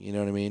anything. You know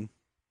what I mean?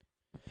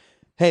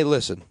 Hey,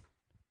 listen.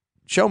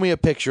 Show me a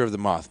picture of the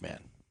Mothman.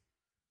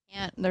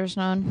 Yeah, there's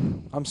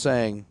none. I'm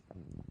saying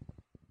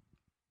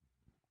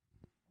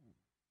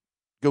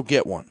go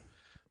get one.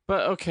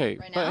 But okay,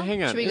 Right but now?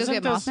 hang on. Should we go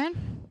get Mothman?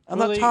 I'm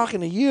not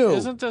talking to you.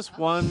 Isn't this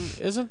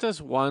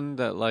one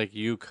that like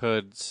you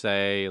could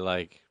say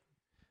like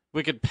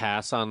we could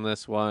pass on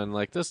this one?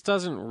 Like you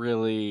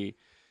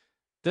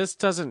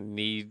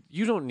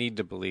don't need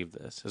to believe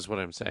this, is what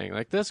I'm saying.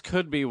 Like this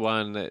could be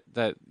one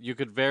that you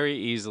could very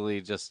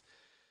easily just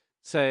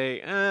say,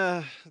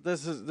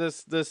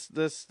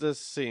 this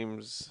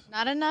seems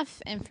not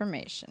enough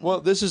information.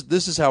 Well, this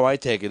is how I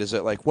take it. Is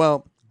that like,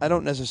 well, I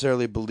don't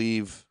necessarily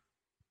believe.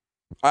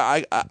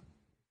 I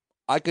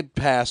could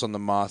pass on the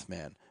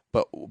Mothman,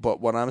 but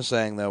what I'm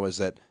saying though is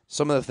that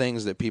some of the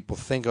things that people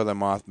think are the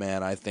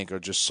Mothman, I think are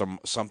just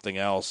something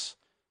else.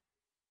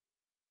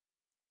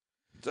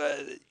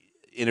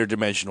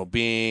 Interdimensional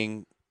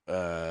being,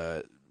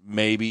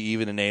 maybe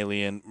even an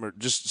alien, or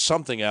just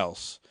something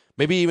else.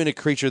 Maybe even a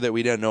creature that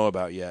we don't know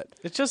about yet.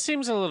 It just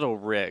seems a little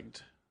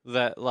rigged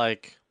that,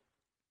 like,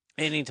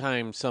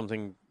 anytime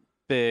something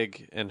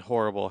big and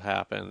horrible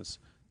happens,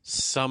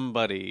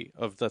 somebody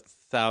of the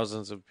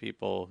thousands of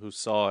people who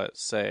saw it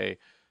say,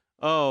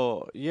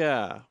 "Oh,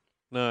 yeah,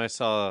 no, I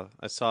saw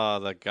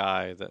the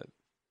guy that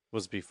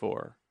was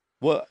before."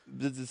 Well,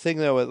 the thing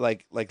though,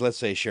 like let's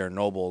say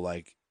Chernobyl,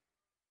 like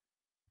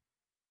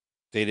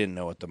they didn't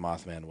know what the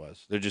Mothman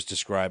was. They're just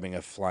describing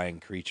a flying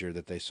creature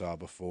that they saw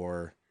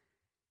before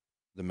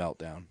the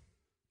meltdown.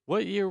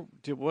 What year?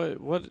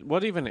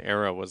 What even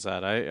era was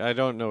that? I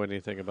don't know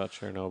anything about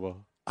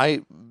Chernobyl.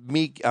 I'm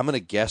gonna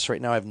guess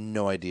right now. I have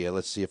no idea.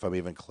 Let's see if I'm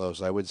even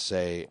close. I would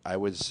say.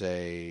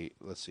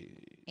 Let's see.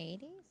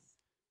 80s?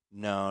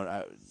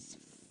 No.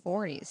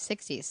 40s,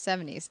 60s,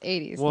 70s,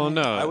 80s. Well, 90s.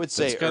 no, I would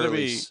say it's gotta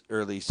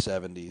early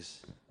 70s.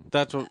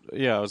 That's what.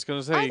 Yeah, I was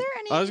gonna say. Are there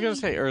any I was gonna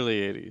say early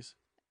 80s.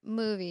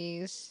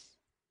 movies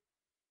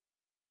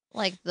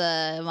like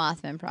the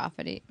Mothman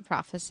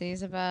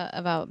prophecies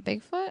about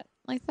Bigfoot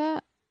like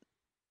that?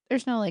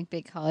 There's no like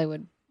big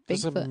Hollywood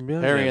There's a Bigfoot.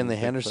 million Harry and the Bigfoot.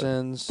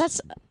 Hendersons.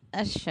 That's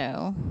a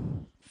show.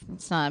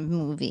 It's not a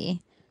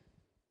movie,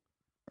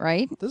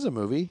 right? This is a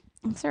movie.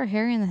 Is there a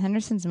Harry and the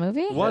Hendersons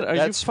movie? What are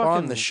That's you fucking?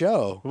 on the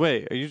show.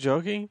 Wait, are you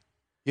joking?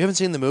 You haven't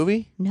seen the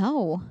movie?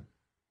 No,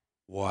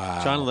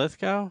 Wow. John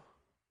Lithgow?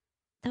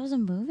 that was a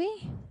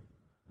movie.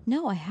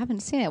 No, I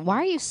haven't seen it. Why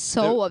are you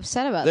so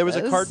upset about There was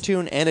this? a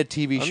cartoon and a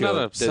TV I'm show.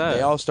 not upset.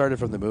 They all started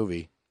from the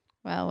movie.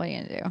 Well, what are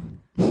you gonna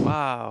do?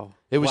 Wow.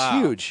 It was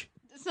Wow. huge.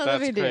 It's not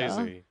That's a big deal.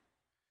 crazy.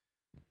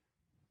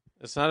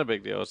 It's not a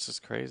big deal. It's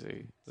just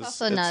crazy. It's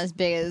also not as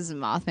big as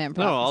Mothman.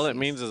 No, all it prophecies.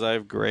 means is I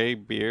have gray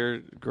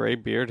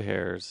beard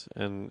hairs,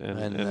 and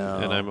I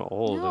know. I'm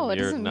old, No, and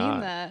it you're doesn't not. mean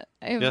that.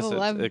 I have Yes, a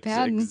lot of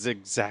bad. it's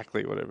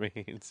exactly what it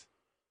means.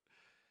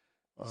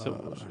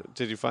 So,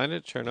 did you find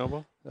it,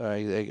 Chernobyl?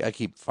 I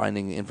keep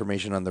finding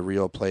information on the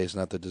real place,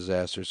 not the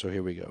disaster. So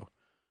here we go.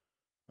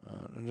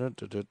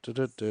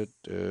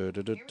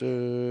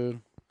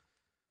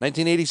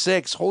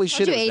 1986. Holy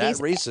shit! you It was 80s.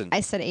 that recent.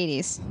 I said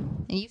 80s,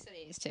 and you said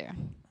 80s too.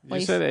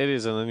 You said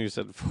 80s and then you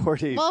said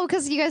 40s. Well,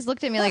 because you guys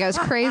looked at me like I was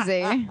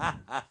crazy. 86.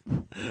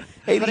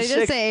 But I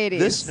did say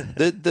 80s.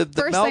 The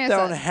First thing I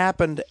meltdown said.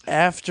 happened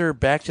after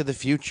Back to the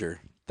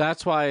Future.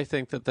 That's why I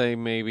think that they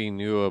maybe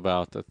knew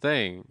about the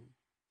thing.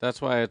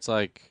 That's why it's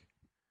like,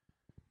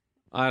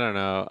 I don't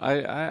know.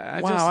 I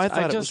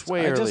thought it was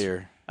way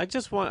earlier.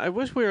 I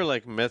wish we were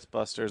like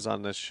Mythbusters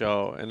on this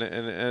show, and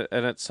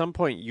at some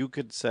point you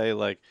could say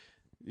like,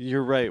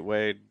 you're right,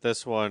 Wade.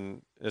 This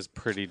one is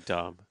pretty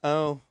dumb.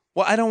 Oh,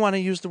 well, I don't want to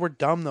use the word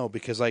dumb though,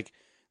 because like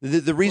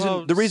the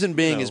reason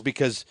being is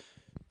because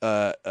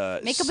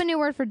Make up a new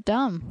word for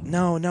dumb.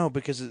 No,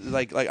 because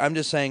like I'm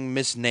just saying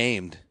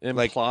misnamed,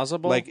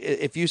 Implausible. Like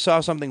if you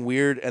saw something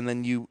weird and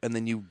then you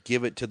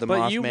give it to the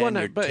Mothman,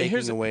 you're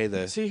taking away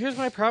the. See, here's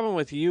my problem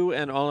with you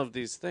and all of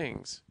these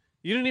things.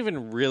 You didn't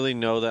even really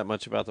know that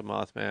much about the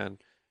Mothman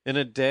in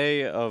a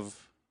day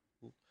of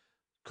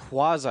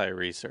quasi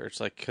research,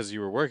 like because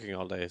you were working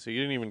all day, so you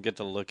didn't even get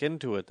to look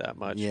into it that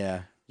much.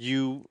 Yeah.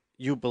 You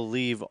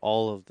believe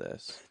all of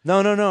this.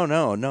 No,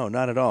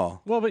 not at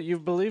all. Well, but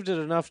you've believed it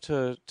enough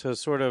to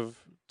sort of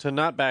to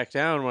not back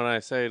down when I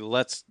say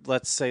let's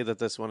say that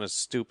this one is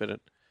stupid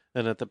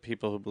and that the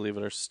people who believe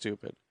it are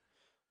stupid.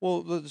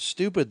 Well, the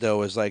stupid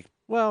though is like.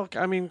 Well,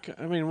 I mean,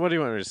 what do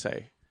you want me to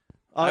say?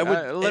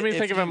 Let me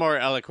think of a more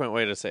eloquent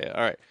way to say it.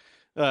 All right,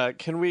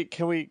 can we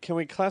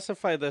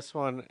classify this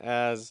one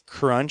as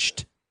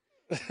crunched?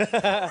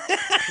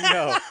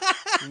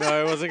 No,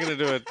 I wasn't gonna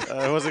do it.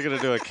 I wasn't gonna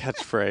do a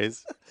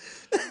catchphrase.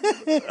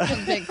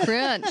 Big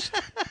crunch.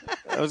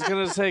 I was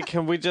gonna say,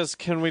 can we just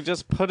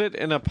put it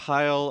in a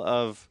pile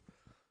of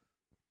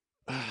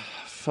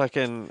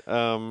fucking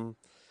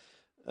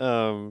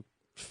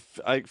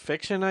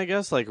fiction, I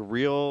guess, like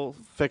real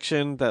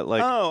fiction that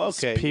like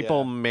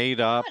people made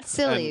up. Not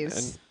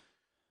sillies.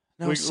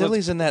 No,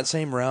 silly's in that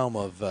same realm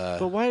of.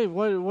 But why?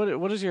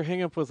 What is your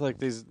hang up with like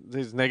these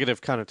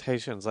negative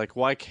connotations? Like,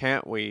 why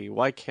can't we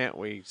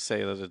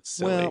say that it's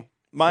silly? Well,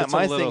 my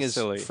thing is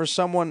silly. for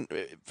someone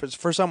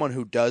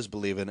who does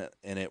believe in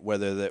it,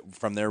 whether that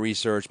from their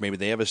research, maybe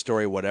they have a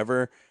story,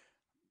 whatever.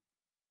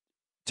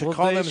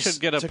 They should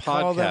get a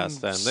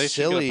podcast then. They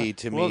silly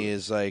to me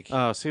is like.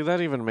 Oh, see,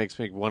 that even makes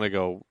me want to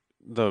go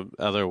the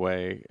other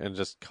way and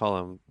just call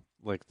them.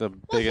 Like the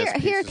biggest.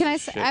 Here, can I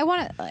say? I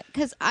want to,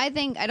 because I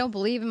think I don't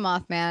believe in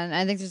Mothman.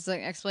 I think there's an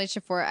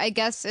explanation for it. I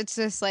guess it's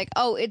just like,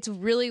 oh, it's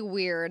really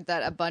weird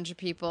that a bunch of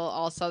people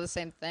all saw the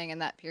same thing in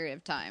that period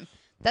of time.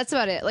 That's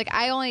about it. Like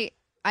I only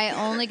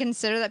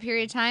consider that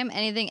period of time.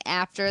 Anything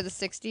after the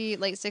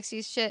late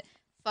 60s shit,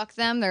 fuck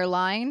them. They're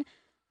lying.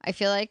 I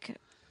feel like,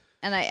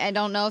 and I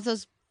don't know if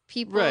those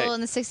people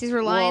in the 60s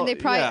were lying. Well, they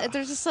probably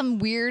there's just some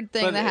weird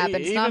thing that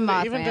happened. It's not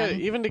Mothman.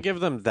 Even to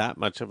give them that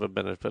much of a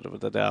benefit of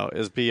the doubt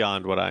is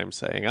beyond what I'm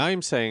saying.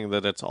 I'm saying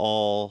that it's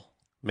all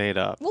made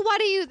up. Well, why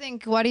do you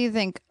think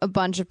a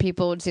bunch of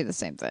people would see the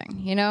same thing?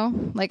 You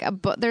know, like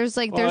there's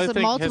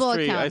multiple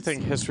accounts. I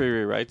think history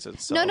rewrites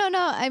itself. No.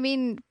 I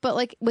mean, but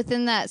like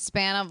within that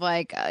span of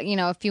like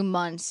a few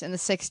months in the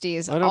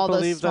 60s, I don't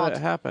believe that it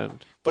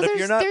happened. But if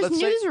you're not, there's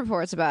news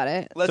reports about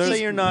it. Let's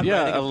say you're not.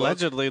 Yeah,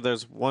 allegedly,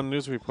 there's one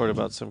news report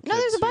about some. No,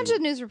 there's a bunch of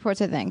news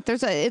reports. I think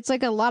it's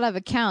like a lot of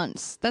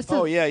accounts. That's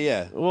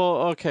yeah.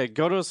 Well, okay,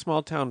 go to a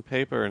small town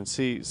paper and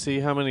see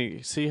how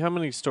many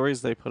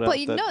stories they put out. But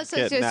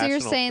so you're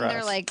saying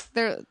press.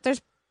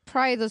 There's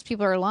probably those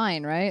people are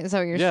lying, right? Is that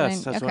what you're saying?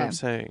 Yes, that's what I'm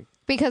saying.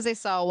 Because they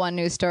saw one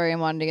news story and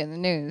wanted to get in the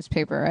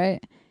newspaper,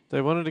 right?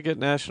 They wanted to get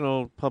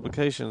national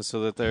publications so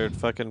that they're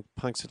fucking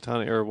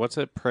Punxsutawney or what's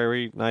it?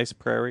 Point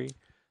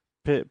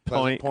Pleasant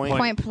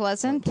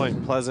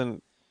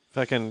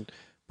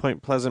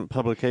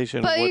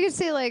publication. But you can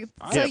see more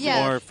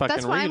fucking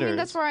that's why readers.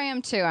 That's where I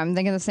am too. I'm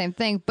thinking the same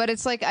thing. But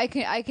it's like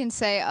I can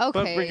say okay.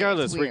 But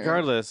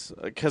regardless,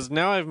 because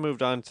now I've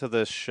moved on to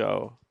this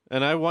show,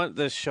 and I want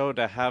this show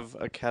to have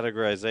a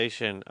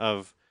categorization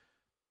of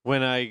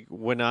when I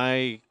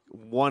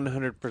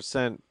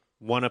 100%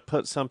 want to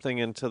put something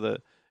into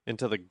the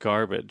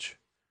garbage,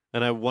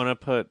 and I want to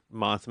put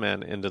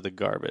Mothman into the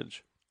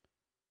garbage.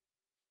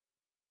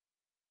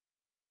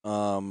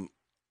 And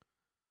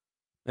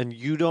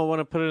you don't want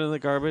to put it in the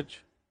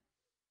garbage?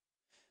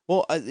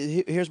 Well,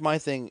 here's my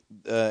thing: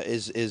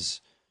 is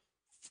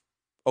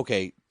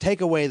okay. Take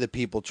away the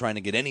people trying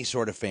to get any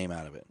sort of fame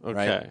out of it,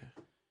 right?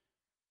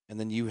 And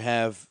then you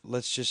have,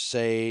 let's just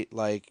say,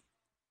 like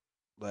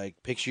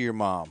picture your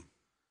mom,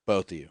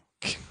 both of you.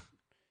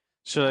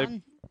 Should I?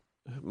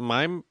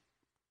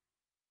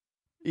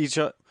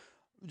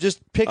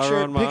 Just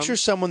picture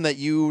someone that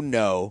you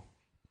know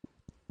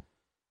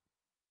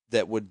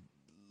that would.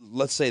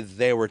 Let's say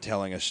they were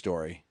telling a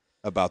story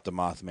about the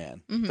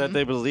Mothman that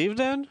they believed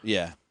in.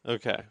 Yeah.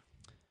 Okay.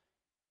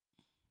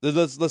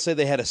 Let's say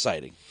they had a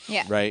sighting.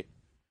 Yeah. Right.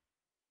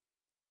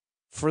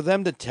 for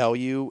them to tell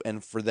you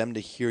and for them to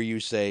hear you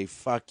say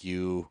 "fuck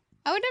you."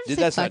 I would never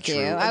say That's fuck not true.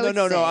 you. I would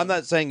No. say, I'm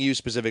not saying you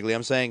specifically.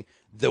 I'm saying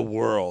the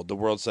world. The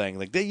world saying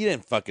like, you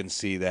didn't fucking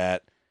see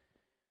that.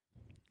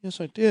 Yes,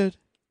 I did.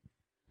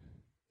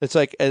 It's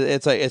so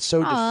it's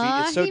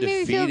so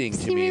defeating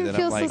to me that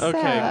I'm like, so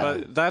Okay, sad.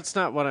 but that's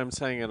not what I'm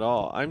saying at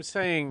all. I'm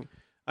saying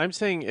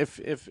if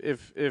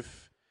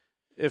there's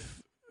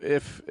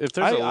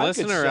I a could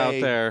listener out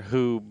say- there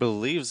who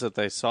believes that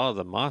they saw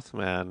the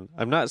Mothman,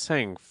 I'm not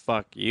saying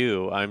fuck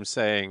you. I'm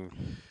saying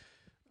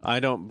I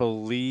don't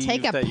believe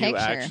Take a that you picture.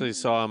 actually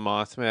saw a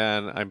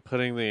Mothman. I'm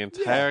putting the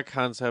entire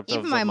concept of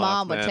Even the my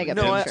mom would Mothman take a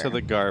into picture.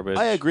 the garbage.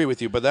 I agree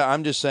with you, but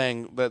I'm just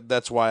saying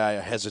that's why I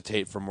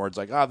hesitate from words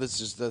like,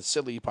 this is the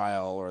silly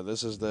pile, or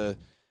this is the.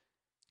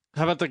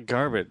 How about the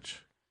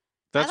garbage?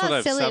 That's I thought what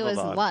I've silly settled was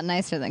on. a lot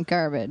nicer than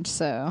garbage.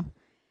 So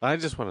I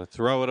just want to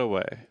throw it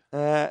away.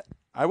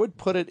 I would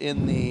put it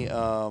in the.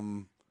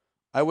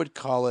 I would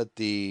call it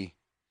the.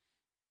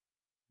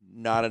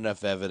 Not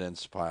enough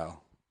evidence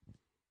pile.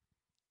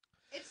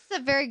 it's a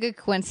very good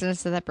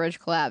coincidence that bridge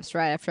collapsed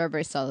right after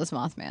everybody saw those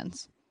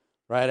Mothmans.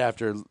 Right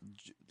after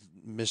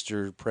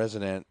Mr.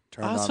 President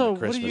turned Also, on what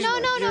the do Christmas you- No,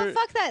 lights. no, no! You're-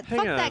 Fuck that! hang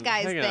Fuck on, that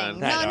guy's hang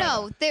thing. on.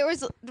 No. There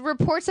was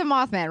reports of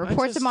Mothman,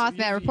 reports of just-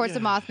 Mothman, reports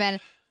of yeah. Mothman.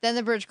 Then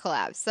the bridge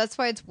collapsed. That's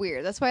why it's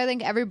weird. That's why I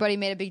think everybody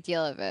made a big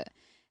deal of it.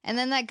 And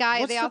then that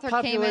guy, What's the author,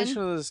 the came population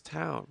in. of this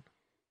town?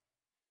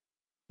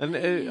 And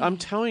I'm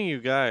telling you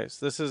guys,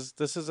 this is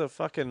a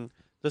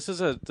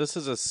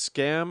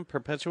scam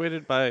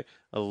perpetuated by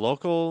a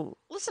local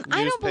Listen,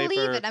 I don't believe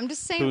newspaper it. I'm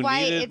just saying who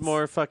why needed it's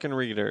more fucking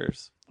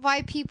readers.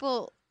 why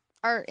people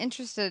are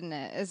interested in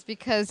it is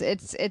because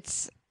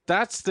it's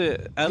That's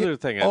the other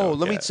thing. I don't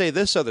Let me get. say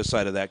this other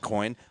side of that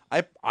coin.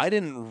 I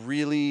didn't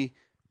really.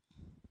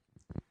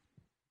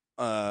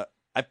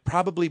 I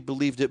probably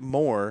believed it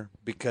more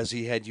because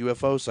he had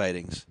UFO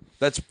sightings.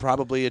 That's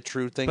probably a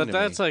true thing. But to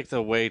that's me. like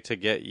the way to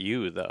get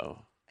you, though.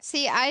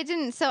 see. I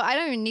didn't. So I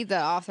don't even need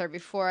the author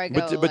before I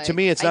go. But to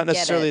me, it's not I get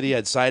necessarily it. that he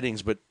had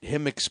sightings, but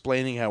him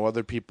explaining how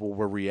other people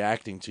were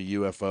reacting to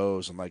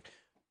UFOs and like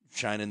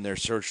shining their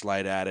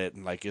searchlight at it,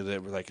 and like they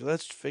were like,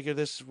 let's figure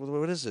this.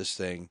 What is this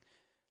thing?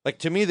 Like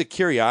to me,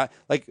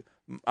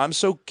 I'm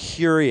so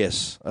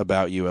curious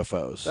about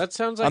UFOs. That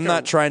sounds like I'm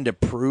not trying to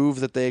prove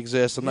that they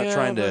exist. I'm not Yeah,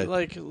 trying to.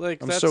 but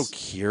like I'm that's, so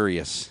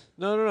curious.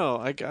 No.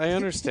 I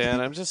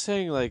understand. I'm just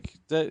saying, like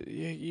that.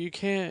 You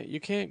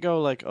can't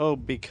go like, oh,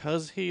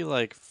 because he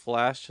like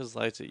flashed his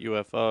lights at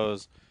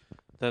UFOs,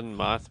 then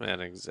Mothman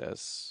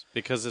exists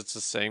because it's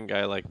the same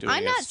guy like doing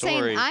I'm a not story.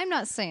 saying. I'm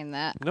not saying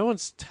that. No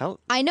one's telling.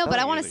 I know, but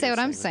I want want to say what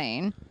I'm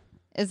saying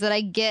is that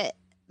I get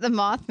the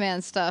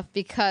Mothman stuff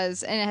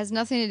because, and it has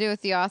nothing to do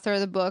with the author of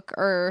the book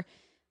or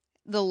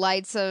the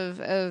lights of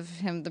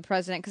him, the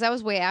president, because that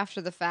was way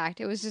after the fact.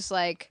 It was just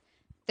like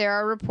there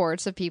are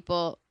reports of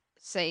people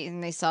saying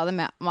they saw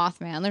the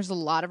Mothman. There's a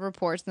lot of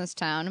reports in this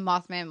town.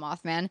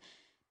 Mothman.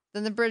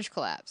 Then the bridge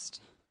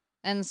collapsed,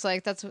 and it's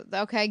like that's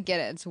okay. I get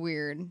it. It's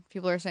weird.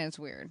 People are saying it's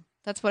weird.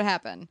 That's what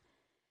happened.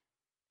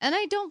 And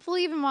I don't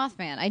believe in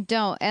Mothman. I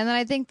don't. And then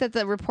I think that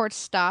the reports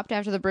stopped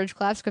after the bridge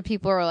collapsed because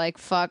people are like,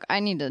 fuck, I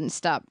need to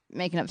stop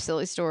making up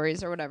silly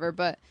stories or whatever.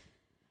 But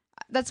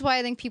that's why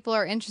I think people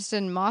are interested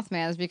in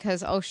Mothman is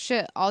because, oh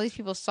shit, all these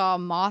people saw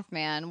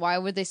Mothman. Why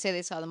would they say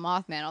they saw the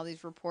Mothman? All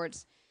these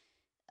reports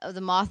of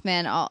the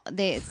Mothman,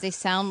 they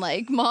sound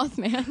like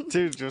Mothman.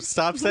 Dude, just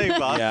stop saying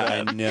Mothman.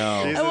 Yeah, I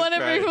know. Jesus I want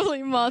to Christ. be really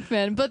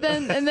Mothman. But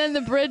then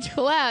the bridge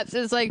collapsed.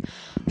 It's like,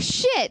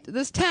 shit,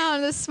 this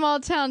small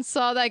town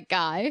saw that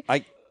guy.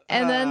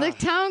 And then the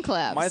town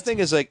collapsed. My thing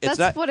is like it's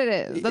That's not what it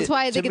is. That's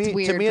why I think it's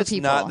weird To me, for it's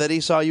people. not that he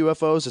saw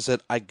UFOs. It's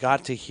that I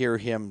got to hear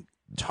him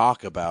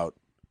talk about,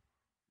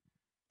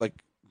 like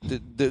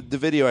the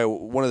video.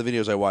 One of the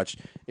videos I watched,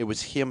 it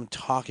was him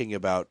talking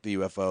about the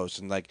UFOs,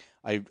 and like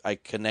I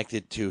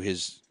connected to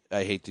his.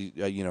 I hate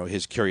to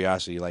his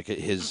curiosity, like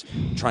his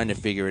trying to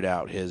figure it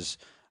out.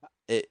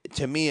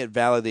 To me, it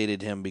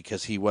validated him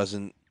because he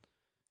wasn't.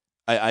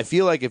 I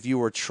feel like if you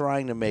were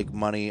trying to make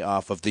money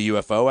off of the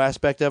UFO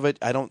aspect of it,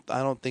 I don't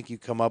think you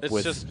come up It's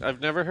with. just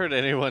I've never heard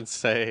anyone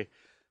say,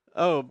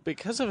 "Oh,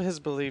 because of his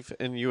belief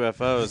in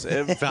UFOs,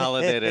 it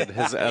validated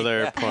his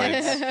other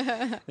points."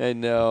 I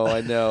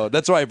know.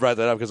 That's why I brought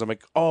that up because I'm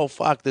like, oh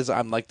fuck this.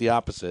 I'm like the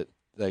opposite.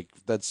 Like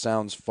that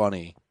sounds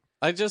funny.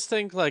 I just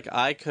think like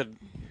I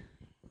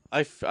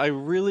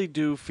really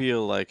do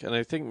feel like, and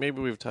I think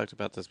maybe we've talked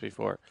about this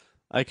before.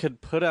 I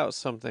could put out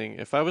something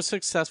if I was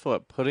successful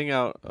at putting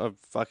out a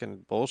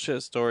fucking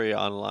bullshit story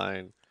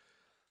online.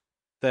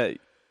 That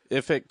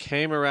if it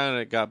came around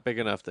and it got big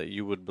enough that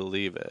you would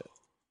believe it.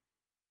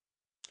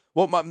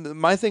 Well,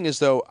 my thing is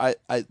though, I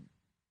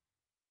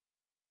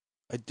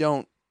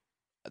don't.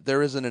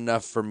 There isn't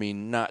enough for me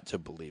not to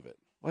believe it.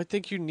 Well, I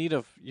think you need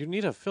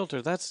a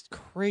filter. That's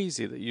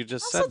crazy that you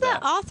just also,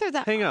 said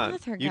that. Hang on,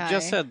 author you guy.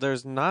 just said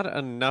there's not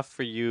enough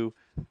for you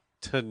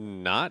to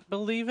not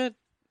believe it.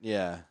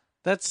 Yeah.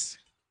 That's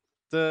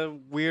the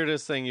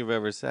weirdest thing you've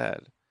ever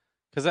said,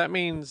 because that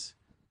means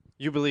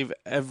you believe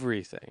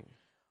everything.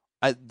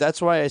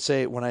 That's why I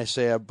say when I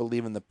say I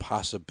believe in the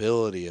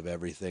possibility of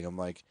everything, I'm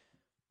like,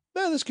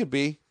 this could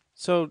be.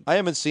 So I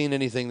haven't seen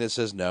anything that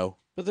says no.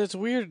 But that's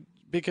weird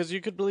because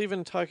you could believe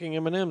in talking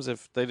M&Ms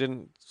if they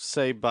didn't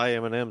say buy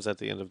M&Ms at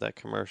the end of that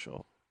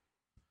commercial.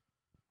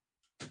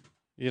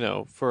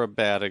 For a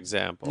bad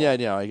example.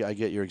 Yeah, I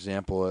get your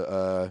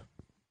example.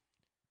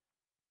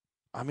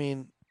 I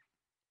mean,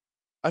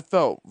 I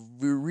felt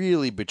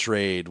really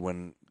betrayed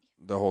when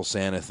the whole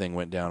Santa thing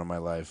went down in my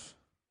life.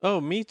 Oh,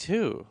 me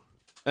too.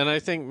 And I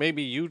think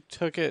maybe you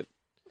took it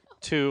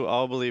to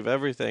I'll believe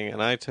everything,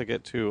 and I took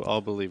it to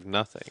I'll believe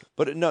nothing.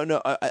 But no.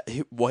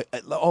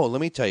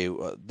 Let me tell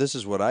you. This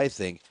is what I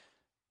think.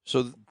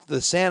 So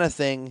the Santa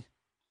thing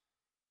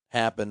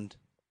happened,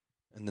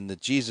 and then the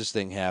Jesus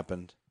thing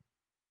happened,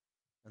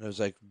 and I was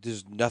like,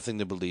 "There's nothing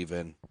to believe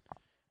in."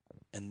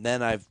 And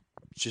then I've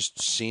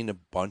just seen a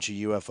bunch of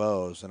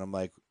UFOs, and I'm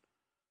like,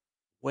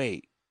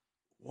 "Wait,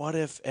 what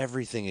if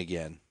everything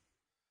again?"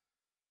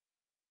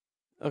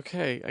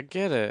 Okay, I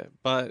get it,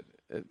 but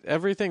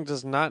everything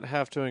does not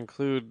have to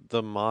include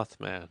the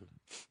Mothman.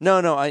 No,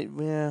 I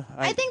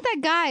think that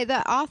guy,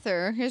 the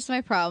author, here's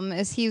my problem,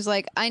 is he's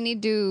like, I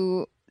need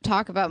to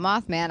talk about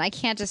Mothman. I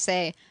can't just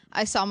say,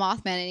 I saw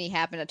Mothman and he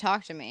happened to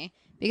talk to me.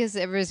 Because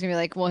everybody's going to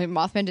be like, well,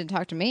 Mothman didn't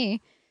talk to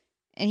me.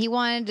 And he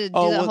wanted to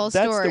do the whole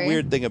story. That's the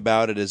weird thing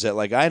about it is that,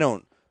 like,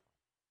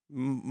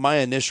 my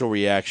initial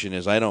reaction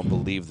is I don't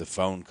believe the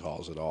phone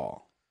calls at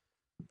all.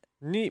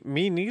 Me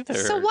neither.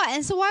 So what?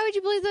 And so why would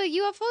you believe the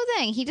UFO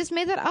thing? He just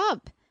made that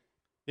up.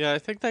 Yeah, I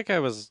think that guy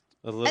was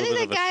a little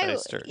bit of a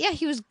shyster. Yeah,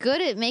 he was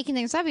good at making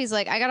things up. He's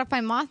like, I gotta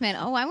find Mothman.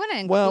 Oh, I'm gonna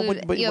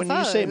include but UFOs. when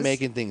you say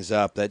making things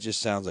up, that just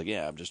sounds like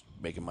I'm just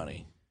making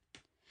money.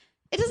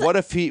 It doesn't. What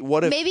if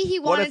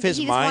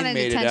his mind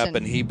made attention. it up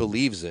and he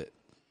believes it?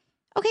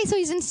 Okay, so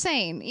he's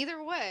insane.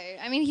 Either way,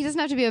 I mean, he doesn't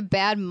have to be a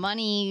bad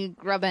money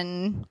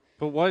grubbing.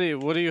 But what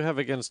do you have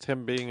against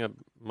him being a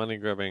money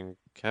grubbing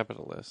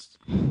capitalist?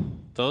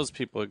 Those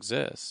people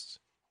exist.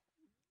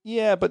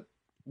 Yeah, but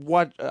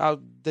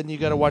then you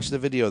got to watch the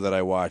video that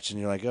I watched, and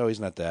you're like, oh, he's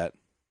not that.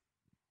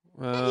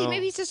 Well,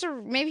 maybe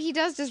he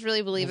does just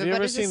really believe have it. Have you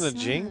but ever seen the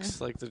Jinx?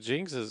 Like the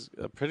Jinx is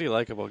a pretty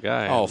likable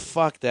guy. Oh,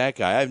 fuck that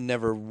guy! I've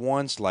never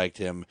once liked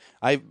him.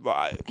 He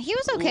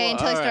was okay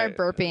until he started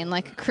burping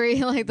like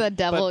the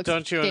devil but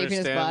don't you escaping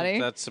his body.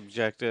 understand that's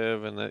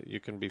subjective and that you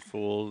can be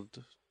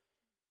fooled?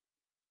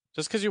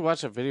 Just because you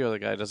watch a video of the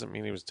guy doesn't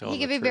mean he was telling. He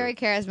could the be truth. very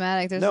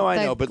charismatic. There's no,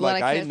 I know, but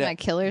like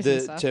killers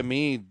and stuff. To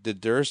me, the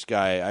Durst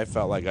guy, I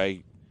felt like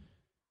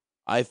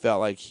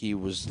he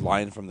was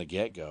lying from the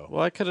get go.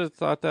 Well, I could have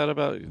thought that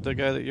about the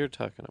guy that you're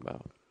talking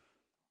about.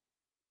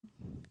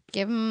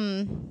 Give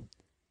him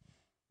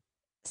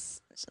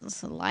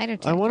a lie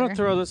detector. I want to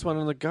throw this one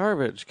in the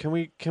garbage. Can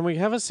we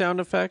have a sound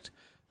effect?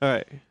 All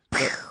right.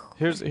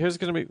 Here's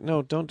gonna be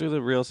don't do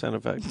the real sound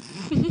effect.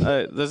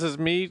 This is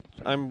me.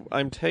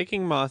 I'm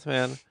taking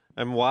Mothman.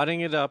 I'm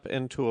wadding it up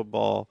into a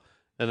ball,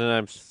 and then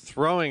I'm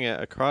throwing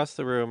it across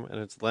the room, and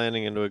it's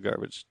landing into a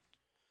garbage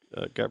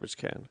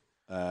can.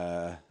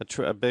 A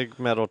big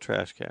metal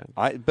trash can.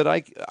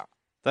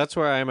 That's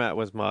where I'm at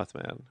with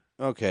Mothman.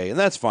 Okay, and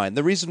that's fine.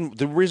 The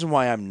reason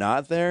why I'm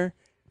not there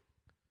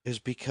is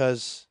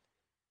because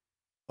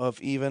of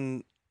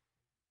even.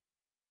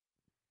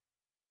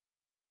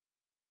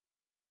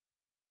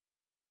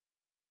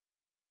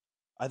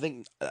 I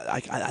think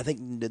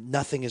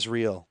nothing is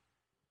real.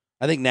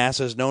 I think NASA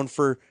has known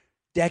for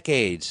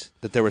decades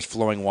that there was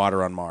flowing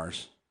water on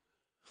Mars,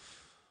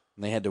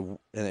 and they had to.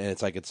 And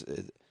it's like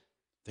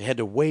they had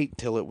to wait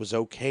till it was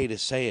okay to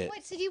say it.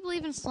 Wait, so do you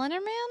believe in Slender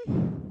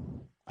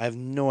Man? I have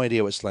no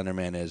idea what Slender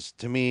Man is.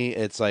 To me,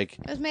 it's like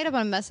it was made up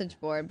on a message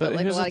board. But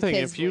like here's a lot the thing: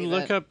 of kids if you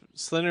look up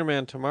Slender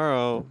Man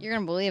tomorrow, you're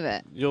gonna believe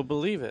it. You'll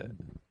believe it.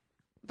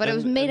 But it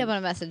was made up on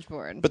a message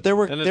board. But there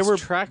were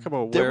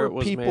trackable. There where were it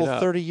was people made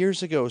up. 30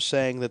 years ago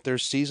saying that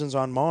there's seasons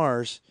on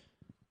Mars,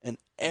 and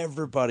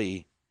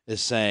everybody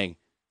is saying,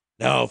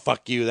 "No,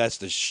 fuck you. That's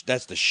the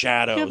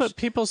shadows." Yeah, but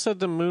people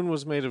said the moon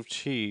was made of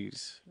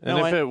cheese, and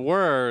No, if it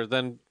were,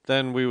 then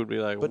we would be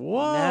like, But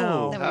 "Whoa!"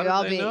 now- Then how we'd did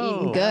all they be know?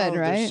 eating good,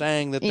 right? They're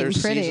saying that Eating there's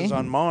pretty. seasons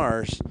on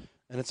Mars,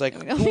 and it's like,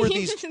 who are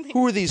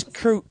these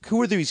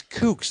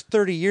kooks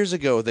 30 years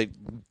ago that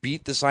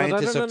beat the But I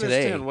scientists don't of today?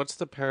 understand. What's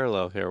the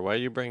parallel here? Why are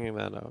you bringing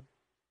that up?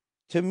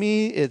 To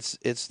me, it's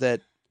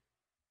that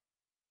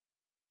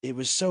it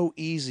was so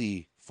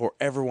easy for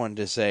everyone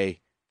to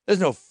say,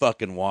 "There's no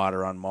fucking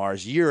water on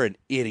Mars. You're an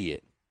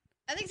idiot."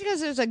 I think it's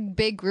because there's a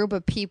big group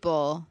of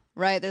people,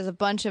 right? There's a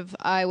bunch of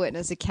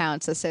eyewitness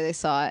accounts that say they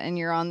saw it, and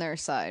you're on their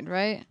side,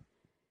 right?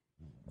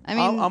 I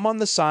mean, I'm on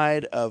the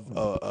side of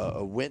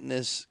a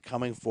witness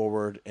coming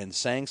forward and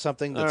saying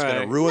something that's All going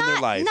right. to ruin their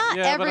life. Not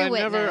Yeah, every but I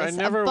witness.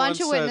 never a bunch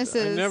once of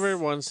witnesses. I never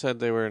once said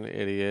they were an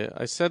idiot.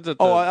 I said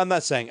that. I'm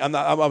not saying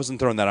I wasn't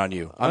throwing that on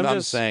you. I'm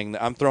just saying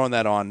I'm throwing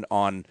that on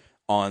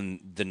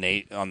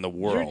the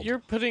world. You're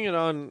putting it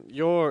on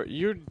you're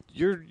putting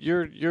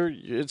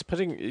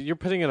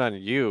it on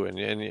you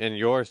and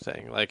your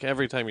thing. Like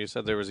every time you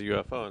said there was a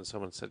UFO and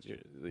someone said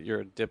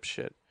you're a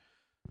dipshit.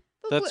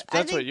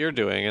 That's what you're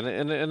doing,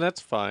 and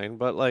that's fine.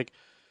 But like,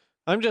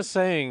 I'm just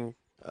saying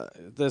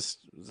this.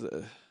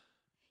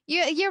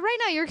 Yeah. Right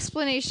now, your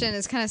explanation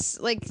is kind of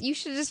like you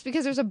should just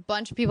because there's a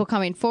bunch of people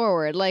coming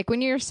forward. Like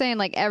when you're saying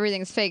like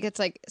everything's fake, it's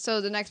like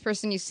so the next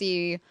person you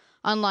see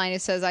online who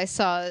says I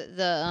saw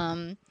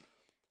the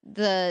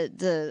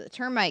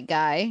termite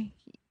guy,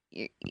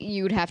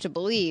 you would have to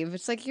believe.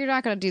 It's like you're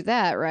not going to do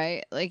that,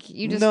 right? Like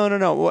you just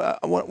No.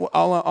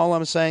 All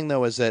I'm saying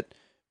though is that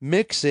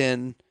mix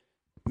in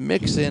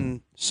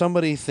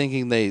somebody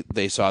thinking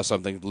they saw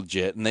something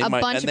legit, and they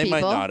might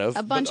not have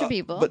a bunch of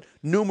people, but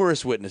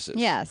numerous witnesses.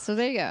 Yeah, so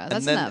there you go.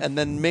 That's enough. And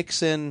then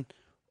mix in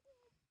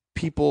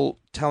people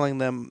telling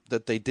them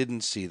that they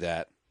didn't see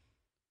that,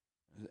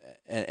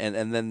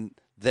 and then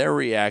their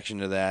reaction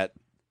to that.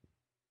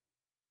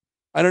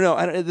 I don't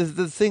know.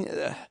 The thing.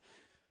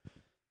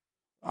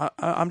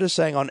 I'm just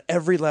saying on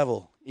every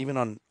level, even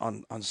on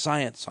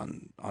science,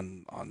 on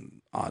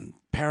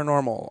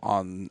paranormal,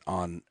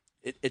 on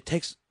it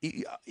takes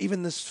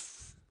even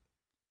this.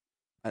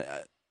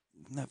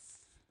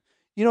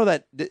 You know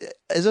that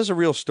is this a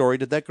real story?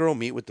 Did that girl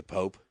meet with the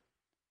Pope?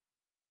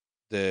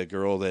 The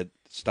girl that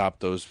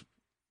stopped those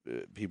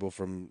people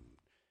from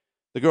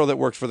the girl that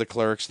worked for the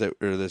clerks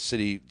or the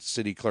city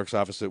clerk's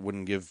office that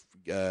wouldn't give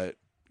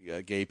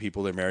gay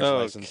people their marriage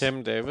license.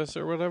 Kim Davis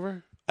or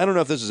whatever. I don't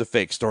know if this is a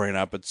fake story or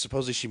not, but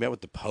supposedly she met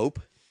with the Pope.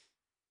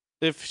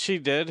 If she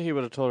did, he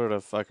would have told her to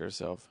fuck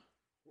herself.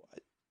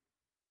 What?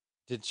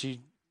 Did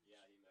she?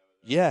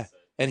 Yeah,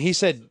 and he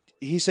said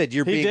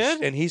you're He being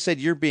did? and he said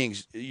you're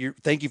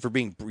thank you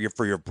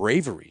for your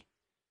bravery.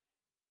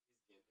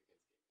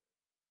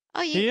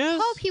 Oh, He is?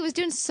 Pope, he was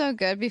doing so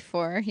good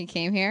before he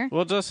came here.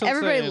 Well, just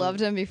Everybody loved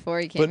him before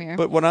he came here.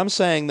 But what I'm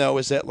saying though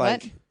is that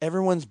like What?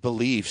 everyone's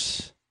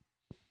beliefs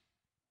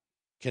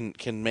can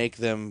make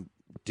them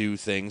do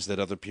things that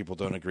other people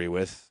don't agree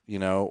with,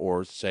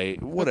 or say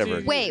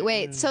whatever.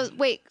 Wait.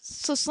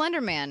 So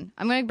Slender Man.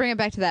 I'm going to bring it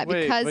back to that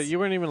because but you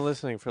weren't even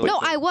listening for. no,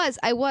 I was.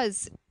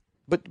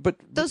 But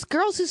Those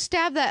girls who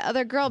stabbed that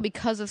other girl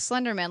because of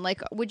Slender Man, like,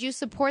 would you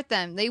support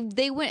them?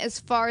 They went as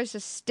far as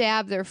to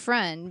stab their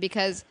friend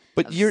because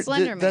of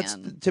Slender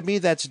Man. To me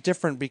that's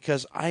different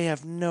because I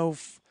have no.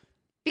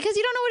 Because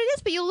you don't know what it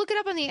is, but you'll look it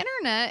up on the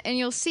internet and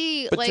you'll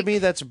see. But to me,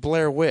 that's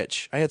Blair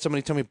Witch. I had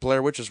somebody tell me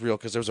Blair Witch is real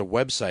because there was a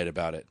website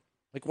about it.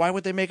 Like, why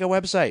would they make a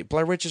website?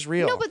 Blair Witch is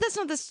real. No, but that's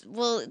not this.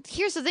 Well,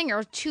 here's the thing: there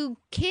are two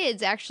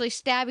kids actually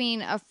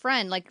stabbing a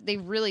friend. Like they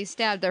really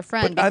stabbed their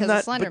friend because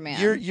of Slender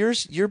Man.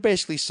 You're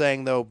basically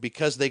saying though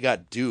because they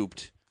got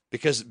duped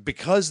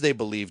because they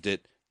believed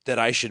it that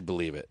I should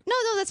believe it. No,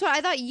 that's what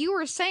I thought you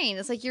were saying.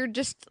 It's like you're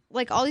just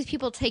like all these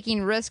people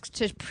taking risks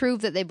to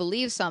prove that they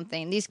believe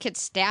something. These kids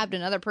stabbed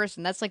another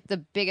person. That's like the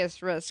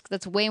biggest risk.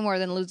 That's way more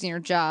than losing your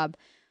job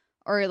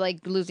or like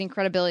losing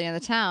credibility in the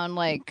town.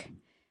 Like.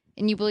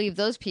 And you believe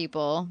those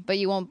people, but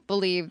you won't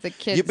believe the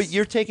kids. Yeah, but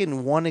you're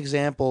taking one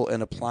example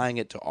and applying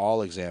it to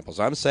all examples.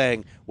 I'm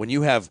saying when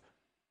you have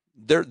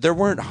there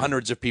weren't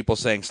hundreds of people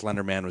saying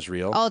Slender Man was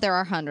real. Oh, there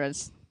are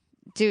hundreds.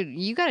 Dude,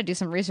 you got to do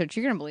some research.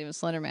 You're going to believe in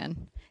Slender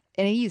Man.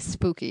 And he's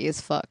spooky as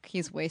fuck.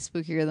 He's way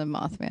spookier than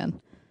Mothman.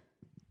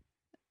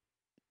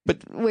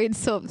 But Wade's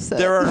so upset.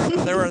 there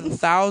are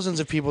thousands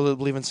of people that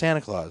believe in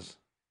Santa Claus.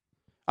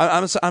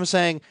 I'm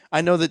saying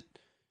I know that.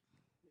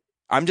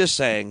 I'm just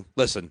saying.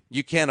 Listen,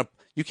 you can't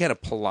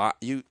apply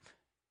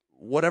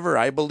whatever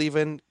I believe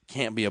in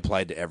can't be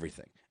applied to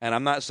everything. And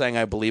I'm not saying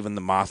I believe in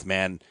the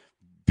Mothman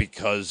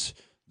because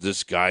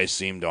this guy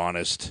seemed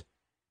honest.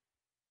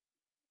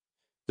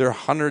 There are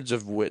hundreds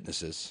of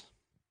witnesses.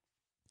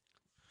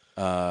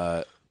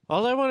 All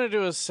I want to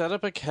do is set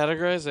up a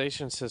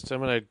categorization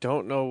system, and I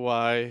don't know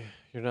why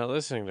you're not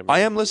listening to me. I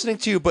am listening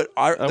to you, but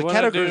the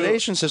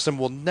categorization system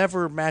will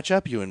never match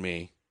up you and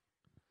me.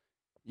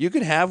 You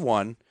can have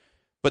one,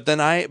 but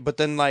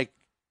then like.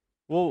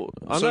 Well,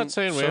 I'm not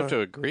saying we have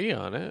to agree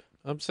on it.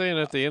 I'm saying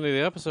at the end of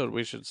the episode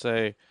we should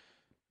say,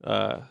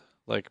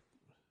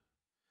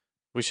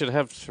 we should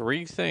have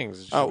three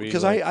things.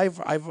 Because I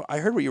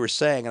heard what you were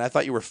saying, and I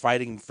thought you were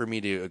fighting for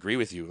me to agree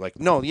with you. Like,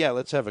 no, yeah,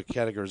 let's have a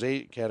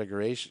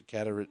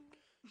categorization.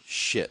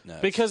 Shit, no.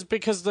 Because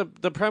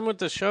the problem with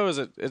the show is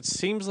it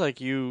seems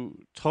like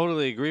you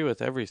totally agree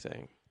with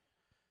everything.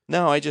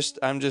 No,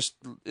 I'm just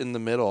in the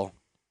middle.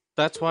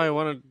 That's why I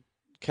wanted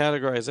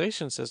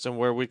categorization system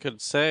where we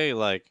could say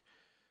like.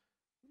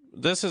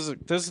 This is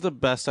the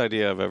best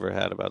idea I've ever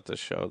had about this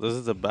show. This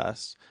is the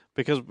best.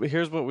 Because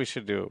here's what we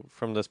should do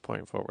from this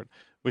point forward.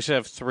 We should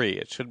have three.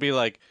 It should be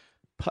like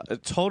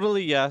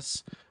totally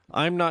yes,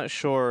 I'm not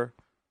sure,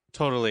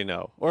 totally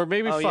no. Or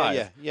maybe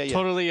five. Yeah.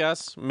 Totally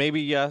yes,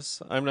 maybe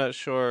yes, I'm not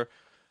sure,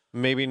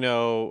 maybe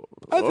no.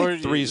 I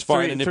think three's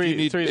fine. And if you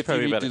need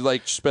better. to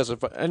like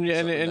specify.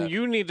 And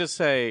you need to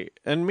say,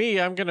 and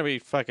me, I'm going to be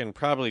fucking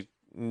probably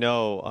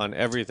no on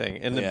everything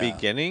in the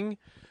beginning.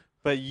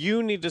 But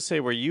you need to say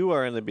where you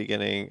are in the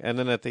beginning, and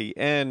then at the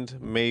end,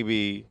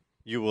 maybe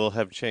you will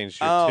have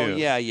changed your tune.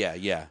 Yeah.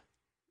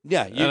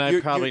 I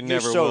probably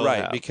never you're so will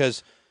right have.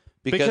 because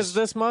Because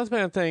this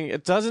Mothman thing,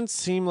 it doesn't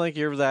seem like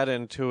you're that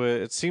into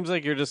it. It seems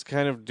like you're just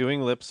kind of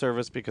doing lip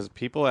service because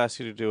people ask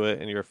you to do it,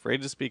 and you're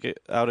afraid to speak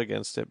out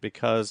against it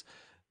because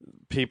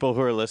people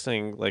who are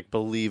listening like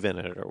believe in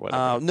it or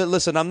whatever. No,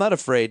 listen, I'm not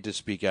afraid to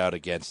speak out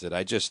against it.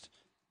 I just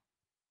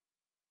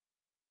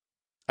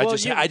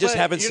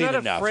haven't seen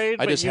enough. Afraid,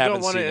 I just you haven't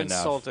don't want seen to enough.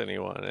 insult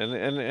anyone,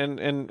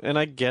 and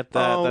I get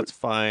that. Oh, that's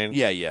fine.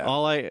 Yeah.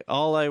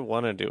 All I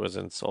want to do is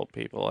insult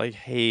people. I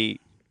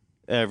hate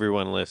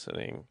everyone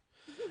listening,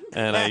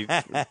 and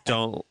I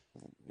don't,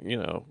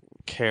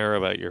 care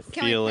about your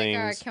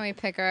feelings. Can we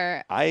pick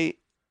our?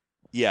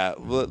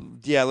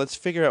 Let's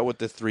figure out what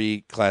the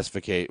 3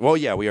 classification. Well,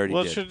 yeah, we already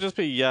Well, did. it should just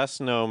be yes,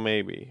 no,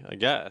 maybe. I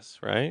guess,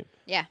 right?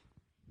 Yeah,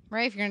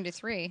 right. If you're gonna do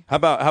 3. How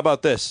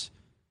about this?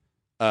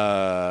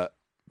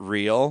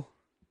 Real,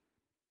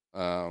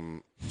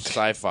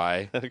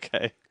 sci-fi,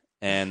 Okay.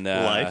 and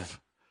Life.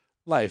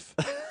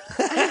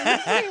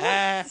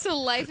 So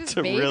life is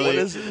To baby. really-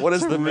 what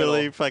is To the really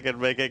middle? fucking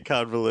make it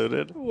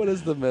convoluted. What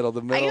is the middle?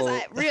 The I middle.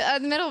 guess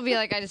the middle would be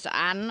like I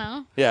don't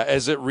know. Yeah,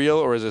 is it real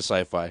or is it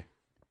sci-fi?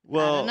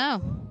 Well, I don't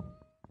know.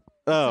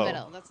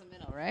 Oh, That's the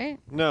middle, right?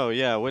 no,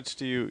 yeah. Which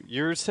do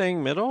you're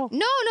saying middle?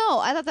 No.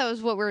 I thought that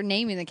was what we're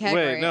naming the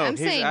category. Wait, no. I'm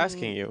he's saying,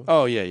 asking you.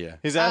 Oh yeah.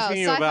 He's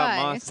asking you about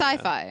Mothman.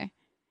 Sci-fi.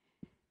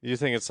 You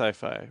think it's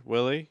sci-fi,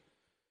 Willie?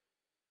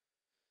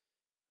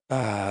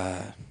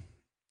 I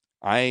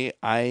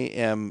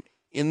am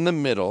in the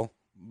middle,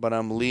 but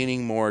I'm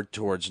leaning more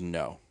towards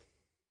no.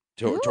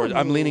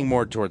 I'm leaning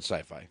more towards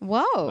sci-fi.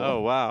 Whoa. Oh,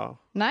 wow.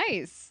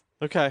 Nice.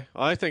 Okay,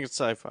 well, I think it's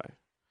sci-fi.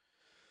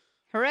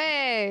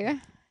 Hooray.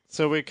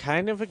 So we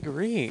kind of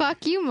agree.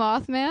 Fuck you,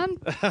 Mothman.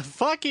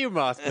 Fuck you,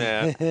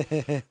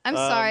 Mothman. I'm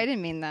sorry, I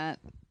didn't mean that.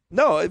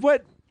 No,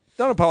 what?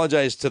 Don't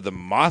apologize to the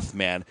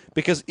Mothman,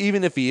 because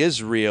even if he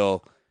is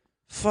real,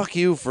 fuck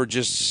you for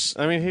just.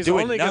 I mean, he's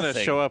doing only going to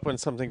nothing. show up when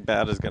something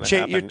bad is going to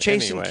happen. You're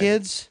chasing anyway.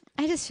 kids.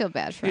 I just feel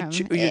bad for You're him. ch-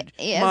 you're-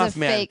 As a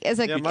Mothman. fake, as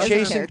a Yeah, You're Mothman.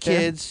 chasing character.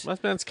 kids.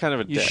 Mothman's kind of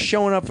a You're dick.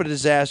 showing up for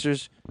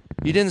disasters.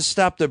 You didn't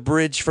stop the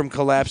bridge from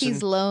collapsing.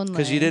 He's lonely.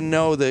 because you didn't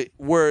know the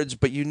words,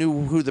 but you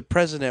knew who the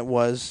president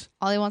was.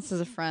 All he wants is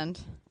a friend.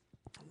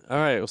 All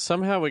right, well,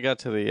 somehow we got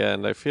to the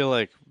end. I feel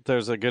like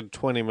there's a good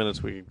 20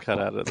 minutes we could cut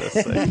out of this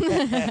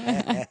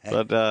thing.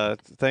 But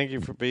thank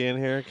you for being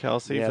here,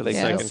 Kelsey, Yeah, for the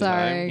thank you. second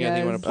sorry, time. Yeah, do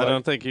you wanna guys. plug? I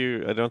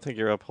don't think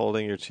you're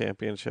upholding your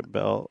championship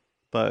belt,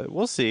 but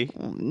we'll see.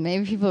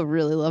 Maybe people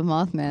really love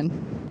Mothman,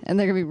 and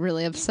they're gonna be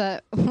really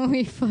upset when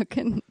we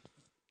fucking.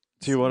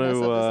 Do you want mess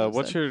up to? this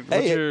What's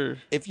episode. your?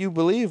 If you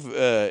believe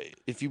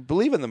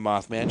in the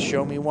Mothman,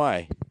 show me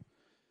why.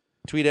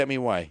 Tweet at me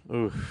why.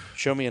 Oof,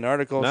 Show me an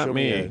article. not show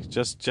me.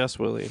 Just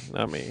Willie,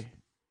 not me.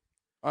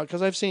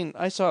 Because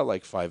I saw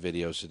like 5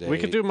 videos today. We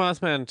could do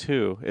Mothman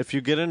too if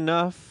you get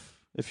enough.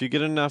 If you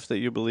get enough that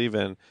you believe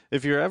in.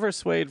 If you're ever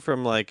swayed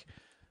from like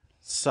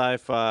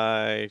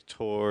sci-fi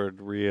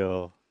toward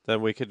real,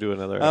 then we could do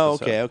another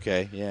episode.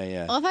 Okay.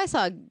 Yeah. Well, if I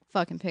saw a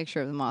fucking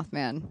picture of the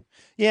Mothman,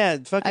 Yeah,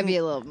 fucking. I'd be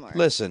a little more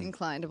listen.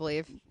 inclined to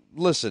believe.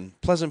 Listen,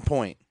 Pleasant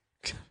Point.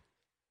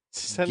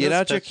 Send Get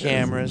us out your pictures.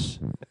 cameras,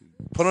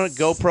 put on a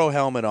GoPro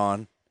helmet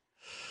on,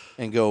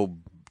 and go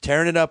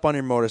tearing it up on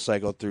your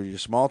motorcycle through your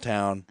small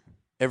town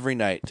every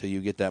night till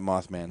you get that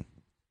Mothman.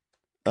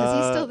 Because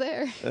he's still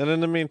there. And in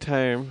the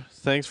meantime,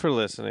 thanks for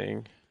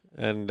listening.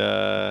 And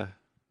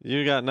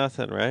you got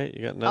nothing, right?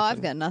 You got nothing. Oh,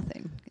 I've got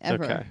nothing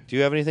ever. Okay. Do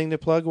you have anything to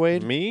plug,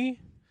 Wade? Me?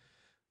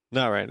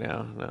 Not right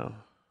now. No.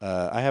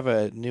 I have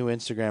a new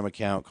Instagram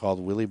account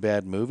called Willy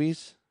Bad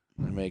Movies.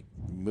 I make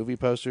movie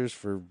posters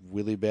for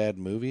Willy Bad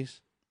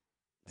movies.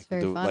 It's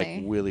very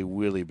funny. Like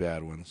really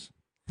bad ones.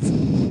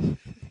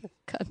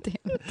 God damn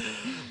it.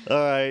 All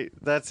right.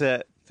 That's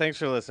it. Thanks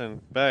for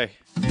listening. Bye.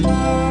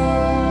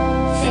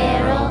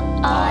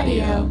 Feral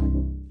Audio.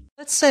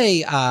 Let's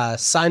say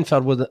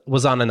Seinfeld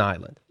was on an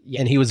island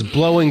and he was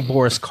blowing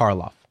Boris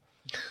Karloff.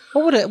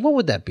 What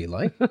would that be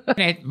like?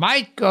 It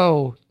might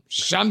go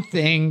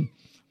something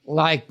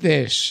like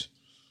this.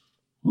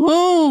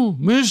 Oh,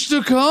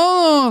 Mr.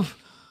 Karloff,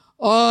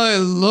 I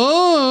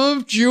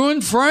loved you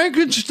in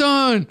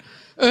Frankenstein,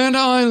 and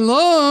I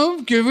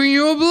love giving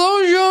you a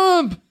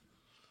blowjob.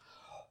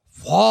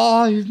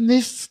 Why,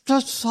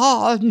 Mr.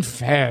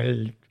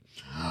 Seinfeld,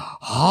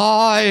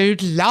 I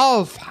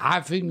love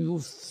having you